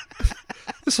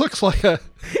 This looks like a.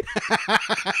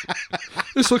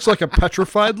 This looks like a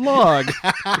petrified log.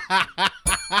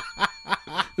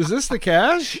 Is this the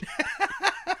cache?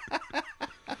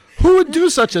 Who would do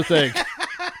such a thing?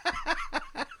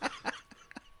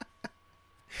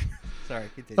 Sorry. Sorry.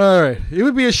 Continue. All right. It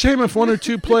would be a shame if one or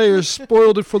two players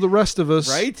spoiled it for the rest of us.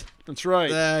 Right? That's right.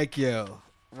 Thank you.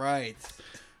 Right.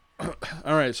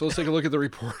 All right. So let's take a look at the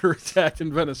reporter attacked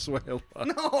in Venezuela.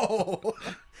 No.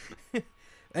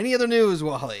 Any other news,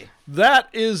 Wally? That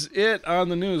is it on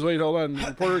the news. Wait, hold on.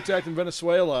 Reporter attacked in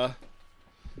Venezuela.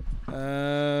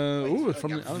 Ooh,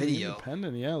 from like the a video.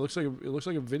 Independent. Yeah, it looks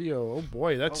like a video. Oh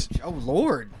boy, that's Oh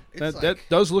Lord. It's that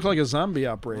does look like a zombie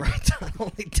outbreak. Right. It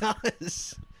only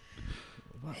does.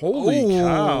 Holy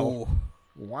cow! Oh.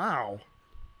 Wow.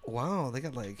 Wow. They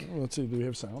got like. Oh, let's see. Do we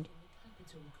have sound?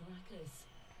 Capital Caracas.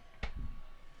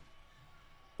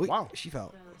 Wait, Wow. She fell.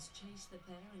 Crowds chase the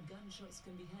pair and gunshots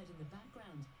can be heard in the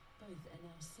background. Both are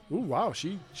now safe. Ooh, wow.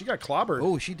 She got clobbered.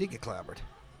 Oh, she did get clobbered.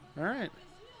 All right.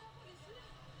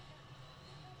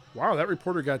 Wow, that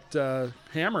reporter got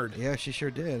hammered. Yeah, she sure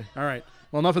did. All right.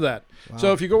 Well, enough of that. Wow.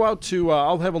 So if you go out to,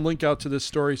 I'll have a link out to this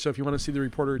story. So if you want to see the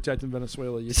reporter attacked in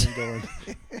Venezuela, you can go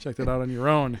and check that out on your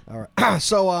own. All right.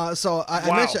 so I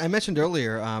Wow. I mentioned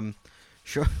earlier.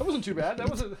 Sure. That wasn't too bad. That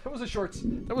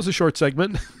was a short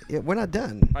segment. Yeah, we're not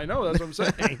done. I know. That's what I'm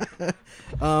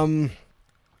saying.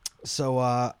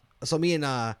 So me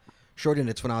and Short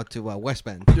Units went out to West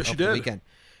Bend Yes, you over the did. weekend,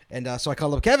 and so I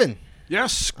called up Kevin.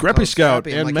 Yes, I called Greppy up Scout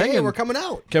Scrappy. I'm and like, Megan. Hey, we're coming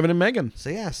out. Kevin and Megan. So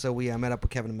yeah, so we met up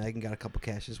with Kevin and Megan, got a couple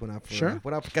caches, went out for Sure.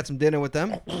 got some dinner with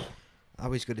them.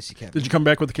 Always good to see Kevin. Did you come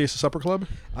back with a case of Supper Club?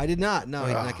 I did not. No, he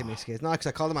did not give me a case. No, because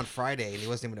I called him on Friday and he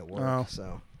wasn't even at work, Oh.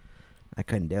 so I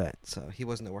couldn't do it. So he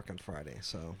wasn't at work on Friday.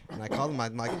 So and I called him.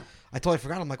 I'm like, I totally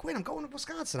forgot. I'm like, wait, I'm going to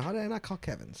Wisconsin. How did I not call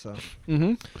Kevin? So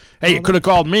Mm-hmm. Hey, you could have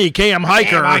called me, KM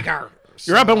Hiker.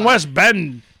 You're up in West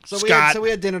Bend, So Scott. we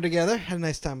had dinner together. Had a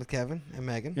nice time with Kevin and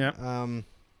Megan. Yeah.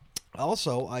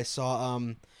 Also, I saw.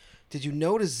 Did you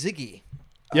notice Ziggy?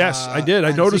 Yes, I did.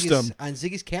 I on noticed Ziggy's- him. on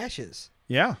Ziggy's caches.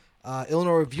 Yeah.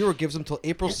 Illinois Reviewer gives them till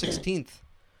April 16th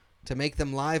to make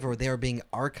them live, or they are being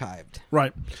archived.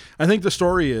 Right. I think the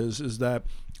story is that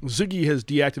Ziggy has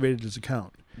deactivated his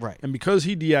account. Right. And because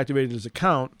he deactivated his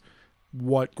account,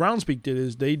 what Groundspeak did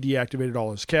is they deactivated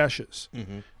all his caches.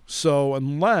 Mm-hmm. So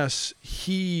unless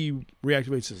he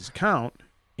reactivates his account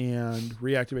and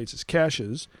reactivates his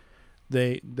caches,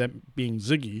 that being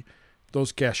Ziggy,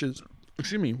 those caches,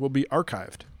 will be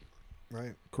archived.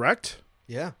 Right. Correct?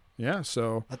 Yeah. Yeah.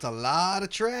 So That's a lot of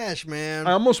trash, man.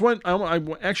 I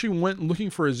actually went looking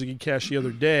for a Ziggy cache the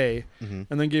other day, Mhm.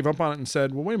 and then gave up on it and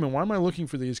said, "Well, wait a minute, why am I looking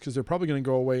for these? Because they're probably going to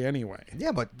go away anyway."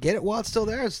 Yeah, but get it while it's still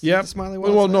there. It's Yeah. Smiley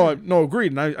while Well, it's no, there. no,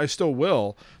 agreed, and I still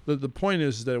will. The point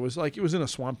is that it was in a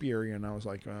swampy area, and I was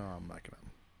like, oh, I'm not going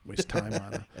to waste time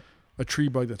on a tree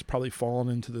bug that's probably fallen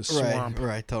into this swamp.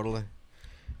 Right, totally.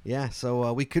 Yeah,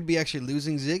 so we could be actually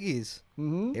losing Ziggy's.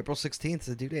 Mm-hmm. April 16th is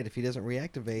the due date. If he doesn't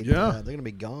reactivate, Yeah. they're going to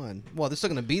be gone. Well, they're still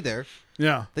going to be there.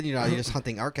 Yeah. Then you're just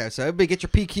hunting archives. So everybody get your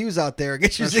PQs out there.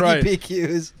 Get your That's Ziggy right.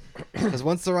 PQs. Because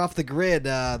once they're off the grid,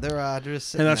 they're just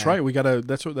sitting And that's there. right. We gotta.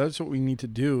 That's what we need to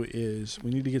do is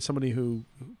we need to get somebody who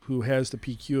has the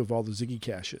PQ of all the Ziggy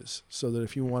caches, so that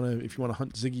if you want to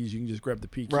hunt Ziggies, you can just grab the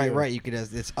PQ. Right. You could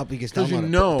it's up. You can 'Cause download you it.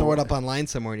 know- Throw it up online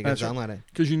somewhere, and you can That's right. download it.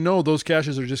 Because those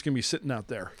caches are just gonna be sitting out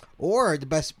there. Or the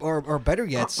best, or better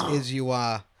yet, is you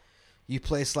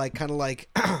place kind of like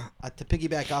to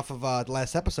piggyback off of the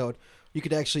last episode. You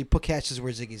could actually put caches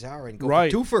where Ziggy's are and go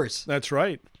Right. for twofers. That's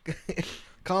right.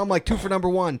 Call them like 2 for number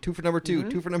 1, 2 for number 2, Mm-hmm.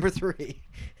 2 for number 3,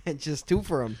 and just 2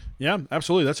 for them. Yeah,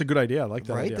 absolutely. That's a good idea. I like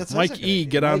that Right? idea. That's Mike a good E, idea.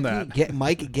 get on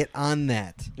Mike that. E, get on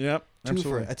that. Yep, Two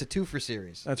absolutely. for it's a 2 for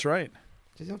series. That's right.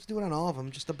 You don't have to do it on all of them,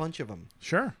 just a bunch of them.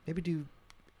 Sure. Maybe do. You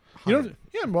 100. know.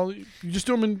 Yeah. Well, you just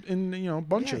do them in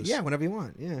bunches. Yeah, whenever you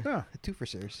want. Yeah, Yeah. a 2 for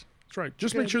series. That's right.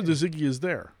 Just Good make sure idea. the Ziggy is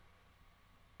there.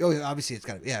 Oh, yeah, obviously it's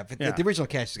got to. Yeah, if Yeah. the original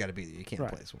cache has got to be there. You can't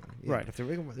Right. place one. Yeah, Right. but if the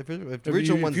original one's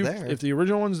there, If the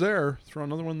original one's there, throw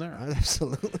another one there.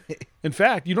 absolutely. In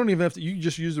fact, you don't even have to. You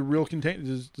just use the real container,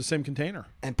 the same container.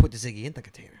 And put the Ziggy in the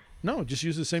container. No, just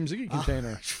use the same Ziggy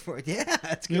container. Yeah,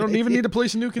 that's good. You don't even need to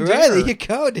place a new Right, container. there you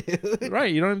go, dude.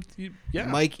 Right, you don't. Yeah,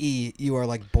 Mike E, you are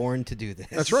like born to do this.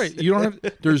 that's right. You don't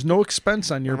have. There's no expense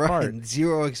on your right. part.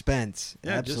 Zero expense.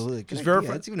 Yeah, just- Absolutely. just Good idea.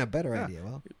 verify- That's even a better Yeah. idea.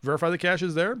 Well, Verify the cache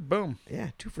is there. Boom. yeah,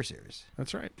 2 for series.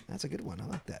 That's right. That's a good one. I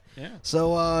like that. Yeah.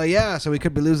 So, so we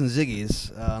could be losing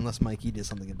Ziggy's unless Mike E did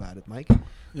something about it. Mike?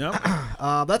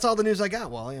 Yeah. That's all the news I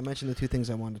got, Wally. I mentioned the 2 things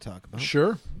I wanted to talk about.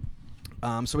 Sure.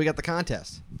 So we got the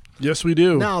contest. Yes, we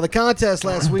do. Now, the contest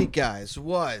last week, guys,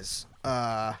 was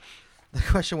the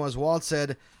question was Walt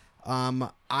said,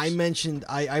 I mentioned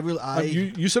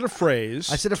You said a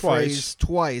phrase. I said a twice. phrase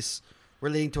twice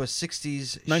relating to a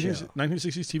 60s show.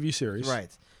 1960s TV series. Right.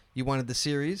 You wanted the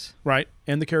series Right.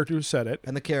 And the character who said it.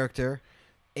 and the character,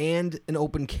 and an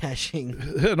open caching.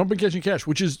 An open caching cache,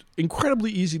 which is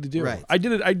incredibly easy to do. Right. I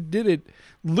did it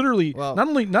literally. Well-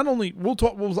 not only I'll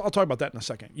talk about that in a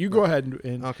second. You go ahead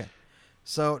and Okay.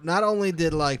 So not only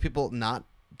did like people not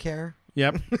care,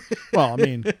 yep. Well, I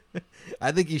mean,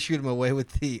 I think you shoot them away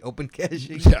with the open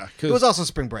caching. yeah, It was also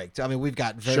spring break. I mean, we've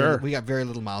got Sure. very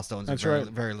little milestones. That's and very,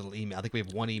 right. very little email. I think we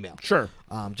have one email. sure.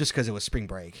 Just because it was spring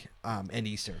break and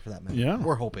Easter for that matter. Yeah.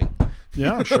 We're hoping.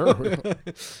 Yeah, sure.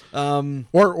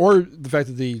 Or the fact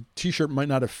that the T-shirt might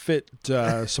not have fit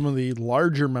some of the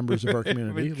larger members of our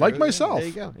community, True. like Yeah, myself. there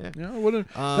you go. Yeah. Yeah, it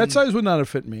wouldn't, that size would not have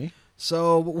fit me.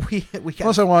 So we got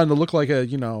Unless I wanted to look like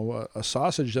a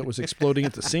sausage that was exploding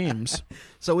at the seams.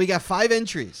 so we got 5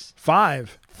 entries.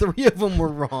 5. 3 of them were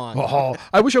wrong. Oh,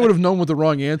 I wish I would have known what the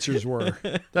wrong answers were.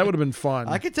 That would have been fun.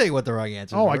 I can tell you what the wrong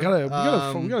answers Oh, were.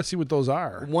 we gotta see what those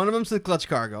are. One of them said clutch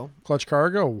cargo, Clutch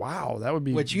cargo. Wow, that would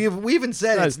be. which we even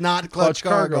said That's it's not clutch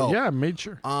cargo. Yeah, I made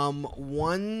sure.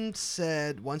 One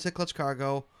said clutch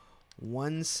cargo.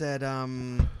 One said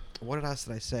what else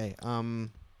did I say?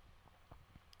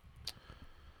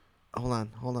 Hold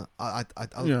on.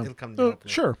 It'll come to me.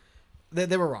 Sure.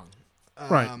 They were wrong.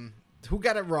 Right. Who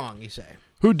got it wrong? You say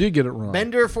Who did get it wrong?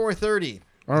 Bender 430.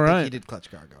 All I think right. he did clutch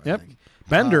cargo. I Yep. think.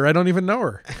 Bender. I don't even know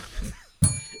her.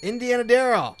 Indiana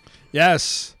Darrell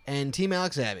Yes. and Team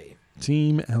Alex Abbey.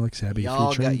 Team Alex Abbey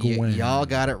Y'all featuring Gwen. y'all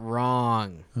got it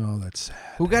wrong. Oh, that's sad.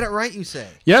 Who got it right? You say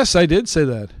Yes, I did say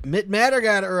that. Mitt Matter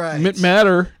got it right. Mitt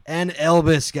Matter. and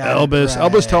Elvis got Elvis. it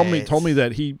right. Elvis told me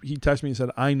that he texted me and said,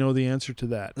 "I know the answer to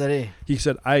that." That he. He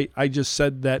said, "I just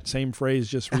said that same phrase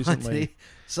just recently."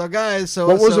 So guys,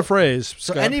 What was the phrase?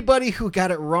 So Scott? anybody who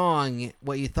got it wrong,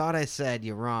 what you thought I said,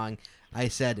 you're wrong. I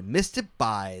said missed it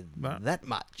by that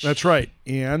much. That's right.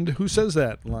 And who says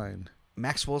that line?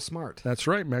 Maxwell Smart. That's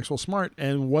right, Maxwell Smart.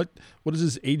 And what is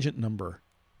his agent number?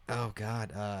 Oh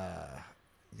God.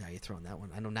 Yeah, you're throwing that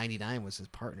one. I know 99 was his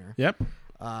partner. Yep.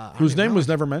 I don't Whose even name know. was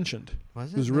never mentioned.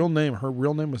 Was it? Her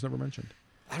real name was never mentioned.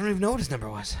 I don't even know what his number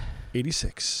was.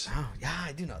 86. Oh, yeah,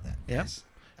 I do know that. Yep. Yes.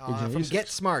 Agent From 86. Get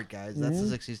Smart, guys. That's Mhm.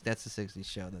 the 60s. That's the 60s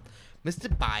show. That missed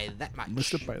it by that much.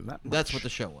 Missed it by that much. That's what the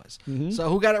show was. Mhm. So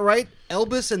who got it right?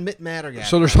 Elvis and Mitt Matter got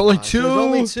So it there's right. only So two? There's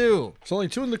only 2. There's only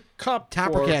 2 in the cup.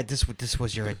 Topper for- Cat. This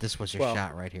was your Well,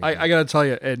 shot right here. I gotta tell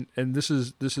you, and this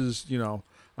is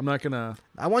I'm not gonna.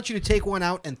 I want you to take one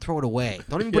out and throw it away.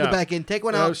 Don't even put Yeah. it back in. Take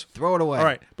one Yeah, I out, was- throw it away. All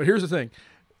right, but here's the thing.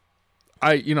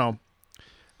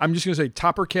 I'm just gonna say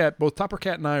Topper Cat. Both Topper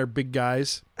Cat and I are big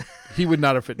guys. He would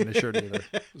not have fit in the shirt either.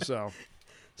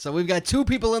 So we've got 2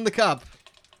 people in the cup.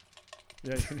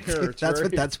 yeah, you can hear it.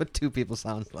 That's what 2 people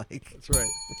sounds like. That's right.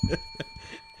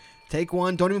 Take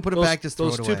one. Don't even put it Those, back. Just throw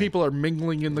those it two away. people are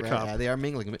mingling in the Right, cup. yeah, they are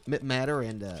mingling. Mitt Matter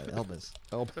and Elvis.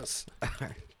 Elvis. All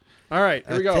right. All right,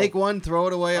 here we go. Take one, throw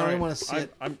it away. I All don't even right, want to see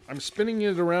it. I'm spinning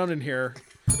it around in here,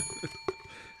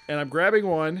 and I'm grabbing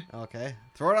one. Okay.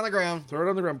 Throw it on the ground. Throw it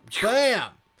on the ground.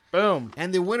 Bam! Boom.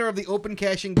 And the winner of the open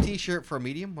caching T-shirt for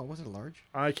medium. What was it? Large?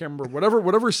 I can't remember.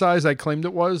 Whatever size I claimed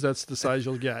it was, that's the size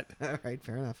you'll get. All right.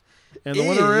 Fair enough. And the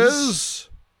winner is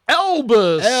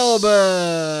Elvis.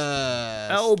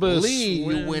 Elvis Lee, you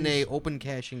wins. win a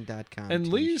opencaching.com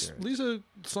And T-shirt. Lee's a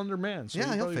slender man. So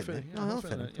Yeah, he'll probably fit. Yeah, No, he'll he'll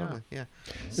fit. in it, yeah. Totally, yeah.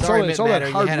 It's all that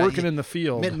hard working in the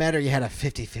field. Mitt Matter, you had a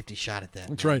 50-50 shot at that.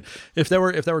 That's right. If that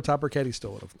were Topper Cat, he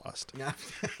still would have lost.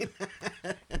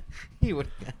 He would.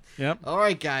 Yep. All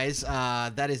right, guys.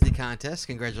 That is the contest.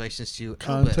 Congratulations to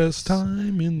Contest Elvis.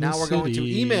 time in Now the we're going to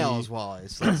city. emails,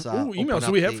 Wallace. Let's Ooh, open emails. up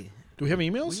Do we have We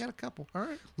emails? got a couple. All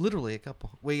right. Literally a couple.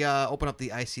 We open up the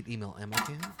iSeat email ammo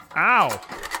can. Ow.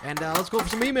 And let's go for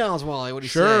some emails, Wally. What do you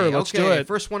Sure, say? let's okay, do it.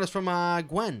 First one is from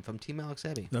Gwen from Team Alex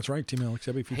Abbey. That's right. Team Alex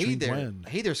Abbey Hey featuring there. Gwen.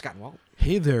 Hey there, Scott and Walt.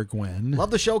 Hey there, Gwen. Love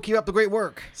the show. Keep up the great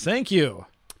work. Thank you.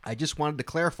 I just wanted to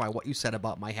clarify what you said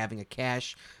about my having a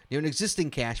cache near an existing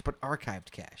cache but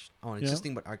archived cache. Oh, an Yeah.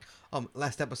 existing but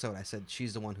last episode I said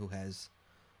she's the one who has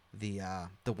the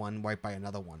one right by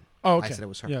another one. Oh, okay. I said it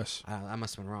was her. Yes. I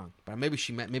must have been wrong, but maybe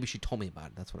she told me about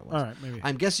it. That's what it was. All right, maybe.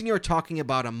 I'm guessing you were talking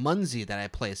about a Munzie that I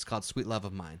placed called Sweet Love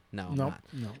of Mine. No, I'm Nope, not.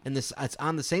 no. And it's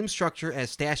on the same structure as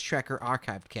Stash Tracker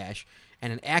archived cache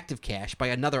and an active cache by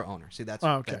another owner. See, that's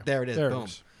Oh, okay. there it is. There it Boom.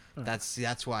 is.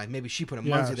 That's why maybe she put a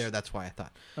Yes. Munzie there. That's why I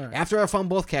thought. All right. After I found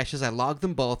both caches, I logged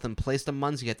them both and placed a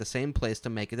Munzie at the same place to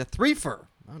make it a threefer.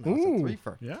 Oh no, it's a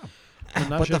threefer. Yeah.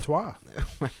 But the- Trois.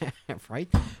 Right?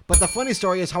 But the funny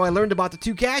story is how I learned about the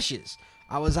 2 caches.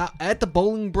 I was out at the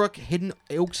Bolingbrook Hidden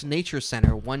Oaks Nature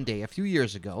Center one day a few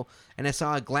years ago, and I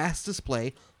saw a glass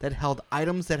display that held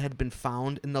items that had been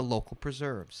found in the local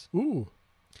preserves. Ooh.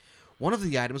 One of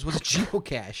the items was a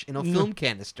geocache in a film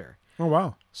canister. Oh,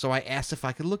 wow. So I asked if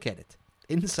I could look at it.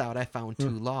 Inside, I found 2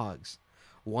 logs.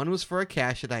 One was for a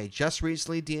cache that I had just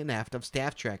recently DNF'd of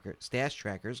stash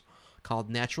trackers called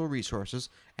Natural Resources,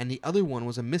 and the other one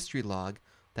was a mystery log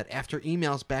that after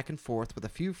emails back and forth with a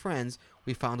few friends,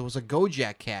 we found was a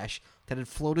Gojek cache that had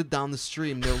floated down the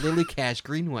stream near Lily Cache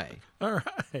Greenway. All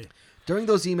right. During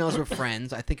those emails with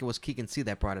friends, I think it was Keegan C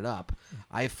that brought it up,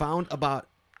 I found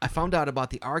out about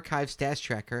the archive stash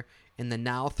tracker in the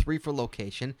now 3 for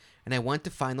location, and I went to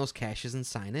find those caches and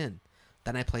sign in.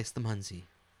 Then I placed the Munzie.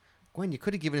 Gwen, you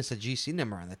could have given us a GC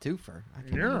number on that twofer. I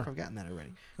can't remember if I've gotten that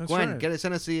already. That's Gwen, right.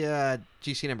 send us the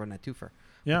GC number on that twofer.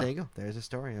 Yeah. There you go. There's a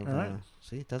story. Of, All right.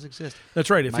 See, it does exist. That's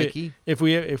right. Mikey? If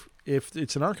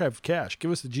it's an archive cache,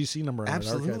 give us the GC number on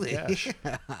Absolutely. that archive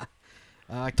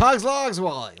cache. Togs Logs,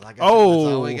 Wally. Like I said, that's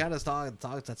all we got is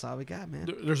Togs. That's all we got,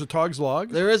 man. There's a Togs log?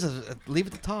 There is leave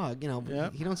it to Tog. You know, Yeah.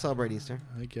 he don't celebrate Easter.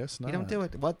 I guess not. You don't do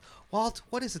it. What, Walt?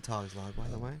 What is a Togs log, by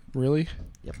the way? Really?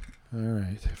 Yep. All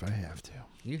right, if I have to.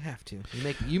 You have to.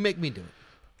 You make me do it.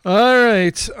 All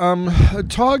right. A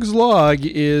Togs log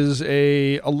is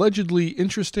a allegedly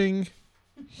interesting,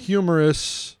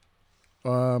 humorous,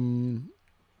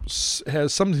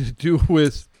 has something to do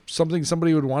with something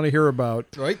somebody would want to hear about.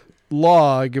 Right.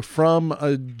 Log from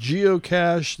a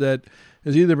geocache that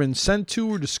has either been sent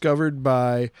to or discovered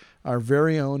by our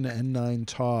very own N9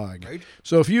 Tog. Right.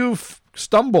 So if you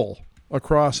stumble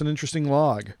across an interesting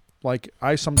log, like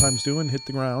I sometimes do and hit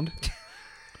the ground,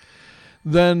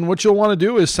 then what you'll want to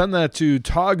do is send that to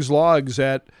togslogs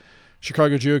at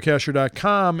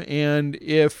chicagogeocacher.com, and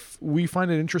if we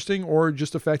find it interesting or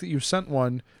just the fact that you sent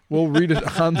one, we'll read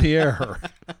it on the air.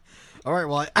 All right.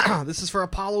 Well, this is for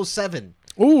Apollo 7.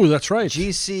 Oh, that's right.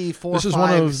 GC45 This is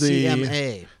one of the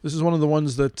CMA. This is one of the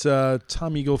ones that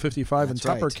Tom Eagle 55 That's and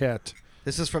Tupper right. Cat.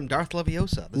 This is from Darth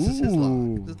Leviosa. This is his Ooh.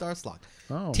 log. This is Darth's log.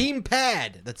 Oh, Team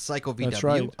Pad, that's Psycho VW, That's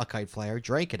right. a kite flyer,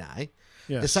 Drake and I,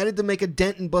 yes. decided to make a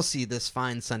dent in Bussy this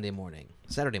fine Saturday morning.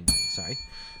 Sorry.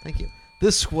 Thank you.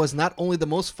 This was not only the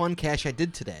most fun cache I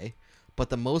did today, but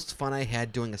the most fun I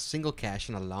had doing a single cache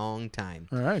in a long time.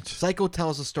 All right. Psycho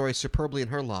tells the story superbly in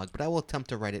her log, but I will attempt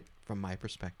to write it from my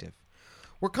perspective.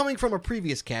 We're coming from a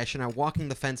previous cache and are walking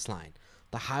the fence line.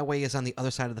 The highway is on the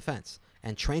other side of the fence,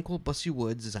 and tranquil Bussy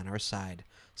Woods is on our side.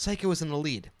 Psycho is in the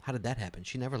lead. How did that happen?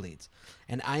 She never leads.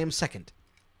 And I am second.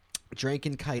 Drake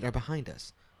and Kite are behind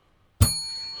us.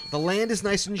 The land is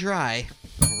nice and dry,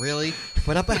 really,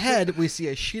 but up ahead we see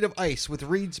a sheet of ice with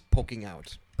reeds poking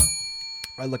out.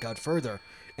 I look out further,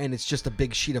 and it's just a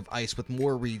big sheet of ice with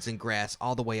more reeds and grass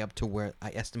all the way up to where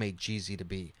I estimate GZ to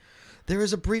be. There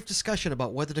is a brief discussion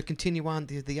about whether to continue on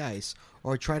the ice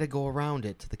or try to go around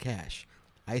it to the cache.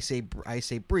 I say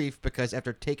brief because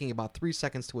after taking about 3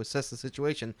 seconds to assess the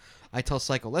situation, I tell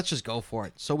Psycho, let's just go for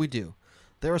it. So we do.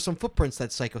 There are some footprints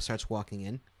that Psycho starts walking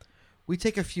in. We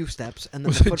take a few steps, and then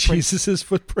Was the it footprints... Jesus'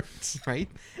 footprints? Right?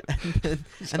 And then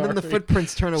the Sorry.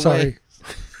 footprints turn away. Sorry.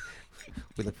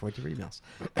 We look forward to your emails.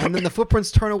 And then the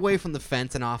footprints turn away from the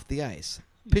fence and off the ice.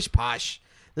 Pish posh.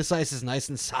 This ice is nice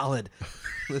and solid.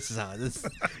 This is how this.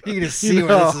 You can just see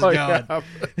where this is going. Yeah.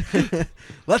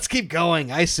 Let's keep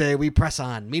going. I say we press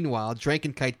on. Meanwhile, Drake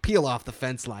and Kite peel off the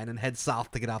fence line and head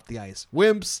south to get off the ice.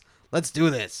 Wimps, let's do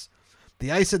this.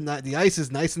 The ice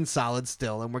is nice and solid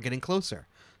still, and we're getting closer.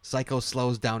 Psycho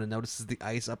slows down and notices the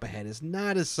ice up ahead is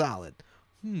not as solid.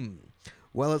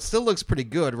 Well, it still looks pretty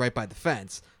good right by the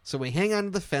fence, so we hang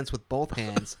onto the fence with both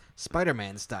hands,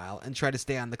 Spider-Man style, and try to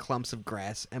stay on the clumps of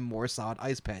grass and more solid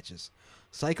ice patches.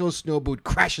 Psycho's snow boot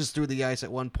crashes through the ice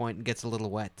at one point and gets a little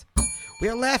wet. We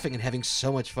are laughing and having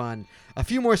so much fun. A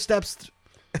few more steps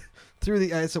through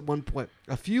the ice at one point.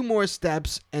 A few more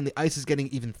steps, and the ice is getting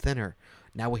even thinner.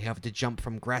 Now we have to jump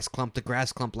from grass clump to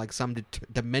grass clump like some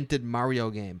demented Mario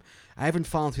game. I haven't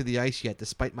fallen through the ice yet,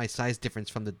 despite my size difference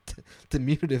from the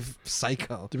diminutive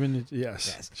Psycho.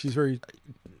 Yes. She's very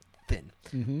Thin.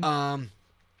 Mhm.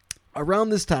 Around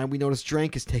this time, we notice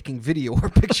Drank is taking video or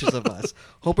pictures of us,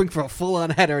 hoping for a full-on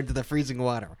header into the freezing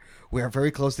water. We are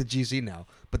very close to GZ now,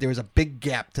 but there is a big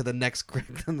gap to the next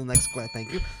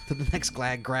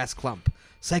grass clump.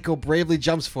 Psycho bravely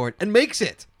jumps for it and makes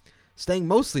it. Staying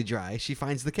mostly dry, she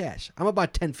finds the cache. I'm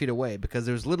about 10 feet away because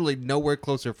there's literally nowhere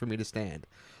closer for me to stand.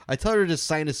 I tell her to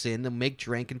sign us in and make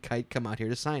Drank and Kite come out here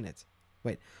to sign it.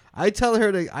 I'd tell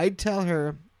her to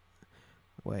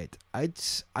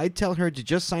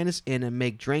just sign us in and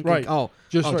make Drink. Right.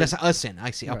 Just us in. I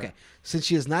see. Right. Okay. Since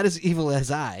she is not as evil as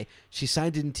I, she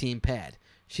signed in Team Pad.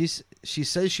 She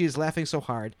says she is laughing so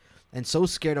hard and so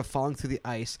scared of falling through the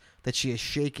ice that she is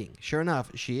shaking. Sure enough,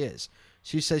 she is.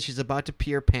 She says she's about to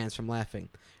pee her pants from laughing,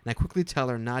 and I quickly tell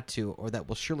her not to, or that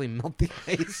will surely melt the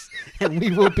ice, and we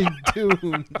will be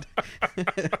doomed.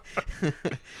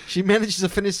 She manages to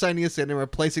finish signing us in and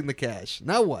replacing the cash.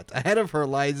 Now what? Ahead of her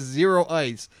lies 0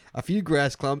 ice, a few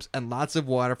grass clumps, and lots of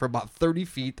water for about 30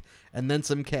 feet, and then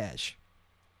some cash.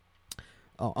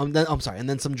 Oh, I'm sorry, and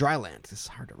then some dry land. This is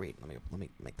hard to read. Let me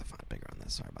make the font bigger on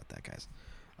this. Sorry about that, guys.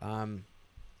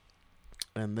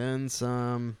 And then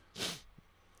some.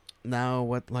 Now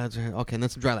what lies are here? Okay, and then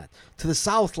some dry land. To the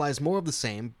south lies more of the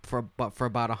same for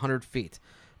about 100 feet.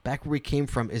 Back where we came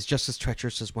from is just as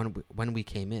treacherous as when we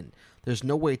came in. There's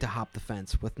no way to hop the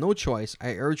fence. With no choice,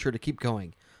 I urge her to keep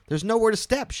going. There's nowhere to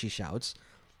step, she shouts.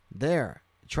 There,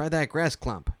 try that grass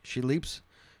clump. She leaps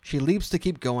to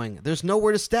keep going. There's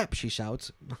nowhere to step, she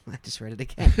shouts. I just read it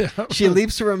again. She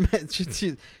leaps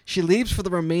she leaps for the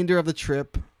remainder of the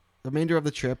trip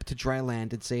to dry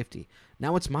land and safety.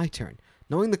 Now it's my turn.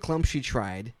 Knowing the clump she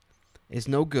tried is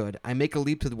no good, I make a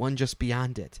leap to the one just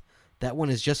beyond it. That one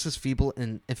is just as feeble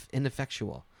and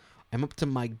ineffectual. I'm up to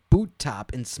my boot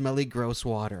top in smelly, gross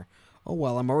water. Oh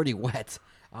well, I'm already wet.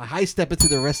 I high step into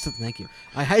the rest of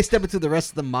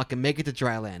the muck and make it to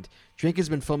dry land. Drink has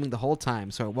been filming the whole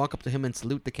time, so I walk up to him and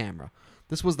salute the camera.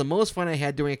 This was the most fun I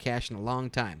had doing a cache in a long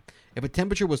time. If the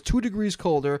temperature was 2 degrees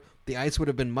colder, the ice would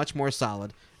have been much more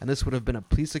solid, and this would have been a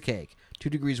piece of cake. 2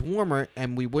 degrees warmer,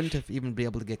 and we wouldn't have even been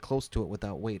able to get close to it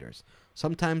without waders.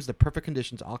 Sometimes the perfect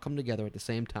conditions all come together at the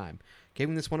same time,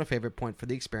 giving this one a favorite point for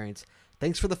the experience.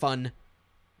 Thanks for the fun,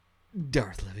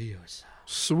 Darth Leviosa.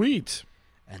 Sweet.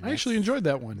 And I actually enjoyed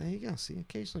that one. There you go. See,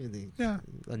 occasionally Yeah.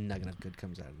 a nugget of good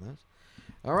comes out of those.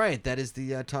 All right, that is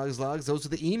the Togs Logs. Those are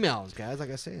the emails, guys. Like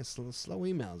I say, it's slow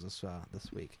emails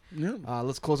this week. Yeah.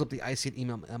 Let's close up the I See It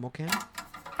email memo can.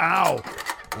 Ow.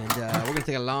 And we're going to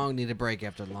take a long needed break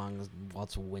after a long,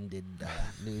 waltz-winded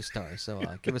news story. So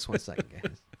give us 1 second,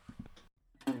 guys.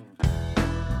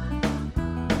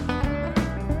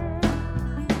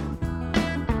 All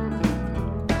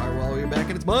right, well, we're back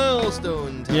and it's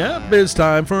milestone time. Yep, it's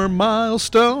time for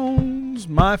milestones.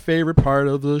 My favorite part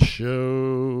of the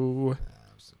show.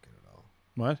 That wasn't good at all.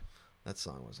 What? That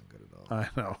song wasn't good at all. I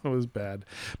know, it was bad.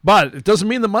 But it doesn't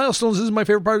mean that milestones is my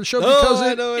favorite part of the show because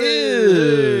I it know it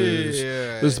is.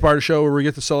 Yeah. This is the part of the show where we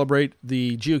get to celebrate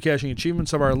the geocaching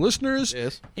achievements of our listeners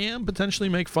Yes. and potentially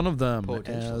make fun of them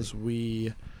Potentially. as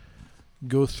we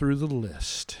go through the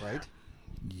list. Right?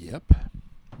 Yep.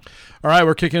 All right,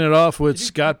 we're kicking it off with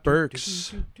Scott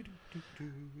Burks.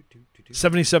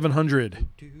 7,700.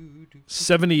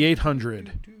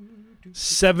 7,800.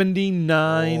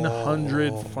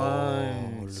 7,900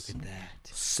 finds. Look at that.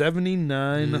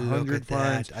 7,900 Look at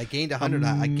finds. that. I gained 100.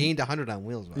 I gained 100 on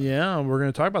wheels. By the way. Yeah, we're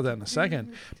going to talk about that in a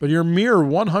second. But you're mere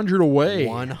 100 away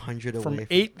 100 away from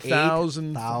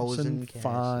 8,000 caches.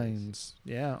 finds.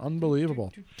 Yeah,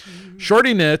 unbelievable.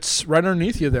 Shorty Knits, right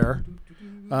underneath you there.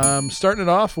 Starting it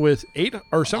off with 800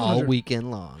 or 700. All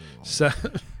weekend long.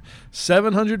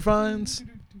 700 finds,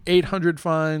 800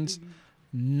 finds,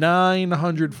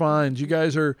 900 finds. You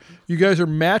guys are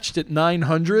matched at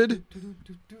 900.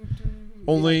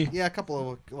 Only Yeah, a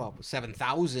couple of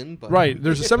 7,000. But right.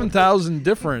 There's a 7,000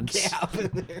 difference gap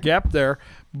in there. gap there,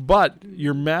 but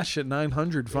you're matched at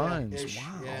 900 finds. Ish,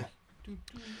 Wow. yeah.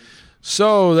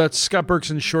 So that's Scott Burks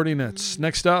and Shorty Knits.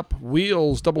 Next up,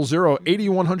 Wheels 00,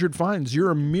 8,100 finds. You're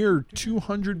a mere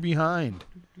 200 behind.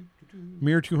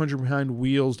 Mere 200 behind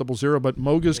Wheels 00, but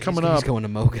Moga's coming up. He's going to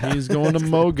Moga. He's going to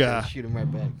Moga. Shoot him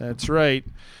right back. That's right.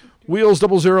 Wheels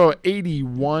 00,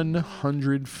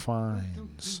 8,100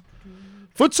 finds.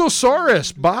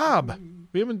 Footsosaurus, Bob.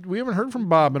 We haven't heard from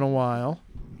Bob in a while.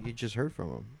 You just heard from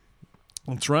him.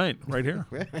 That's right, right here.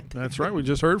 Right. That's right. We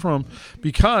just heard from him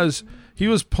because he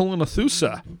was pulling a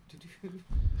Thusa.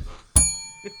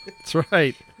 That's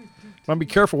right. Want to be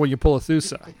careful when you pull a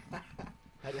Thusa.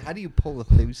 How do you pull a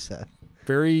Thusa?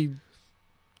 Very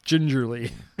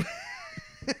gingerly.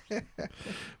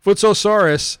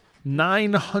 Footsosaurus,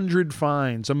 900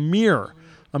 finds. A mere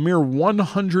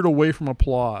 100 away from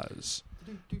applause.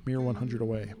 Mere 100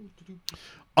 away.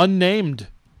 Unnamed.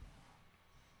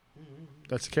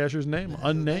 That's the cashier's name.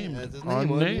 Unnamed. That's his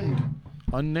name,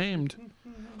 Unnamed.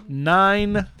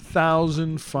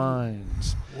 9,000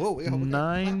 finds. Whoa, we got a clap for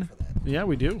that. Yeah,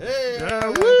 we do.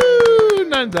 Hey! Woo!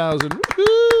 9,000.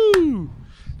 Woo!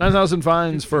 9,000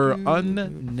 fines for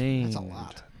unnamed. That's a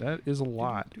lot. That is a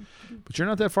lot. But you're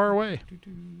not that far away.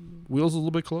 Wheels a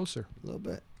little bit closer. A little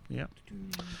bit. Yeah.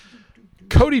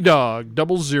 Cody Dog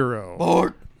 00.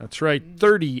 Bork. That's right.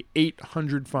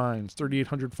 3,800 fines.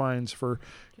 3,800 fines for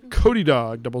Cody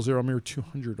Dog 00. Mere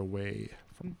 200 away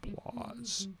from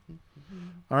applause.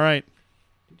 All right.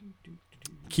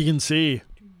 Keegan C.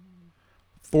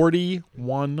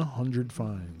 4,100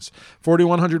 fines.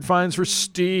 4,100 fines for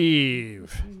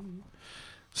Steve.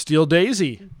 Steel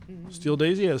Daisy. Steel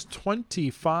Daisy has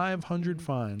 2,500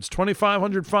 fines.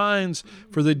 2,500 fines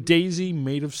for the Daisy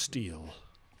made of steel.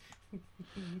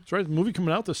 That's right. The movie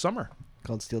coming out this summer.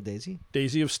 Called Steel Daisy?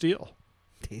 Daisy of Steel.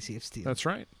 Daisy of Steel. That's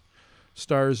right.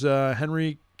 Stars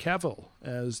Henry Cavill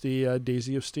as the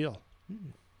Daisy of Steel.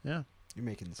 Yeah. You're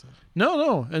making this up.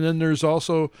 No. And then there's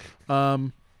also,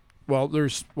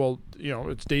 it's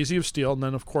Daisy of Steel, and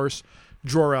then of course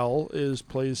Jor-El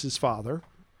plays his father.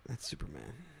 That's Superman.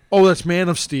 Oh, that's Man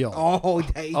of Steel. Oh,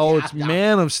 Daisy. It's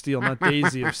Man of Steel, not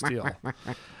Daisy of Steel.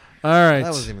 All right. That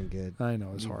wasn't even good. I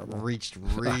know it's You horrible. reached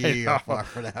real far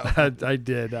for that one. I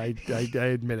did. I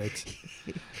admit it.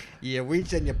 You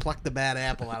reached and you plucked the bad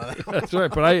apple out of that one. That's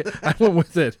right. But I went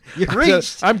with it. You I said,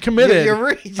 reached. I'm committed. You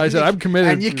reached. I said I'm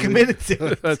committed. And you committed to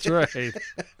it. That's right.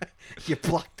 You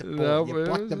plucked the No, you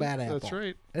plucked the bad apple. That's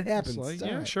right. It happens. It's like, It's all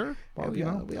yeah, right. sure. Well, we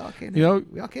all can't. you know-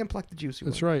 we all can't pluck the juicy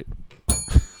That's one. right.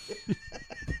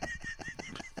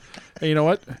 Hey, you know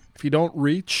what? If you don't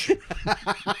reach,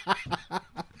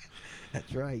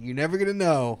 That's right. You're never gonna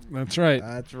know. that's right.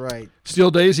 That's right. Steel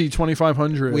Daisy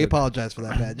 2,500. We apologize for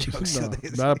that bad joke. No, Steel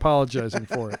Daisy. not apologizing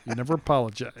for it. You never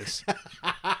apologize.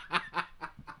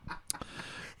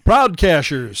 Proud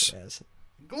Cashers. Yes.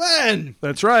 Glenn.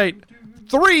 That's right.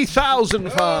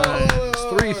 3,000 fines.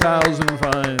 3,000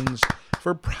 fines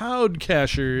for Proud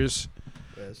Cashers.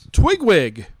 Yes.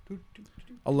 Twigwig.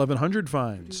 1,100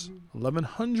 fines.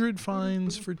 1,100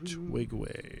 fines for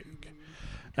Twigwig.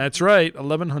 That's right.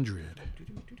 1,100.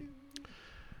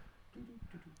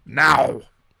 Now,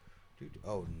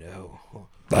 Oh no.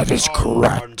 that is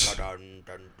correct.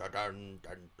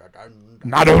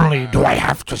 Not only do I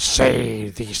have to say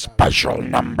the special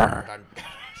number,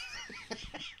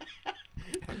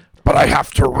 but I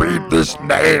have to read this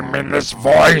name in this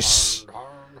voice.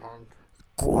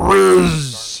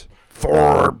 Grizz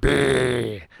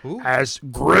 4B. Who? As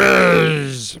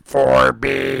Grizz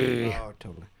 4B. Oh,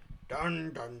 totally.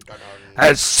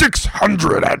 Has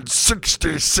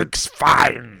 666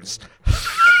 fines.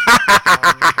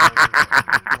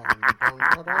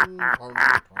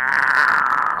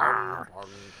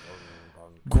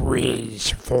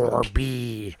 Grizz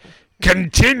 4B.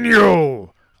 Continue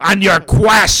on your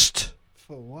quest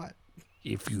For what?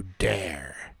 if you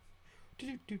dare.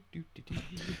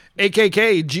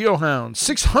 AKK Geohound.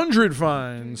 600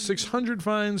 fines. 600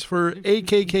 fines for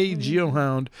AKK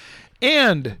Geohound.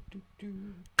 And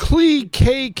Clee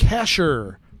K.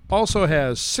 Casher also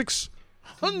has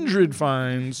 600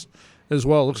 fines as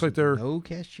well. Looks like they're No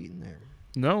cash cheating there.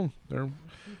 no,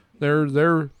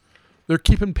 they're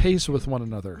keeping pace with one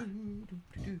another.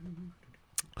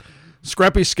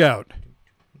 Scrappy Scout.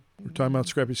 We were talking about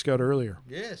Scrappy Scout earlier.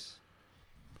 Yes.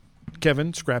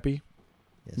 Kevin Scrappy,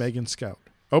 Yes. Megan Scout.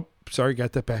 Oh, sorry,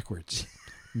 got that backwards.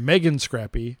 Megan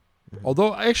Scrappy.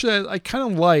 Although actually, I would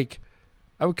kind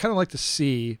of like to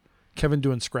see Kevin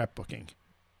doing scrapbooking.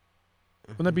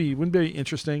 Wouldn't that be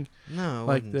interesting? No. it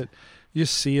Like wouldn't. that, you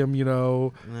see him,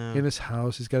 No. in his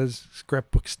house. He's got his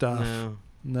scrapbook stuff. No.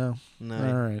 No. No.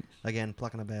 All right. Again,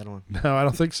 plucking a bad one. No, I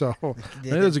don't think so. I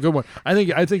think that's a good one. I think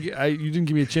you didn't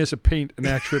give me a chance to paint an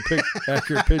accurate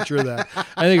picture of that.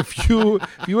 I think if you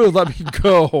would have let me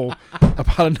go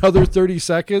about another 30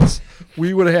 seconds,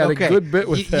 we would have had a good bit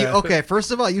with that. Okay,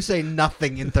 first of all, you say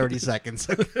nothing in 30 seconds.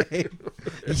 Okay.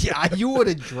 Yeah, you would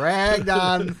have dragged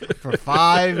on for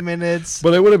 5 minutes,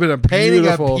 But it would have been a painting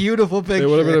beautiful. a beautiful picture. It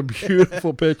would have been a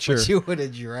beautiful picture. But you would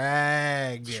have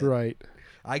dragged That's it. right.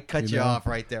 I cut You you know. off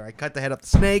right there. I cut the head up the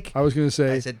snake. I was going to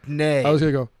say. I said, nay. I was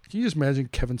going to go. Can you just imagine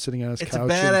Kevin sitting on his it's couch a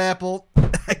bad apple. I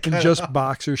in cut just it off.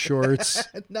 boxer shorts,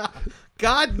 No.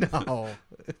 God, no.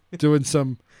 doing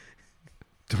some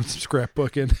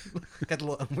scrapbooking? Got a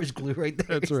little Elmer's glue right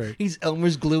there. That's right. He's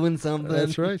Elmer's gluing something.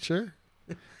 That's right. Sure.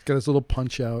 Got his little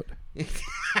punch out.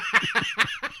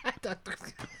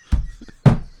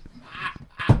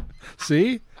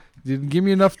 See? You didn't give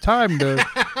me enough time to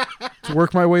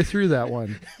work my way through that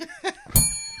one.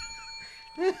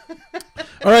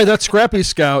 All right, that's Scrappy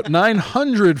Scout.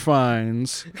 900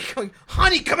 fines. Going,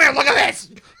 honey, come here, look at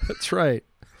this. That's right.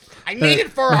 I need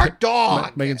it for our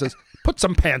dog. Megan says, put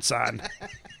some pants on.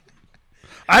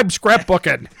 I'm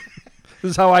scrapbooking.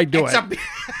 This is how I do It's it.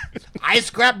 I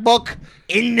scrapbook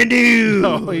in the nude.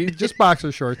 No, just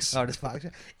boxer shorts. Oh, this fox.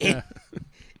 Teddy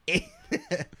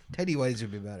Whiteys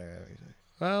would be better.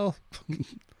 Well, I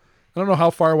don't know how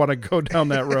far I want to go down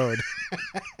that road.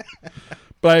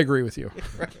 But I agree with you.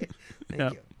 Right. Thank Yeah.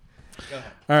 you.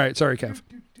 All right. Sorry, Kev.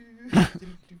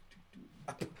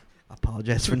 Apologize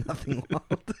apologize for nothing.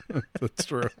 That's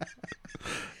true.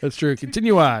 That's true.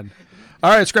 Continue on.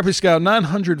 All right, Scrappy Scout,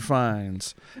 900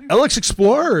 fines. Ellis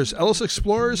Explorers,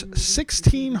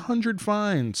 1,600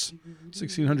 fines.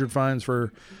 1,600 fines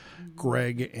for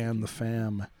Greg and the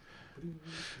fam.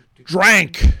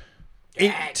 Drank,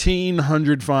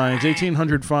 1,800 fines.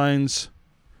 1,800 fines.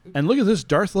 And look at this,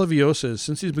 Darth Leviosa,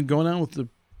 since he's been going on with the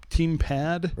team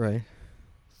pad, Right.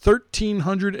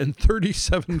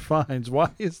 1,337 fines. Why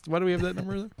do we have that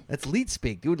number there? That's leet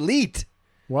speak, dude. Leet.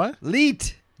 What?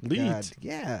 Leet. Leet? God,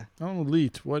 yeah. I don't know,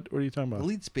 leet. What are you talking about?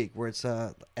 Leet speak, where it's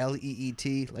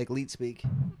L-E-E-T, like leet speak.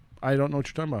 I don't know what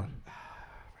you're talking about.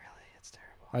 Really? It's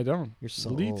terrible. I don't. You're so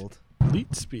leet, old.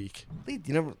 Leet speak. Leet,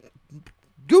 you never...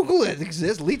 Google it. It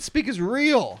exists. Leet speak is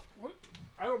real. What?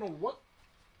 I don't know what.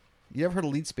 You ever heard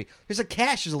of leet speak? There's a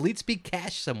cache. There's a leet speak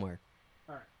cache somewhere.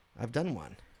 All right. I've done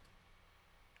one.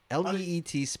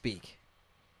 L-E-E-T speak.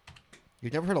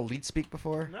 You've never heard of leet speak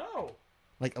before? No.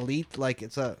 Like elite, like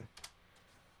it's like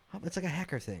a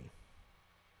hacker thing.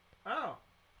 Oh.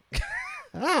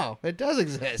 Oh, it does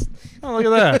exist. Oh, look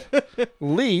at that.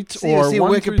 Leet See, or you see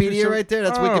 1, 3, 3, Wikipedia 7 right there?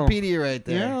 That's Oh. Wikipedia right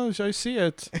there. Yeah, I see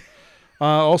it.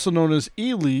 Also known as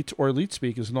Elite or Elite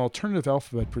Speak is an alternative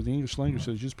alphabet for the English language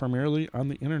that is used primarily on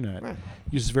the internet. Right.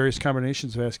 Uses various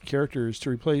combinations of ASCII characters to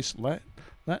replace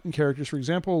Latin characters. For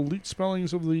example, leet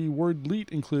spellings of the word leet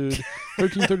include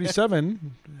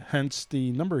 1337, hence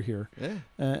the number here, Yeah.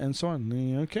 and so on.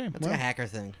 Okay. That's a hacker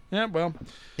thing. Yeah, well.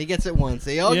 He gets it once.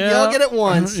 They all Yeah. get it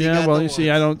once. He Yeah, got well, the you see,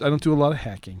 once. I don't do a lot of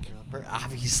hacking.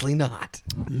 Obviously not.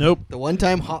 Nope. The one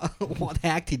time one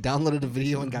hacked, he downloaded a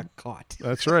video and got caught.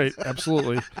 That's right.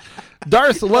 Absolutely.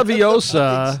 Darth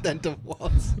Leviosa. Extent of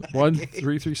was.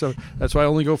 1337. That's why I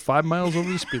only go 5 miles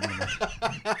over the speed limit.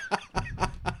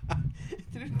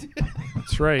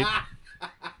 That's right.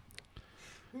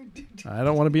 I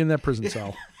don't want to be in that prison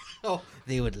cell. Oh,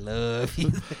 they would love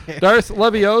you. Darth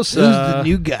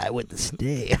Leviosa. guy with the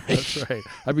stay? That's right.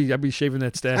 I'd be shaving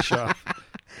that stash off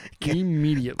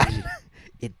immediately.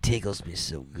 It tickles me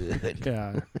so good.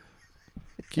 Yeah.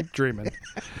 Keep dreaming.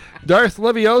 Darth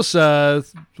Leviosa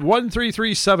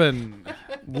 1337.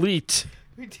 Leet.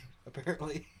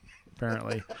 Apparently.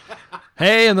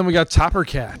 Hey, and then we got Topper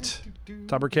Cat.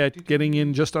 Topper Cat getting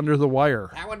in just under the wire.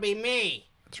 That would be me.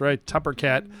 That's right. Topper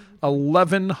Cat,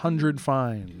 1,100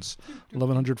 fines.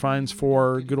 1,100 fines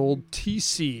for good old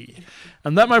TC.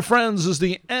 And that, my friends, is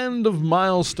the end of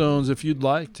Milestones. If you'd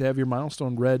like to have your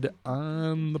milestone read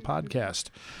on the podcast,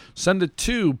 send it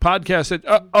to podcast at...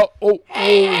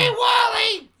 Hey,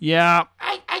 Wally! Yeah,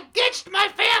 I ditched my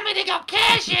family to go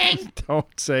cashing.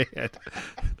 don't say it.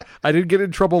 I didn't get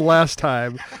in trouble last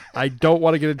time. I don't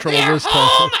want to get in trouble They're this time.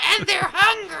 home and they're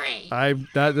hungry. I'm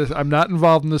not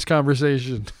involved in this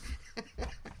conversation.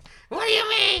 What do you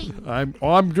mean?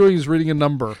 All I'm doing is reading a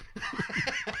number.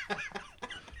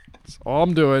 That's all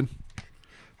I'm doing.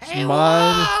 Hey,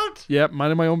 mine- Walt! Yep,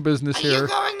 minding my own business Are here. you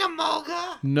going to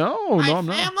Moga? No, My I'm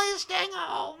not. family is staying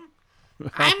home.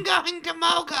 I'm going to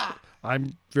Moga.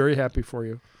 I'm very happy for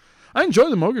you. I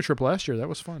enjoyed the Moga trip last year. That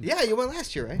was fun. Yeah, you went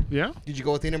last year, right? Yeah. Did you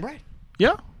go with Ian and Brad?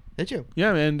 Yeah. Did you?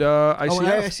 Yeah, and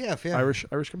ICF. ICF, yeah. Irish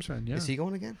Cubs fan, yeah. Is he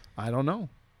going again? I don't know.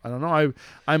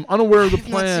 I'm unaware of the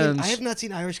plans. I have not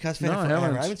seen Irish Cubs fan No, I forever.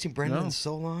 haven't. I haven't seen Brendan No. in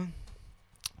so long.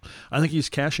 I think he's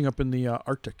cashing up in the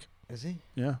Arctic. Is he?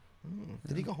 Yeah.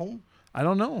 Did he go home I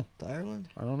don't know. to Ireland?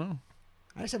 I don't know.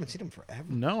 I just haven't seen him forever.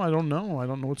 No, I don't know. I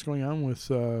don't know what's going on with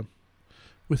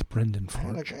Brendan I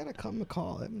Forge. gotta come to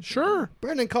call him. Sure.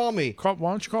 Brendan, call me. Why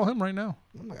don't you call him right now?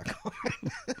 I'm not gonna call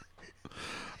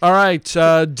All right.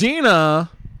 Dina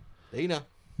Dana.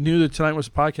 knew that tonight was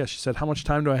a podcast. She said, how much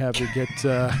time do I have to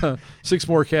get 6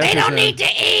 more caches They don't in? need to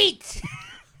eat.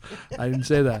 I didn't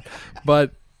say that.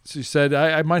 But she said,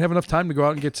 I might have enough time to go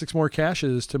out and get 6 more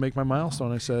caches to make my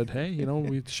milestone. I said, hey,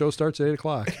 the show starts at 8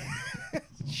 o'clock.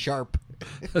 Sharp.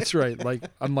 That's right.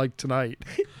 Unlike tonight.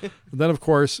 And then, of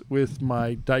course, with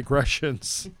my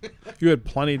digressions, you had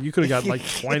plenty. You could have got like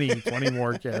 20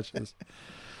 more caches.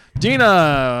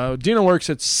 Dina works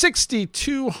at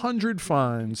 6,200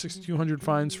 fines. 6,200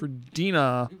 fines for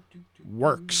Dina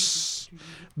works.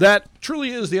 That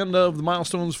truly is the end of the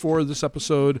milestones for this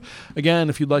episode. Again,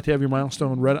 if you'd like to have your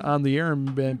milestone read on the air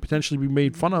and potentially be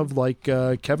made fun of like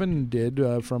Kevin did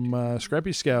from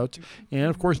Scrappy Scout, and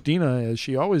of course Dina, as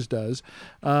she always does,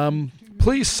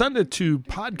 please send it to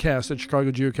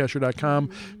podcast@chicagogeocacher.com.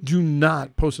 Do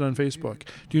not post it on Facebook.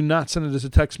 Do not send it as a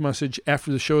text message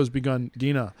after the show has begun.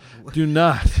 Dina, do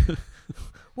not.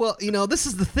 Well, this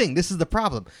is the thing. This is the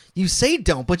problem. You say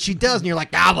don't, but she does, and you're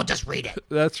like, we'll just read it.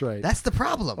 That's right. That's the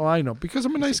problem. Oh, I know, because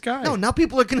I'm a nice guy. No, now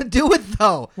people are going to do it,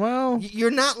 though. Well,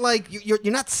 You're not like, you're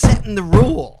not setting the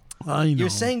rule. I know. You're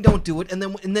saying don't do it, and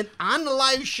then on the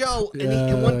live show,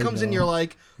 and one comes in, you're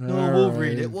like, no, we'll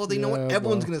read it. Well, you know what?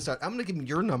 Everyone's going to start. I'm going to give him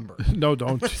your number. No,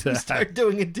 don't do that. Start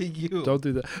doing it to you. Don't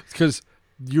do that. Because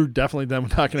you're definitely then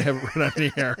not going to have it run on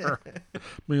the air. I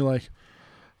mean, you're like,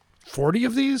 40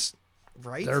 of these?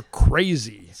 Right? They're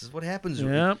crazy. This is what happens.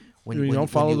 Yeah. When you don't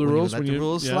follow the rules. When you let the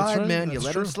rules yeah, that's slide, right. man. That's You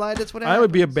let true. them slide. That's what happens. I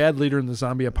would be a bad leader in the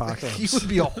zombie apocalypse. You would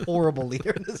be a horrible leader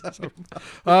in this episode.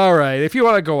 All right. If you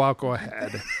want to go out, go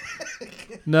ahead.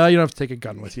 No, you don't have to take a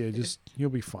gun with you. You'll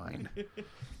be fine.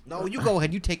 No, you go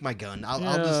ahead. You take my gun.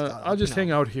 I'll just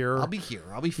hang out here. I'll be here.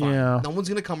 I'll be fine. Yeah. No one's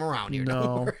gonna come around here. No.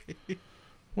 Don't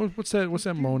worry. What's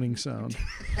that moaning sound?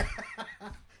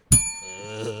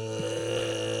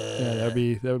 Yeah, that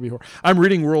would be horrible. I'm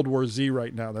reading World War Z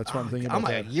right now. That's what I'm thinking about.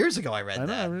 That. Years ago, I read I know.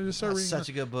 that. I just started That's reading such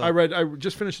a good book. I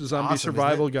just finished the Zombie Awesome, isn't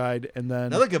Survival it? Guide, and then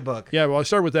Another good book. Yeah, well, I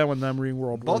started with that one. Then I'm reading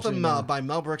World War Both Z. of them by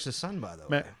Mel Brooks' son, by the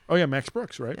way. Oh yeah, Max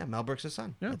Brooks, right? Yeah, Mel Brooks'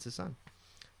 son. Yeah. That's his son.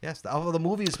 Yes. The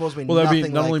movie is supposed to be Well, that'd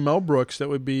nothing be not like only Mel Brooks. That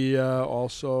would be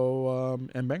also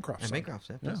and Bancroft's and son. Bancroft's.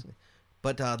 Yeah, definitely.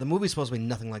 But the movie's supposed to be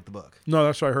nothing like the book, No,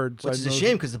 that's what I heard. which is a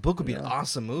shame because the book would be an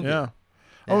awesome movie. Yeah.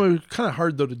 Oh, it's kind of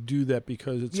hard though to do that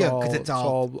because it's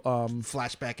all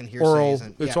Flashback and oral.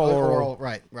 hearsays. It's all oral.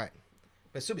 Right. But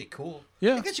it'd still be cool.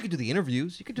 Yeah. I guess you could do the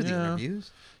interviews. You could do the Yeah.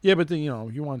 interviews. Yeah, but then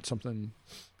you want something.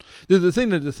 The thing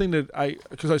that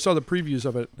because I saw the previews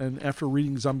of it, and after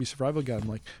reading Zombie Survival Guide, I'm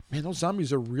like, man, those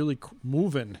zombies are really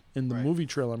moving in the movie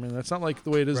trailer. I mean, that's not like the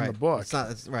way it is in the book. It's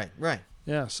not. It's, right.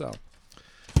 Yeah, so.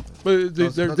 But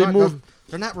they aren't- move.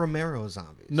 They're not Romero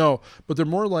zombies. No, but they're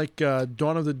more like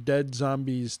Dawn of the Dead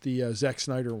zombies, the Zack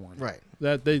Snyder one. Right.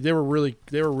 That they were really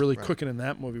cooking in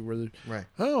that movie where they Right.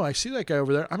 oh, I see that guy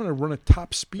over there. I'm going to run at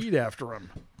top speed after him.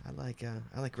 I like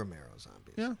Romero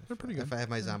zombies. Yeah, they're pretty good. If I have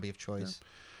my zombie of choice.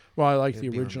 Well, I like the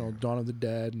It'd be original Romero. Dawn of the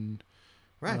Dead and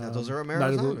Right. those are Romero Night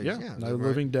of the- zombies. yeah, Yeah. Night those of the are-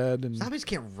 Living Dead and Zombies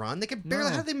can't run. They can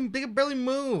barely. No. How do they can barely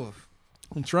move?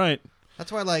 that's right.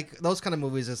 That's why, like, those kind of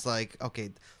movies, it's like, okay,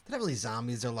 they're not really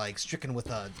zombies. They're like stricken with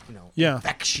a, Yeah.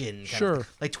 infection. Kind Sure. Of,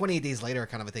 like 28 Days Later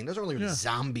kind of a thing. Those aren't really Yeah.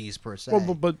 zombies per se.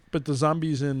 Well, but the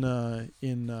zombies in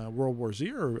World War Z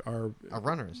are are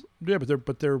runners. yeah,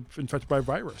 but they're infected by a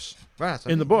virus Right. that's what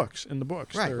I in the mean. books.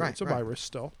 Right, It's a right. virus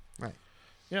still. Right.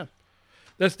 Yeah.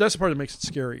 That's the part that makes it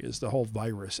scary is the whole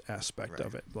virus aspect Right.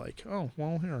 of it. Like, oh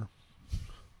well, here.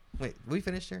 Wait, we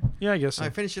finished here? Yeah, I guess so. All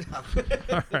right, finish it up.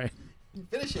 All right.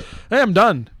 Finish it. Hey, I'm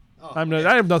done. Oh, I'm okay.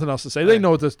 I have nothing else to say. All They right.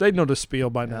 know this. They know the spiel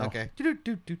by now. Okay.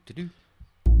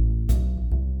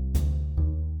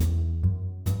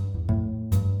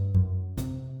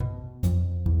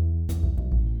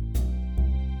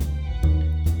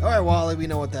 All right, Wally, we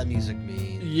know what that music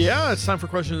means. Yeah, it's time for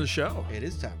question of the show. It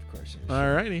is time for questions.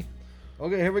 All righty.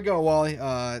 Okay, here we go, Wally.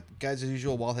 Guys, as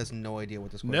usual, Walt has no idea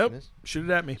what this question Nope. is. Shoot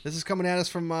it at me. This is coming at us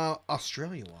from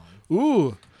Australia, Wally.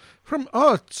 Ooh,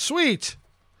 sweet.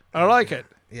 I like it.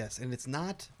 Yes, and it's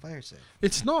not fire safe.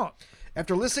 It's not.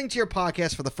 After listening to your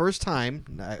podcast for the first time,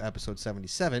 episode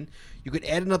 77, you could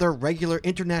add another regular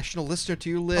international listener to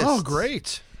your list. Oh,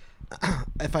 great.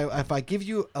 If I give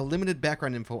you a limited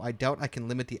background info, I doubt I can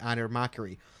limit the honor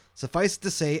mockery. Suffice it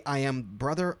to say, I am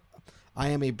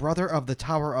a brother of the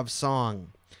Tower of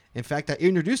Song. In fact, I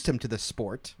introduced him to the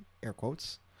sport, air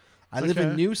quotes. I live in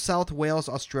Okay. New South Wales,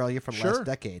 Australia for the Sure. last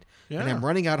decade. And Yeah. I'm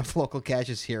running out of local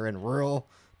caches here in rural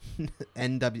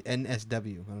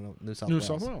NSW. I don't know, New South New Wales.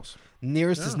 South Wales.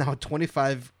 Nearest is Yeah. now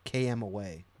 25 km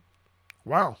away.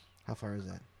 Wow. How far is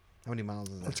that? How many miles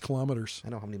is that? That's kilometers. I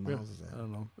know how many miles is I that.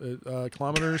 don't know.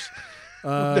 Kilometers.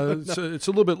 It's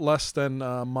a little bit less than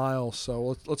miles.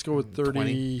 So let's go with 30,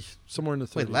 20? somewhere in the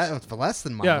 30s. Wait, for less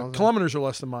than miles? yeah, kilometers are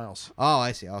less than miles. Oh,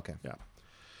 I see. Okay.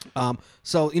 Yeah.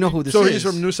 So you know who this So is? he's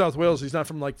from New South Wales. He's not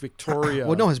from like Victoria.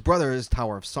 Well, no, his brother is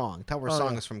Tower of Song. Tower of Oh,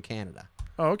 Song yeah. is from Canada.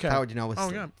 Oh, okay. Tower, do you know?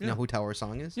 yeah. You know who Tower of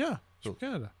Song is? Yeah. He's from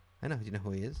Canada. I know. Do you know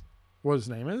who he is? What his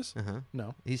name is? Uh huh.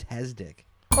 No. He's Hesdick.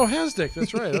 Oh, Hasdick.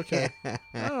 That's right. Okay.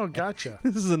 Oh, gotcha.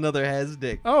 This is another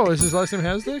Hesdick. Oh, is his last name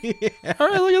Hasdick? All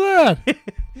right, look at that.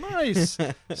 Nice.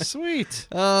 Sweet.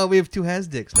 We have two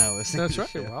Hesdicks now. listening That's to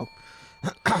right. the show.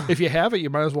 Well, if you have it, you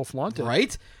might as well flaunt it.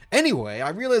 Right? Anyway, I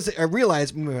realized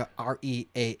REALISED.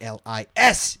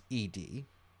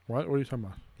 What? What are you talking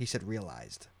about? He said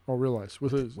realized Oh, realize.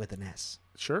 With his, with an S.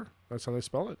 sure. That's how they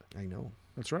spell it. I know.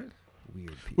 That's right. Weird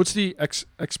people. What's the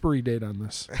expiry date on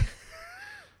this?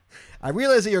 I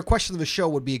realize that your question of the show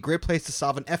would be a great place to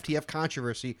solve an FTF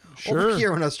controversy over Sure.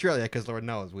 here in Australia, because Lord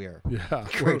knows we are. Yeah,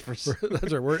 Great that's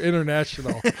right. We're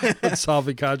international at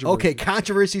solving controversy. Okay,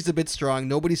 controversy's a bit strong.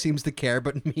 Nobody seems to care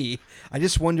but me. I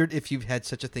just wondered if you've had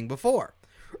such a thing before.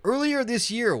 Earlier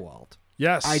this year, Walt,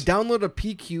 Yes. I downloaded a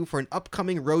PQ for an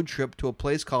upcoming road trip to a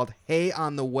place called Hay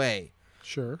on the Way.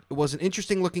 Sure. It was an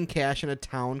interesting looking cache in a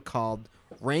town called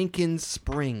Rankin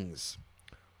Springs.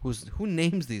 Who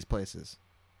names these places?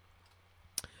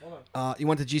 Hold on. You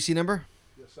want the GC number?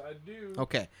 Yes, I do.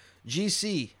 Okay.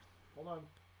 GC. Hold on.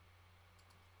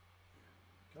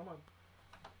 Come on.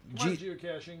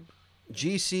 Geocaching.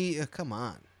 GC. Come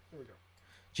on. There we go.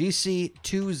 GC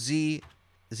 2Z.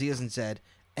 Z as in Z.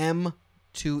 M2E.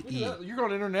 Look at that. You're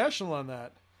going international on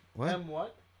that. What? M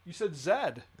what? You said Z.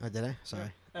 Oh, did I?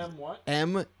 Sorry. M what?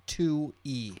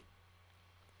 M2E.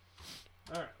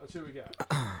 All right, let's see what we got.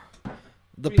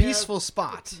 The We peaceful have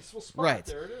spot. the peaceful spot. Right.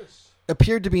 There it is.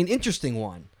 Appeared to be an interesting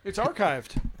one. It's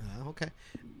archived. Okay.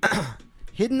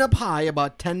 Hidden up high,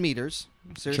 about 10 meters.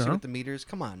 Seriously, Sure. with the meters?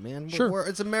 Come on, man. Sure.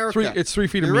 It's America. It's 3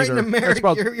 feet You're a writing meter. That's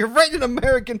American. about You're writing an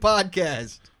American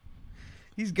podcast.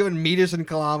 He's giving meters and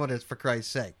kilometers, for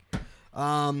Christ's sake.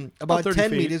 About 30 10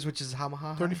 feet. meters, which is how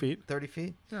high? 30 feet. 30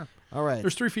 feet? Yeah. All right.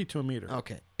 There's 3 feet to a meter.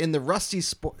 Okay. In the rusty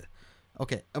sport.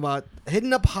 Okay. About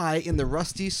hidden up high in the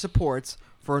rusty supports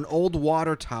for an old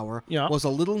water tower Yeah. was a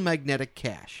little magnetic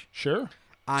cache. Sure.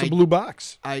 I- It's a blue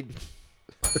box. That's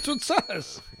That's what it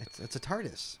says. it's a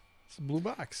TARDIS. It's a blue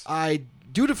box. I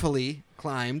dutifully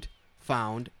climbed,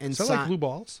 found, and Is that like blue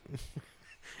balls?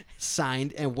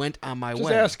 signed and went on my Just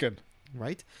way. asking.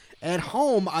 Right? At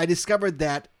home, I discovered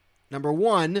that, number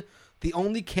one, the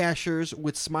only cachers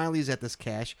with smileys at this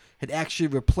cache had actually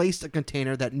replaced a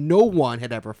container that no one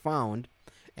had ever found.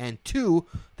 And two,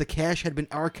 the cache had been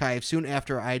archived soon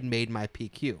after I had made my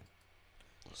PQ.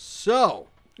 So,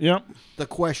 Yep. the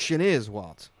question is,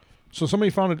 Walt, So somebody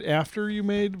found it after you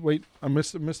made. Wait, I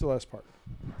missed the last part.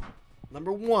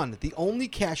 number one, the only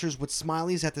cachers with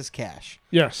smileys at this cache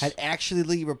Yes. had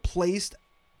actually replaced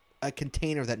a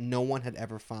container that no one had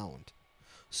ever found.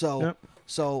 So, Yep.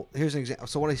 so here's an example.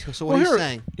 So what he's Here-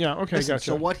 saying. Yeah. Okay. Listen, Gotcha.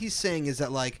 So what he's saying is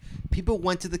that like people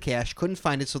went to the cache, couldn't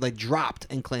find it, so they dropped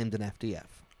and claimed an FDF.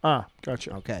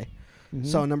 Gotcha. Okay. Mm-hmm.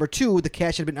 So number two, the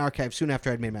cache had been archived soon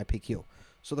after I'd made my PQ.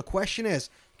 So the question is,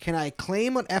 can I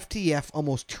claim an FTF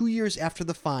almost 2 years after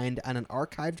the find on an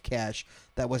archived cache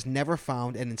that was never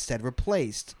found and instead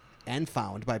replaced and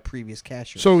found by previous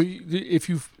cachers?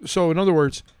 So in other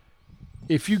words,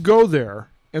 if you go there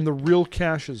and the real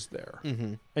cache is there,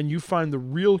 Mhm. and you find the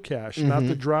real cache, not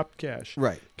the Mhm. dropped cache,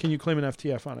 Right. can you claim an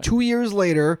FTF on it? 2 years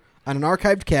later, on an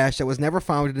archived cache that was never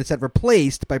found and instead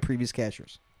replaced by previous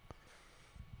cachers.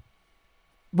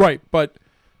 Right, but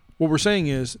what we're saying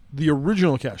is the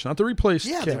original cache, not the replaced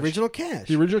Yeah, cache. the original cache.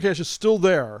 The original cache is still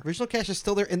there Original cache is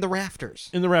still there in the rafters.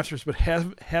 in the rafters, but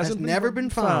hasn't never been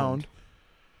found.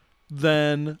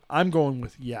 Then I'm going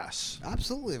with yes.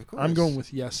 Absolutely, of course. I'm going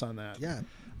with yes on that. Yeah,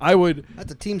 I would.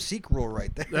 that's a Team Seek rule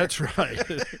right there. That's right.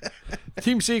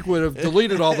 TeamSeek would have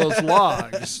deleted all those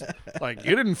logs. Like,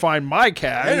 you didn't find my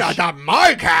cache. Not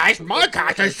my cache. My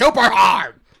cache is super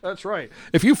hard. That's right.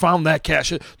 If you found that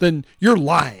cache, then you're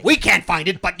lying. We can't find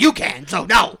it, but you can, so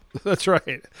no. That's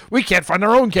right. We can't find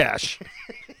our own cache.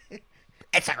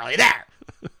 It's not really there.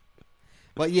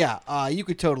 But yeah, you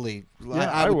could totally.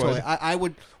 Yeah, I I would. would. Totally, I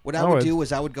would. What I I would would. do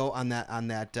is I would go on that. I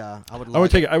would. I log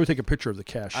would it. take a picture of the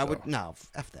cache. I though. would no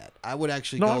f that. I would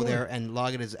actually No, I go would. there and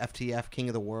log it as FTF King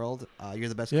of the World. You're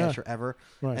the best Yeah. cacher ever,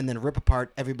 Right. and then rip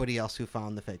apart everybody else who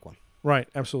found the fake one. Right,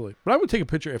 absolutely. But I would take a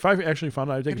picture. If I actually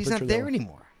found it, I would take But a he's picture not there of that.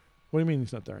 anymore. What do you mean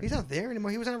he's not there? He's not there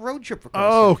anymore. He was on a road trip for.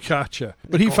 Oh, Christ's gotcha.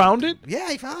 But he found it? sake.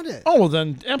 Yeah, he found it. Oh, well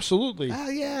then, absolutely.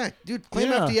 Yeah, dude. Claim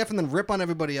Yeah. FTF and then rip on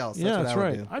everybody else. That's yeah, what that's I would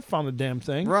right. do. I found the damn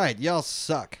thing. Right, y'all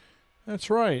suck. That's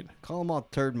right. Call them all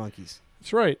turd monkeys.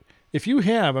 That's right. If you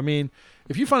have, I mean,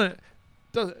 if you find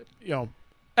it,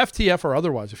 FTF or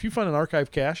otherwise, if you find an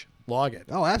archive cache, log it.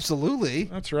 Oh, absolutely.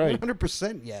 That's right.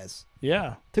 100% yes.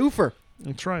 Yeah, Twofer.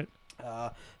 that's right.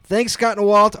 Thanks, Scott and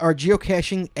Walt. Our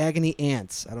geocaching agony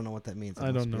ants. I don't know what that means. It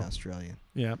I must don't be know. Australian.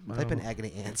 Yeah. I Type don't in know.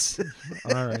 agony ants.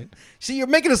 All right. See, you're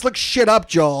making us look shit up,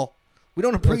 Joel. We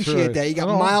don't appreciate right. that. You got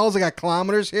I know. miles, I got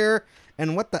kilometers here.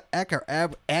 And what the heck are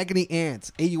agony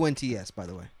ants? AUNTS, by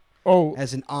the way. Oh,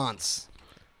 As in aunts.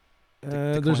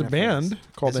 there's a corner band phrase.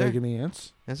 called Is there? Agony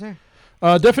Ants. Is there?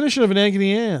 Definition of an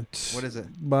agony ant. What is it?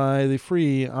 By the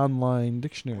free online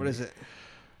dictionary. What is it?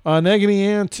 An agony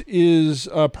aunt is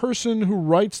a person who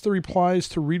writes the replies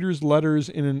to readers' letters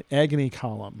in an agony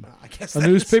column. I guess A that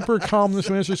newspaper columnist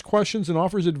who answers questions and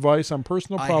offers advice on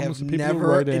personal I problems have to people who never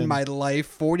write in my life,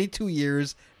 42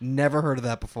 years, never heard of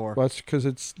that before. Well, that's because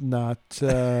it's not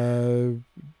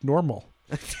normal.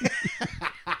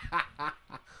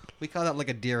 We call that like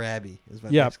a Dear Abby. Is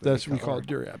what Yeah, basically that's what we call it,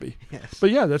 Dear Abby. Yes.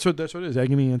 But yeah, that's what it is.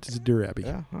 Agony aunt is a Dear Abby.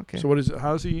 Yeah, okay. So what is it?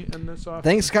 How does he end this off?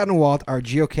 Thanks, Scott and Walt, our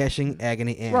geocaching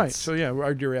agony ants. Right. So yeah,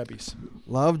 our Dear Abbies.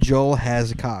 Love, Joel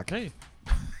has a cock. Hey,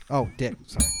 Oh, Dick.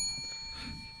 Sorry.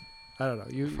 I don't know.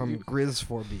 You From Grizz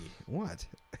 4B. What?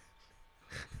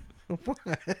 What?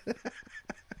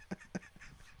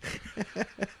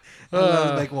 I love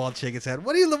to make Walt shake his head.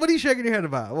 What are you shaking your head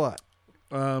about? What?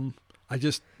 I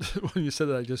just when you said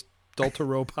that, I just Delta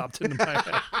Row popped into my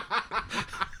head.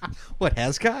 What,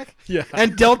 Hascock? Yeah,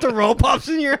 And Delta Row pops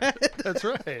in your head? that's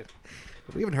right.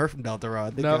 We haven't heard from Delta Row. I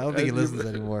No, don't think he listens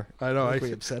anymore. I know.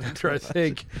 We upset him.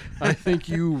 I think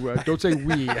you. Don't say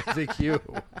we. I think you.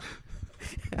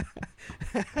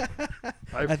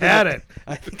 I've had it.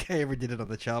 I think I ever did it on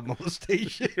the child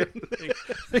molestation. I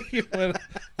think you went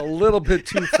a little bit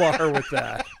too far with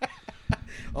that.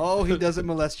 Oh, he doesn't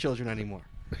molest children anymore.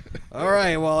 All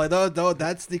right, well,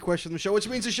 that's the question of the show, which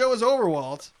means the show is over,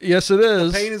 Walt. Yes, it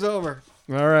is. Pain is over.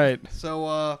 All right.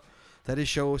 So, that is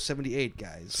show 78,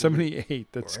 guys. 78.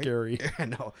 That's Right? scary. I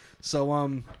know.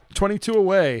 So, 22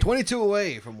 away. 22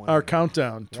 away from one. Our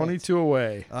countdown. 22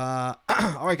 away. All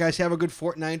right, guys, have a good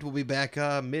fortnight. We'll be back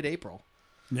mid-April.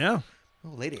 Yeah. Oh,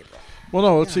 late April. Well,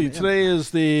 no. Let's see. Yeah. Today is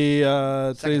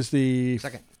the today's the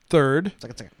Second. third.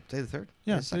 Second. Today's the third?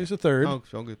 Yeah, Today's today's the third. Oh,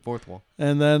 so good. Fourth one.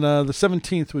 And then the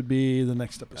 17th would be the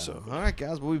next episode. All right,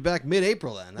 guys. We'll be back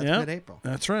mid-April then. That's Yeah. mid-April.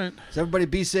 That's right. So everybody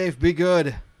be safe. Be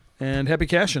good. And happy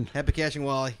cashing. Happy caching,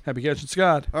 Wally. Happy cashing,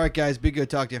 Scott. All right, guys. Be good.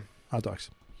 Talk to you. Hot dogs.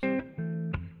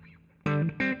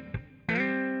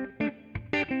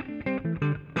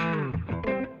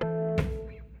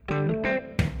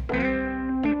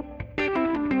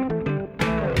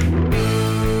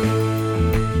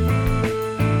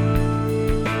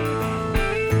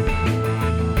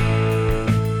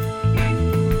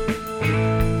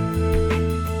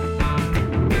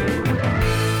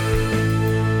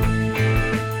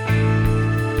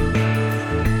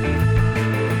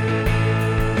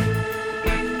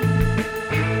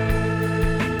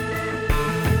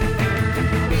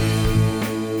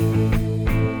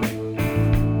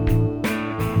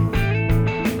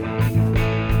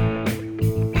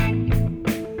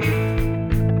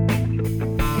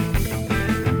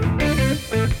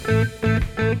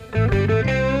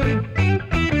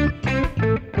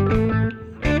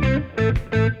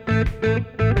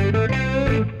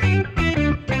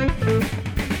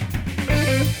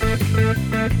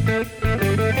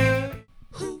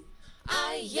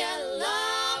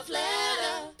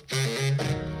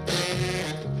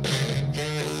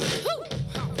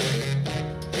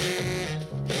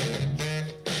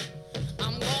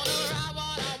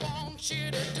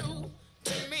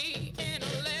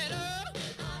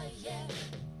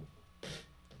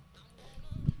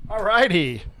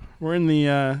 Alrighty. We're in the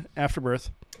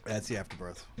afterbirth. That's the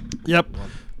afterbirth. Yep.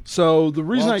 So the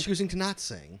reason Well, I choosing to not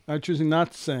sing. I'm choosing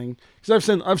not to sing because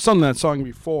I've sung that song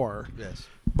before, Yes.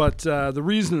 but the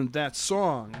reason that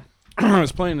song I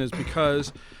was playing is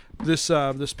because this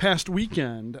past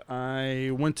weekend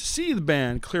I went to see the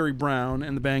band Clary Brown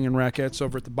and the Bangin' Rackettes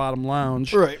over at the Bottom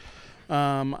Lounge Right.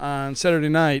 on Saturday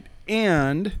night,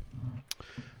 and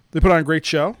they put on a great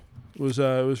show. It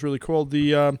was really cool.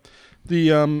 The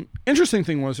interesting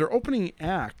thing was their opening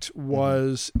act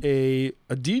was a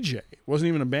DJ. It wasn't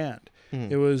even a band.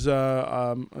 It was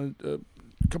a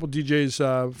couple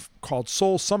DJs called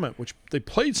Soul Summit, which they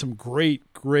played some great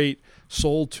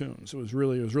soul tunes. It was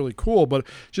really cool. But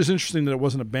just interesting that it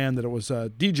wasn't a band, that it was a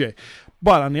DJ.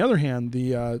 But on the other hand,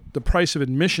 the price of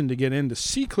admission to get in to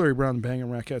see Clary Brown and Bangin'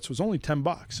 Rackettes was only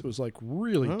 $10. It was like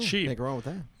really cheap. Can't go wrong with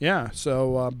that. Yeah.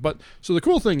 So, so the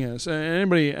cool thing is, and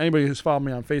anybody who's followed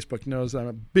me on Facebook knows that I'm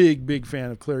a big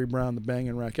fan of Clary Brown, the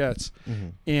Bangin' Rackettes,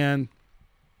 and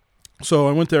so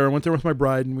I went there with my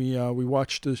bride, and we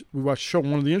watched the show.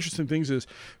 One of the interesting things is,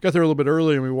 we got there a little bit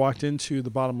early, and we walked into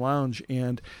the Bottom Lounge,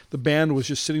 and the band was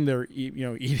just sitting there,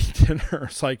 eating dinner.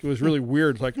 It's like, it was really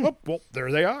weird. Like, oh, well,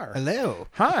 there they are. Hello.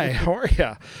 Hi, how are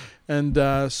you? And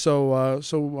so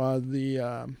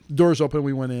the doors open.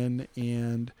 We went in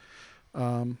and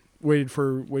waited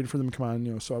for them to come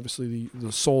on. So obviously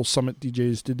the Soul Summit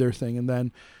DJs did their thing, and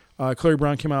then Clary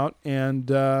Brown came out, and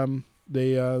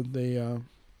they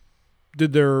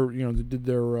did their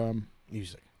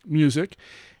music,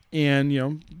 and a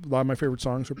lot of my favorite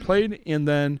songs were played, and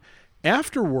then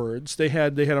afterwards, they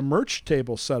had a merch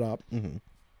table set up. Mm-hmm.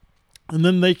 And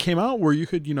then they came out where you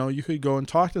could go and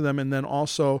talk to them, and then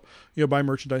also, buy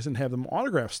merchandise and have them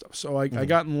autograph stuff. So I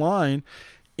got in line,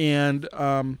 and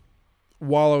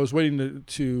while I was waiting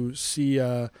to see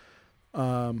the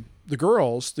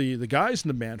girls, the guys in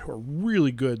the band who are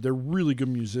really good, they're really good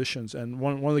musicians, and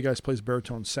one of the guys plays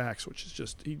baritone sax, which is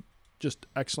just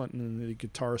excellent, and the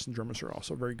guitarists and drummers are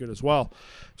also very good as well.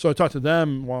 So I talked to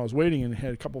them while I was waiting and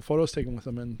had a couple photos taken with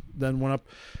them, and then went up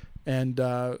and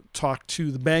talked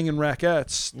to the Bangin'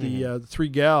 Rackettes, the three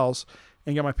gals,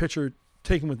 and got my picture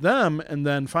taken with them. And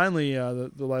then finally,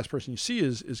 the last person you see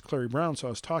is Clary Brown. So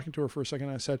I was talking to her for a second,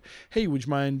 and I said, "Hey, would you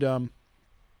mind,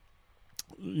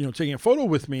 taking a photo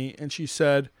with me?" And she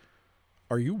said,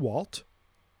 "Are you Walt?"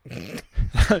 And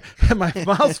my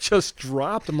mouth just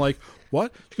dropped. I'm like,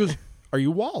 "What?" She goes, "Are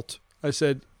you Walt?" I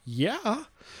said, "Yeah."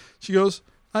 She goes,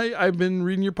 I've been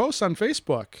reading your posts on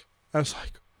Facebook." I was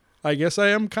like, I guess I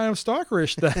am kind of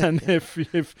stalkerish then.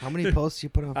 if How many posts you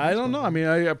put on Facebook? I don't know. I mean,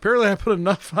 I put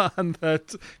enough on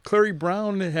that Clary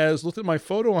Brown has looked at my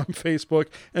photo on Facebook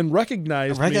and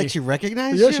recognized me. Actually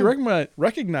recognized Yeah, you? she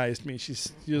recognized me. She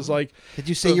was like, Did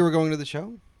you say you were going to the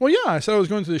show? well, yeah, I said I was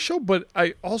going to the show, but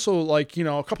I also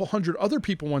a couple hundred other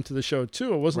people went to the show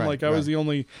too. It wasn't Right, like I was right. the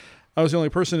only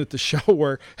person at the show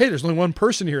where, hey, there's only one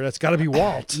person here. That's got to be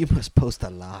Walt. You must post a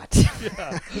lot.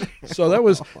 So that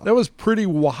was pretty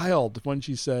wild when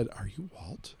she said, "Are you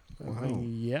Walt?" I was like, Wow.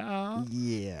 yeah.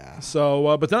 Yeah.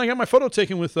 So, but then I got my photo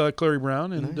taken with Clary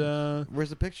Brown, and Where's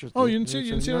the pictures? oh, dude? you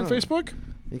didn't see it on No. Facebook?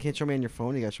 You can't show me on your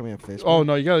phone. You got to show me on Facebook. Oh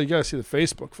no, you gotta see the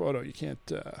Facebook photo. You can't.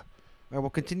 All right, well,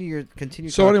 continue.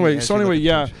 So talking anyway, as you look at the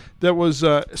yeah, picture. that was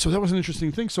so that was an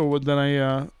interesting thing. So then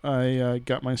I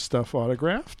got my stuff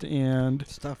autographed, and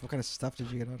Stuff. What kind of stuff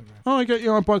did you get autographed? I got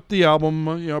I bought the album.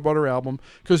 I bought her album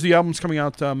because the album's coming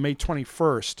out May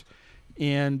 21st,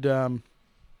 and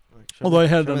although I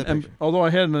had an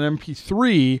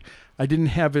MP3, I didn't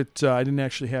have it. I didn't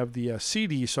actually have the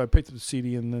CD, so I picked up the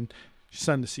CD and then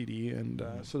sent the CD, and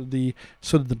so did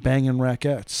the Bangin'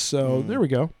 Rackettes. So there we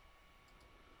go.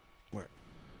 Where?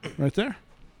 Right there.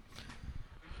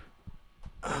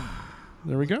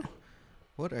 There we go.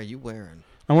 What are you wearing?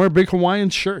 I'm wearing a big Hawaiian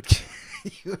shirt.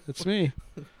 That's me.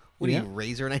 What Yeah. are you,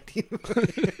 Razor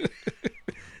 1942?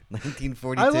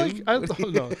 I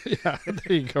no, yeah,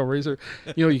 there you go, Razor.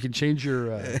 You can change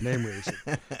your name, Razor.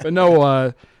 But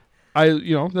no,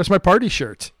 that's my party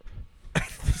shirt.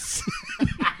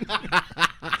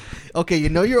 Okay,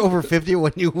 you're over 50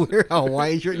 when you wear a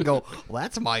Hawaiian shirt and go, well,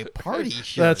 that's my party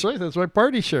shirt. That's right. That's my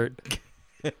party shirt.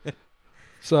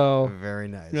 So Very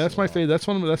nice. yeah, that's my Wow. favorite. That's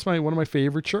one of my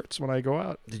favorite shirts when I go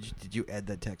out. Did you add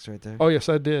that text right there? Oh yes,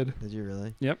 I did. Did you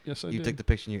really? Yep, yes I You did. took the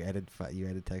picture and you added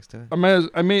text to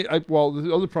it? Well,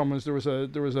 the other problem is there was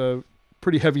a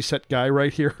pretty heavy set guy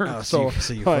right here. Oh, so you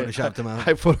photoshopped him out?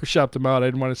 I photoshopped him out. I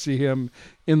didn't want to see him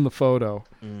in the photo.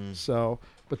 Mm. So,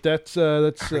 but that's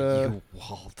Are you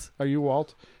Walt? Are you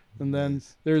Walt? And then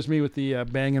Nice. there's me with the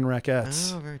Bangin'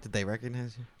 Rackettes. Oh, very. Did they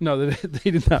recognize you? No,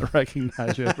 they did not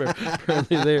recognize you.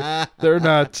 Apparently, they're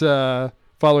not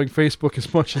following Facebook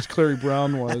as much as Clary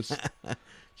Brown was.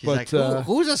 She's But, like,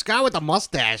 Who's this guy with a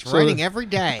mustache So writing the- every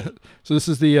day? So this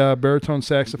is the baritone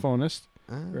saxophonist.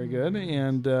 Very oh. good.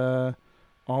 And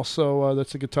also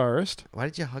that's a guitarist. Why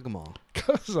did you hug them all?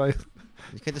 Because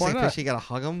You can't just Why say not? picture, you gotta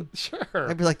hug them? sure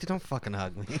I'd be like, dude, don't fucking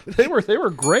hug me. they were Who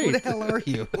great. the hell are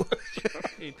you?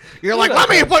 You're like, let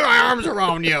me put my arms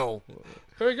around you.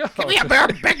 There you go. Give me a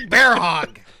big bear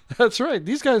hug. That's right.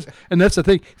 These guys, and that's the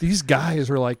thing. These guys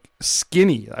were like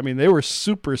skinny. I mean, they were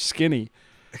super skinny.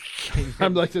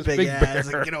 I'm like this big ass,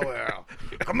 bear. like, get over here.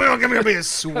 Come here, give me a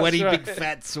sweaty, Sweaty, right. big,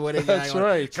 fat, sweaty guy. That's like,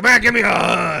 right. Come here, give me a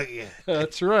hug.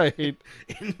 That's right.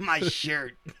 In my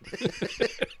shirt.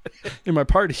 In my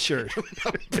party shirt.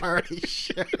 Party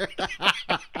shirt.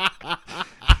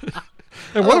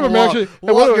 And one of them actually. and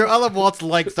one Walt, of your them- other Walt's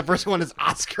likes. The first one is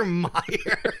Oscar Mayer.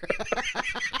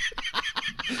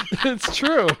 it's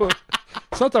true.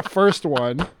 It's not the first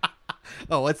one.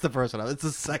 Oh, what's the first one? It's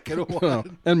the second one. No.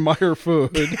 And Meyer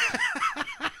Food.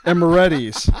 And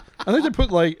Moretti's. I think they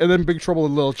put and then Big Trouble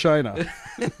in Little China.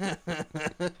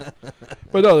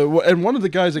 But no, and one of the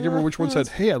guys, I can't remember which one, said,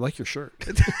 "Hey, I like your shirt."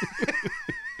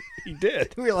 He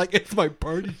did. We were like, it's my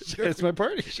party shirt. It's my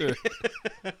party shirt.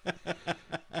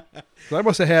 So I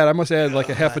must have had like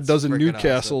a half a That's dozen freaking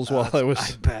Newcastles awesome. while I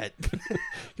was, I bet.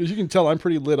 because you can tell I'm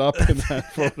pretty lit up in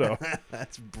that photo.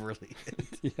 That's brilliant.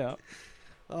 Yeah.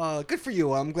 Good for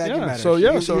you. I'm glad you Yeah, met her. so,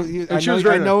 yeah, so- I and she know, was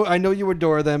very I know you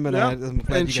adore them, and Yeah. I'm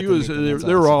glad And you she get to was. meet them. That's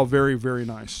They were awesome. all very, very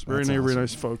nice. Very, That's very awesome.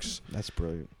 nice folks. That's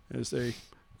brilliant. As they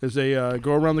as they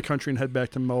go around the country and head back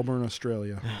to Melbourne,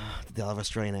 Australia. Did they all have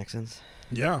Australian accents?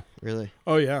 Yeah. Really?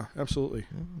 Oh yeah, absolutely.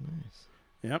 Oh,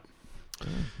 nice. Yep.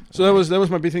 So that was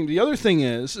my big thing. The other thing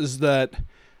is that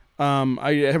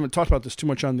I haven't talked about this too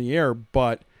much on the air,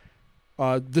 but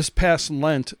this past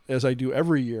Lent, as I do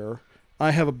every year,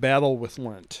 I have a battle with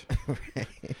Lent.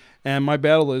 And my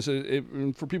battle is,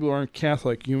 for people who aren't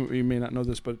Catholic, you may not know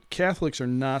this, but Catholics are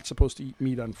not supposed to eat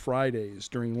meat on Fridays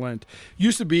during Lent. It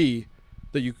used to be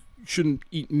that you shouldn't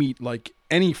eat meat like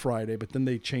any Friday, but then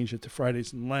they changed it to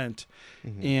Fridays in Lent.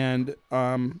 And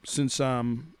since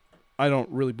I don't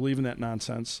really believe in that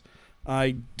nonsense,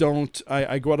 I go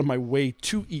out of my way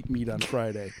to eat meat on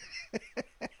Friday.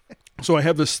 So I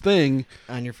have this thing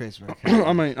On your Facebook.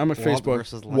 on my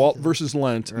Facebook, Walt versus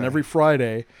Lent, and every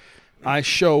Friday I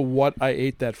show what I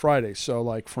ate that Friday. So,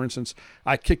 like, for instance,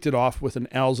 I kicked it off with an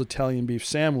Al's Italian beef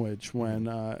sandwich when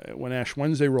Ash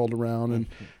Wednesday rolled around, and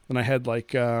then I had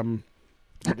like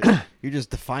You're just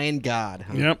defying God.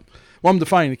 Huh? Yep. Well, I'm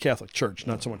defying the Catholic Church,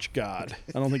 not so much God.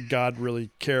 I don't think God really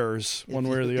cares one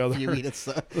way or the other. If you eat a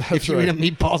sub, That's if you eat a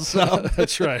meatball sub.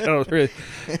 That's right. I don't really.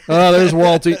 Oh, there's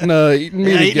Walt eating meat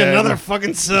eating again. another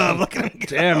fucking sub. Look at him go.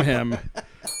 Damn him.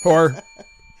 Or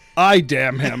I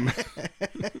damn him.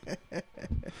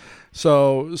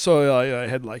 So I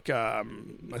had like I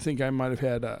think I might have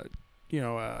had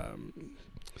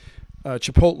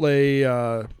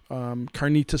Chipotle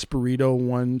carnitas burrito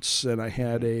once, and I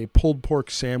had a pulled pork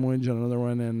sandwich on another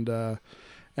one,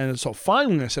 and so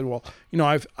finally I said, well,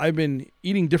 I've been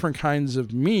eating different kinds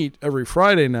of meat every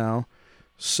Friday now.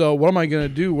 So what am I going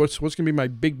to do? What's going to be my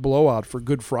big blowout for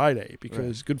Good Friday?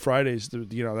 Because Good Friday is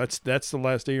that's the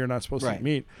last day you're not supposed to eat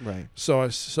meat. Right. So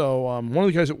one of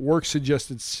the guys at work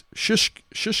suggested shish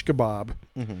kebab.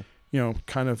 Mm-hmm.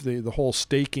 Kind of the whole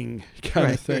staking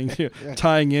kind of thing,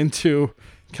 tying into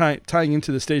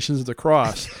the Stations of the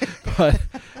Cross. But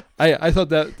I thought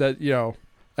that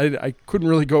I couldn't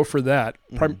really go for that,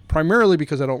 primarily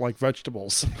because I don't like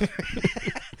vegetables.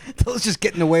 Those just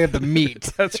get in the way of the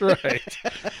meat. That's right.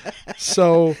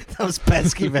 So Those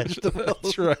pesky vegetables.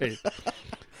 that's right.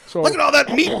 So Look at all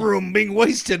that meat room being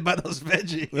wasted by those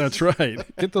veggies. that's right.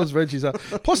 Get those veggies out.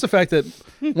 Plus the fact that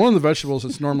one of the vegetables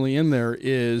that's normally in there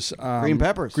is Green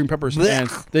peppers. Green peppers, Blech. and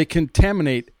they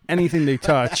contaminate anything they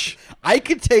touch. I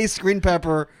could taste green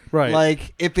pepper. Right.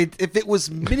 Like if it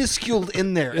was minuscule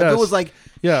in there. If Yes. it was like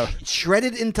Yeah.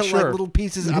 shredded into like Sure. little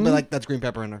pieces, I'd be like, that's green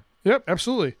pepper in there. Yep.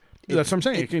 Absolutely. That's what I'm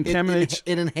saying. It contaminates.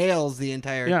 It inhales the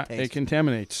entire Yeah, taste. it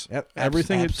contaminates Yep,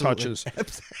 everything it absolutely. touches.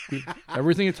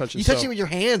 Everything it touches. You touch so, it with your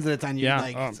hands and it's on you. Yeah,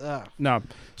 Like, no.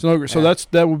 So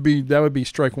that would be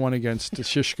strike one against the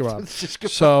shish kebab. Shish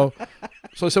kebab.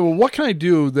 So I said, well, what can I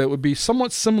do that would be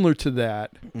somewhat similar to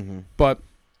that, but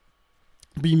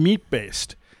be meat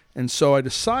based? And so I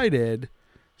decided,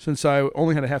 since I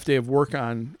only had a half day of work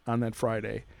on that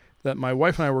Friday, that my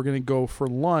wife and I were going to go for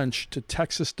lunch to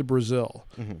Texas de Brazil,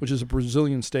 which is a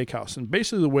Brazilian steakhouse. And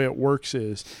basically the way it works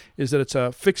is that it's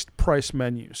a fixed price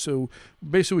menu. So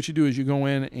basically what you do is you go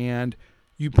in and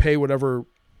you pay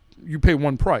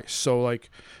one price. So like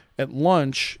at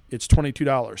lunch, it's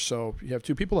 $22. So if you have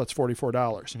two people, that's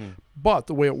 $44. But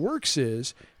the way it works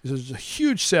is there's a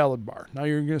huge salad bar. Now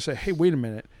you're going to say, hey, wait a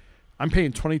minute. I'm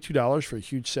paying $22 for a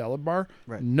huge salad bar?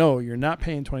 Right. No, you're not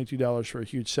paying $22 for a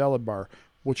huge salad bar.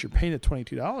 What you're paying the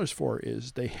 $22 for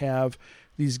is they have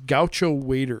these gaucho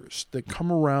waiters that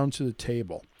come around to the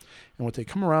table. And what they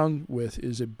come around with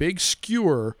is a big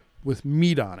skewer with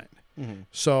meat on it.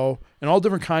 So, and all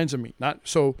different kinds of meat.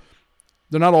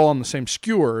 They're not all on the same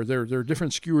skewer. They're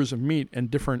different skewers of meat and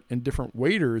different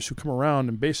waiters who come around,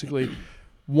 and basically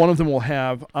one of them will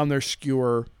have on their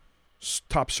skewer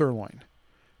top sirloin.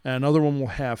 And another one will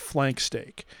have flank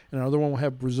steak. And another one will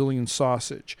have Brazilian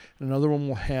sausage. And another one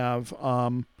will have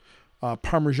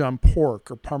Parmesan pork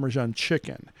or Parmesan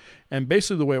chicken. And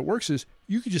basically the way it works is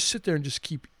you can just sit there and just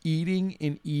keep eating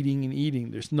and eating and eating.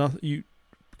 There's nothing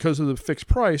because of the fixed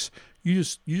price. You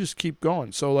just keep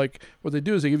going. So like what they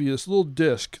do is they give you this little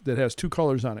disc that has two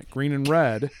colors on it, green and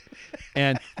red.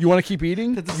 And you want to keep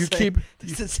eating? Does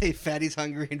it say fatty's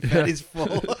hungry and fatty's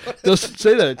full? It doesn't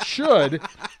say that. It should.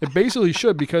 It basically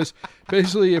should, because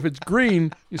basically if it's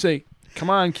green, you say,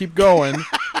 come on, keep going.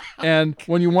 And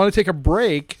when you want to take a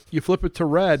break, you flip it to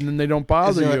red, and then they don't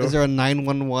bother you. Is there a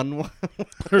 911 one?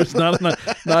 There's not a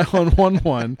 911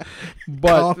 one,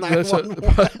 but,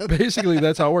 but basically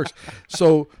that's how it works.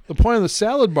 So the point of the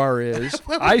salad bar is,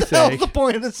 I think, the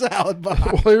point of the salad bar?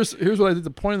 well, here's what I think the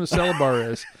point of the salad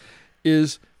bar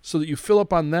is so that you fill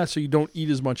up on that, so you don't eat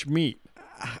as much meat.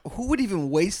 Who would even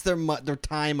waste their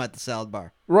time at the salad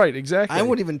bar? Right, exactly. I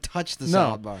wouldn't even touch the No.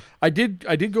 salad bar. I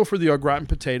did go for the au gratin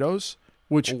potatoes,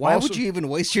 which Why also, would you even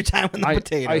waste your time on the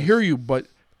potatoes? I hear you, but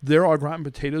their au gratin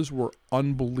potatoes were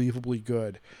unbelievably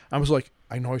good. I was like,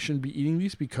 I know I shouldn't be eating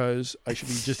these because I should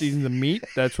be just eating the meat.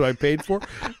 That's what I paid for.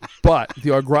 But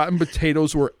the au gratin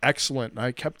potatoes were excellent. And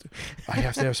I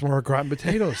have to have some more au gratin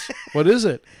potatoes. What is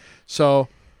it? So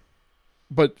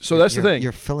that's the thing.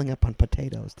 You're filling up on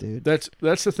potatoes, dude. That's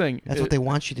the thing. That's what they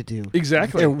want you to do.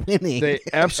 Exactly. They're winning.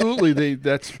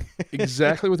 That's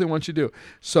exactly what they want you to do.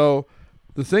 So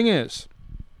the thing is,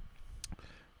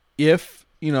 if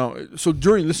so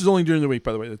this is only during the week,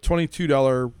 by the way. The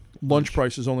 $22 lunch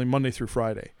price is only Monday through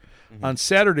Friday. Mm-hmm. On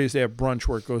Saturdays they have brunch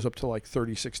where it goes up to like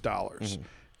 $36,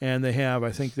 and they have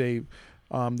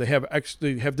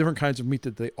they have different kinds of meat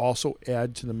that they also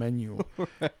add to the menu,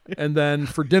 and then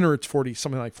for dinner it's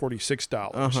something like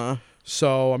 $46.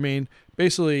 So I mean,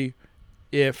 basically,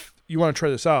 if you want to try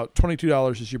this out,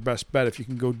 $22 is your best bet if you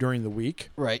can go during the week.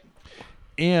 Right.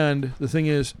 And the thing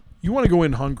is, you want to go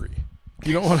in hungry.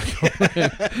 You don't want to go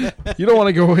in. You don't want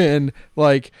to go in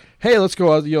like, hey, let's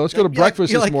go out. Let's go to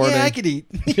breakfast this morning. Yeah, I could eat.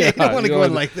 You don't want to go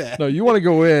in like that. No, you want to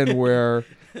go in where,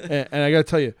 and I got to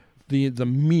tell you, the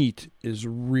meat is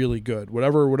really good.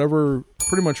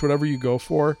 Pretty much whatever you go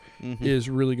for is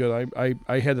really good.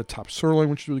 I had the top sirloin,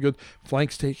 which is really good.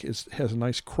 Flank steak has a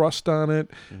nice crust on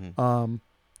it.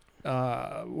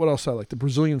 What else I like? The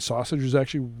Brazilian sausage is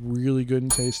actually really good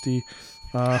and tasty.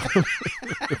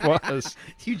 It was.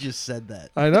 You just said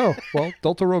that. I know. Well,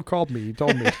 Delta Road called me. He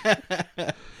told me.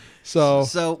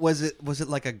 So was it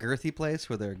like a girthy place?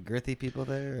 Were there girthy people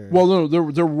there? Or? Well,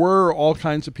 no, there were all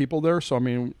kinds of people there. So I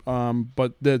mean,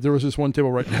 but there was this one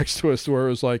table right next to us where it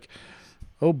was like,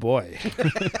 oh boy,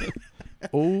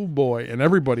 oh boy, and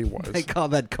everybody was. They call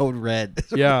that code red.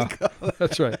 Yeah,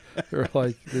 that's right. They're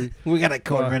like, we got a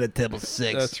code red at table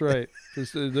 6. That's right.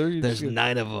 There's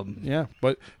 9 of them. Yeah,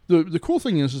 but the cool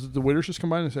thing is that the waiters just come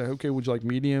by and say, okay, would you like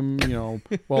medium,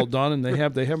 well done, and they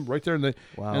have them right there, and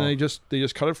they just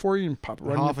cut it for you and pop it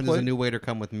right in How your often plate. does a new waiter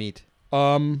come with meat?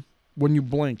 When you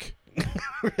blink.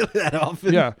 Really, that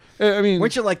often? Yeah, I mean,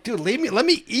 weren't you like, dude, let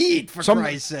me eat for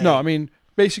Christ's sake? No, I mean,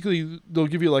 basically they'll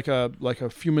give you like a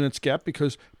few minutes gap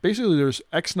because basically there's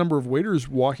X number of waiters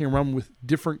walking around with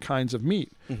different kinds of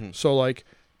meat. So like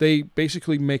they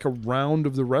basically make a round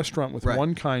of the restaurant with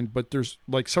one kind, but there's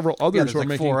like several others who are like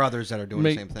making 4 others that are doing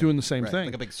the same thing. Doing the same thing.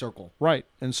 Like a big circle. Right.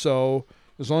 And so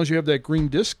as long as you have that green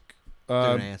disc, they're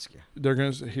going to ask you. They're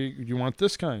going to say, hey, you want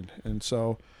this kind? And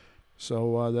so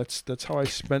that's how I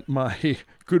spent my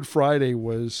Good Friday,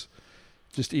 was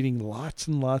just eating lots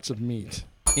and lots of meat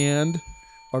and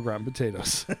au gratin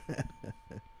potatoes.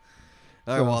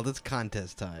 All right, well, that's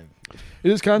contest time.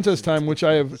 It is contest time, which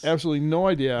I have absolutely no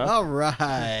idea. All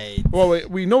right. Well, wait,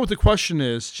 we know what the question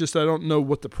is, just I don't know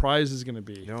what the prize is going to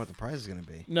be. You know what the prize is going to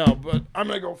be? No, but I'm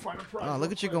going to go find a prize. Oh,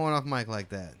 look at you going off mic like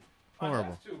that. Horrible. I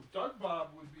have to. Doug Bob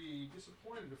would be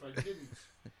disappointed if I didn't.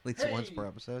 At least once per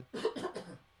episode.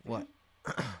 What?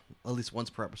 At least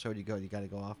once per episode you got to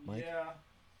go off mic? Yeah.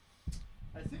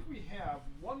 I think we have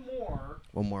one more.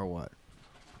 One more what?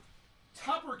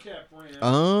 Topper Cat brand.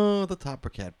 Oh, the Topper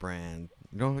Cat brand.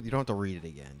 You don't have to read it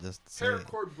again. Just say it.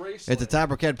 Paracord bracelet. It's a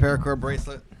Topper Cat paracord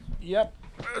bracelet. Yep.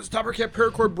 It's a Topper Cat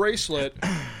paracord bracelet.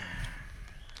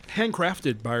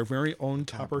 Handcrafted by our very own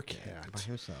Topper Cat. By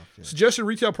himself. Yeah. Suggested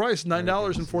retail price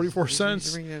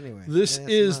 $9.44. Anyway. This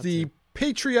is the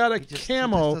patriotic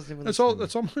camo. That's all I'm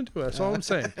gonna do. That's all I'm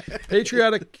saying.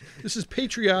 Patriotic. This is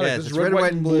patriotic. Yes, this is it's red,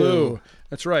 white, and blue.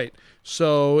 That's right.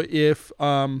 So if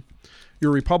you're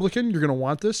a Republican, you're gonna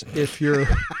want this. If you're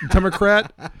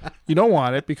Democrat, you don't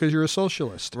want it because you're a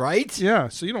socialist. Right? Yeah.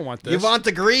 So you don't want this. You want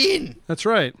the green. That's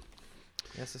right.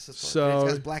 Yes, this is So it's got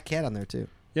his black cat on there too.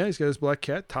 Yeah, he's got his black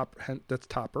cat. That's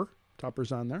Topper.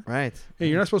 Topper's on there. Right. Hey,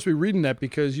 you're not supposed to be reading that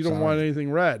because you don't want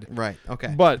anything red. Right.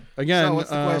 Okay. But again, so what's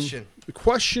the question? The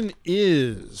question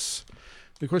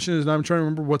is, now I'm trying to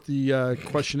remember what the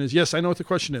question is. Yes, I know what the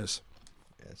question is.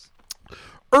 Yes.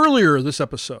 Earlier this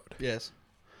episode, Yes.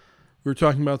 we were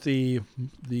talking about the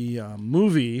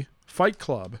movie Fight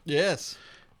Club, Yes.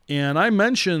 and I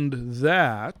mentioned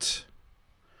that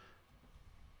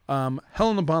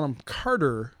Helena Bonham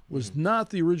Carter was not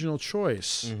the original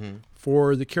choice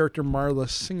for the character Marla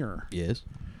Singer. Yes.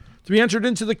 To be entered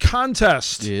into the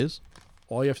contest, Yes.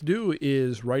 all you have to do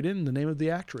is write in the name of the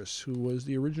actress who was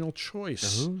the original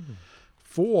choice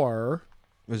for...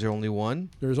 Was there only one?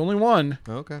 There's only one.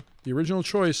 Okay. The original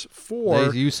choice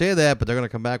for... You say that, but they're going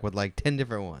to come back with like 10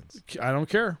 different ones. I don't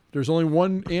care. There's only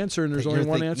one answer, and there's only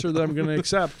one answer that I'm going to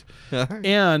accept. All right.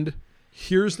 And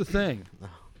here's the thing.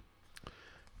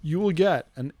 You will get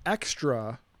an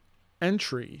extra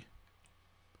entry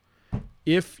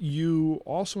if you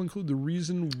also include the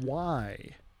reason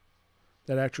why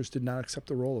that actress did not accept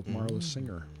the role of Marla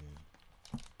Singer.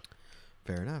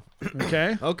 Fair enough.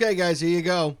 Okay? Okay, guys, here you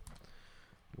go.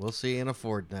 We'll see you in a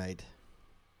fortnight.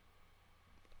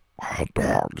 Hot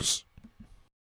dogs.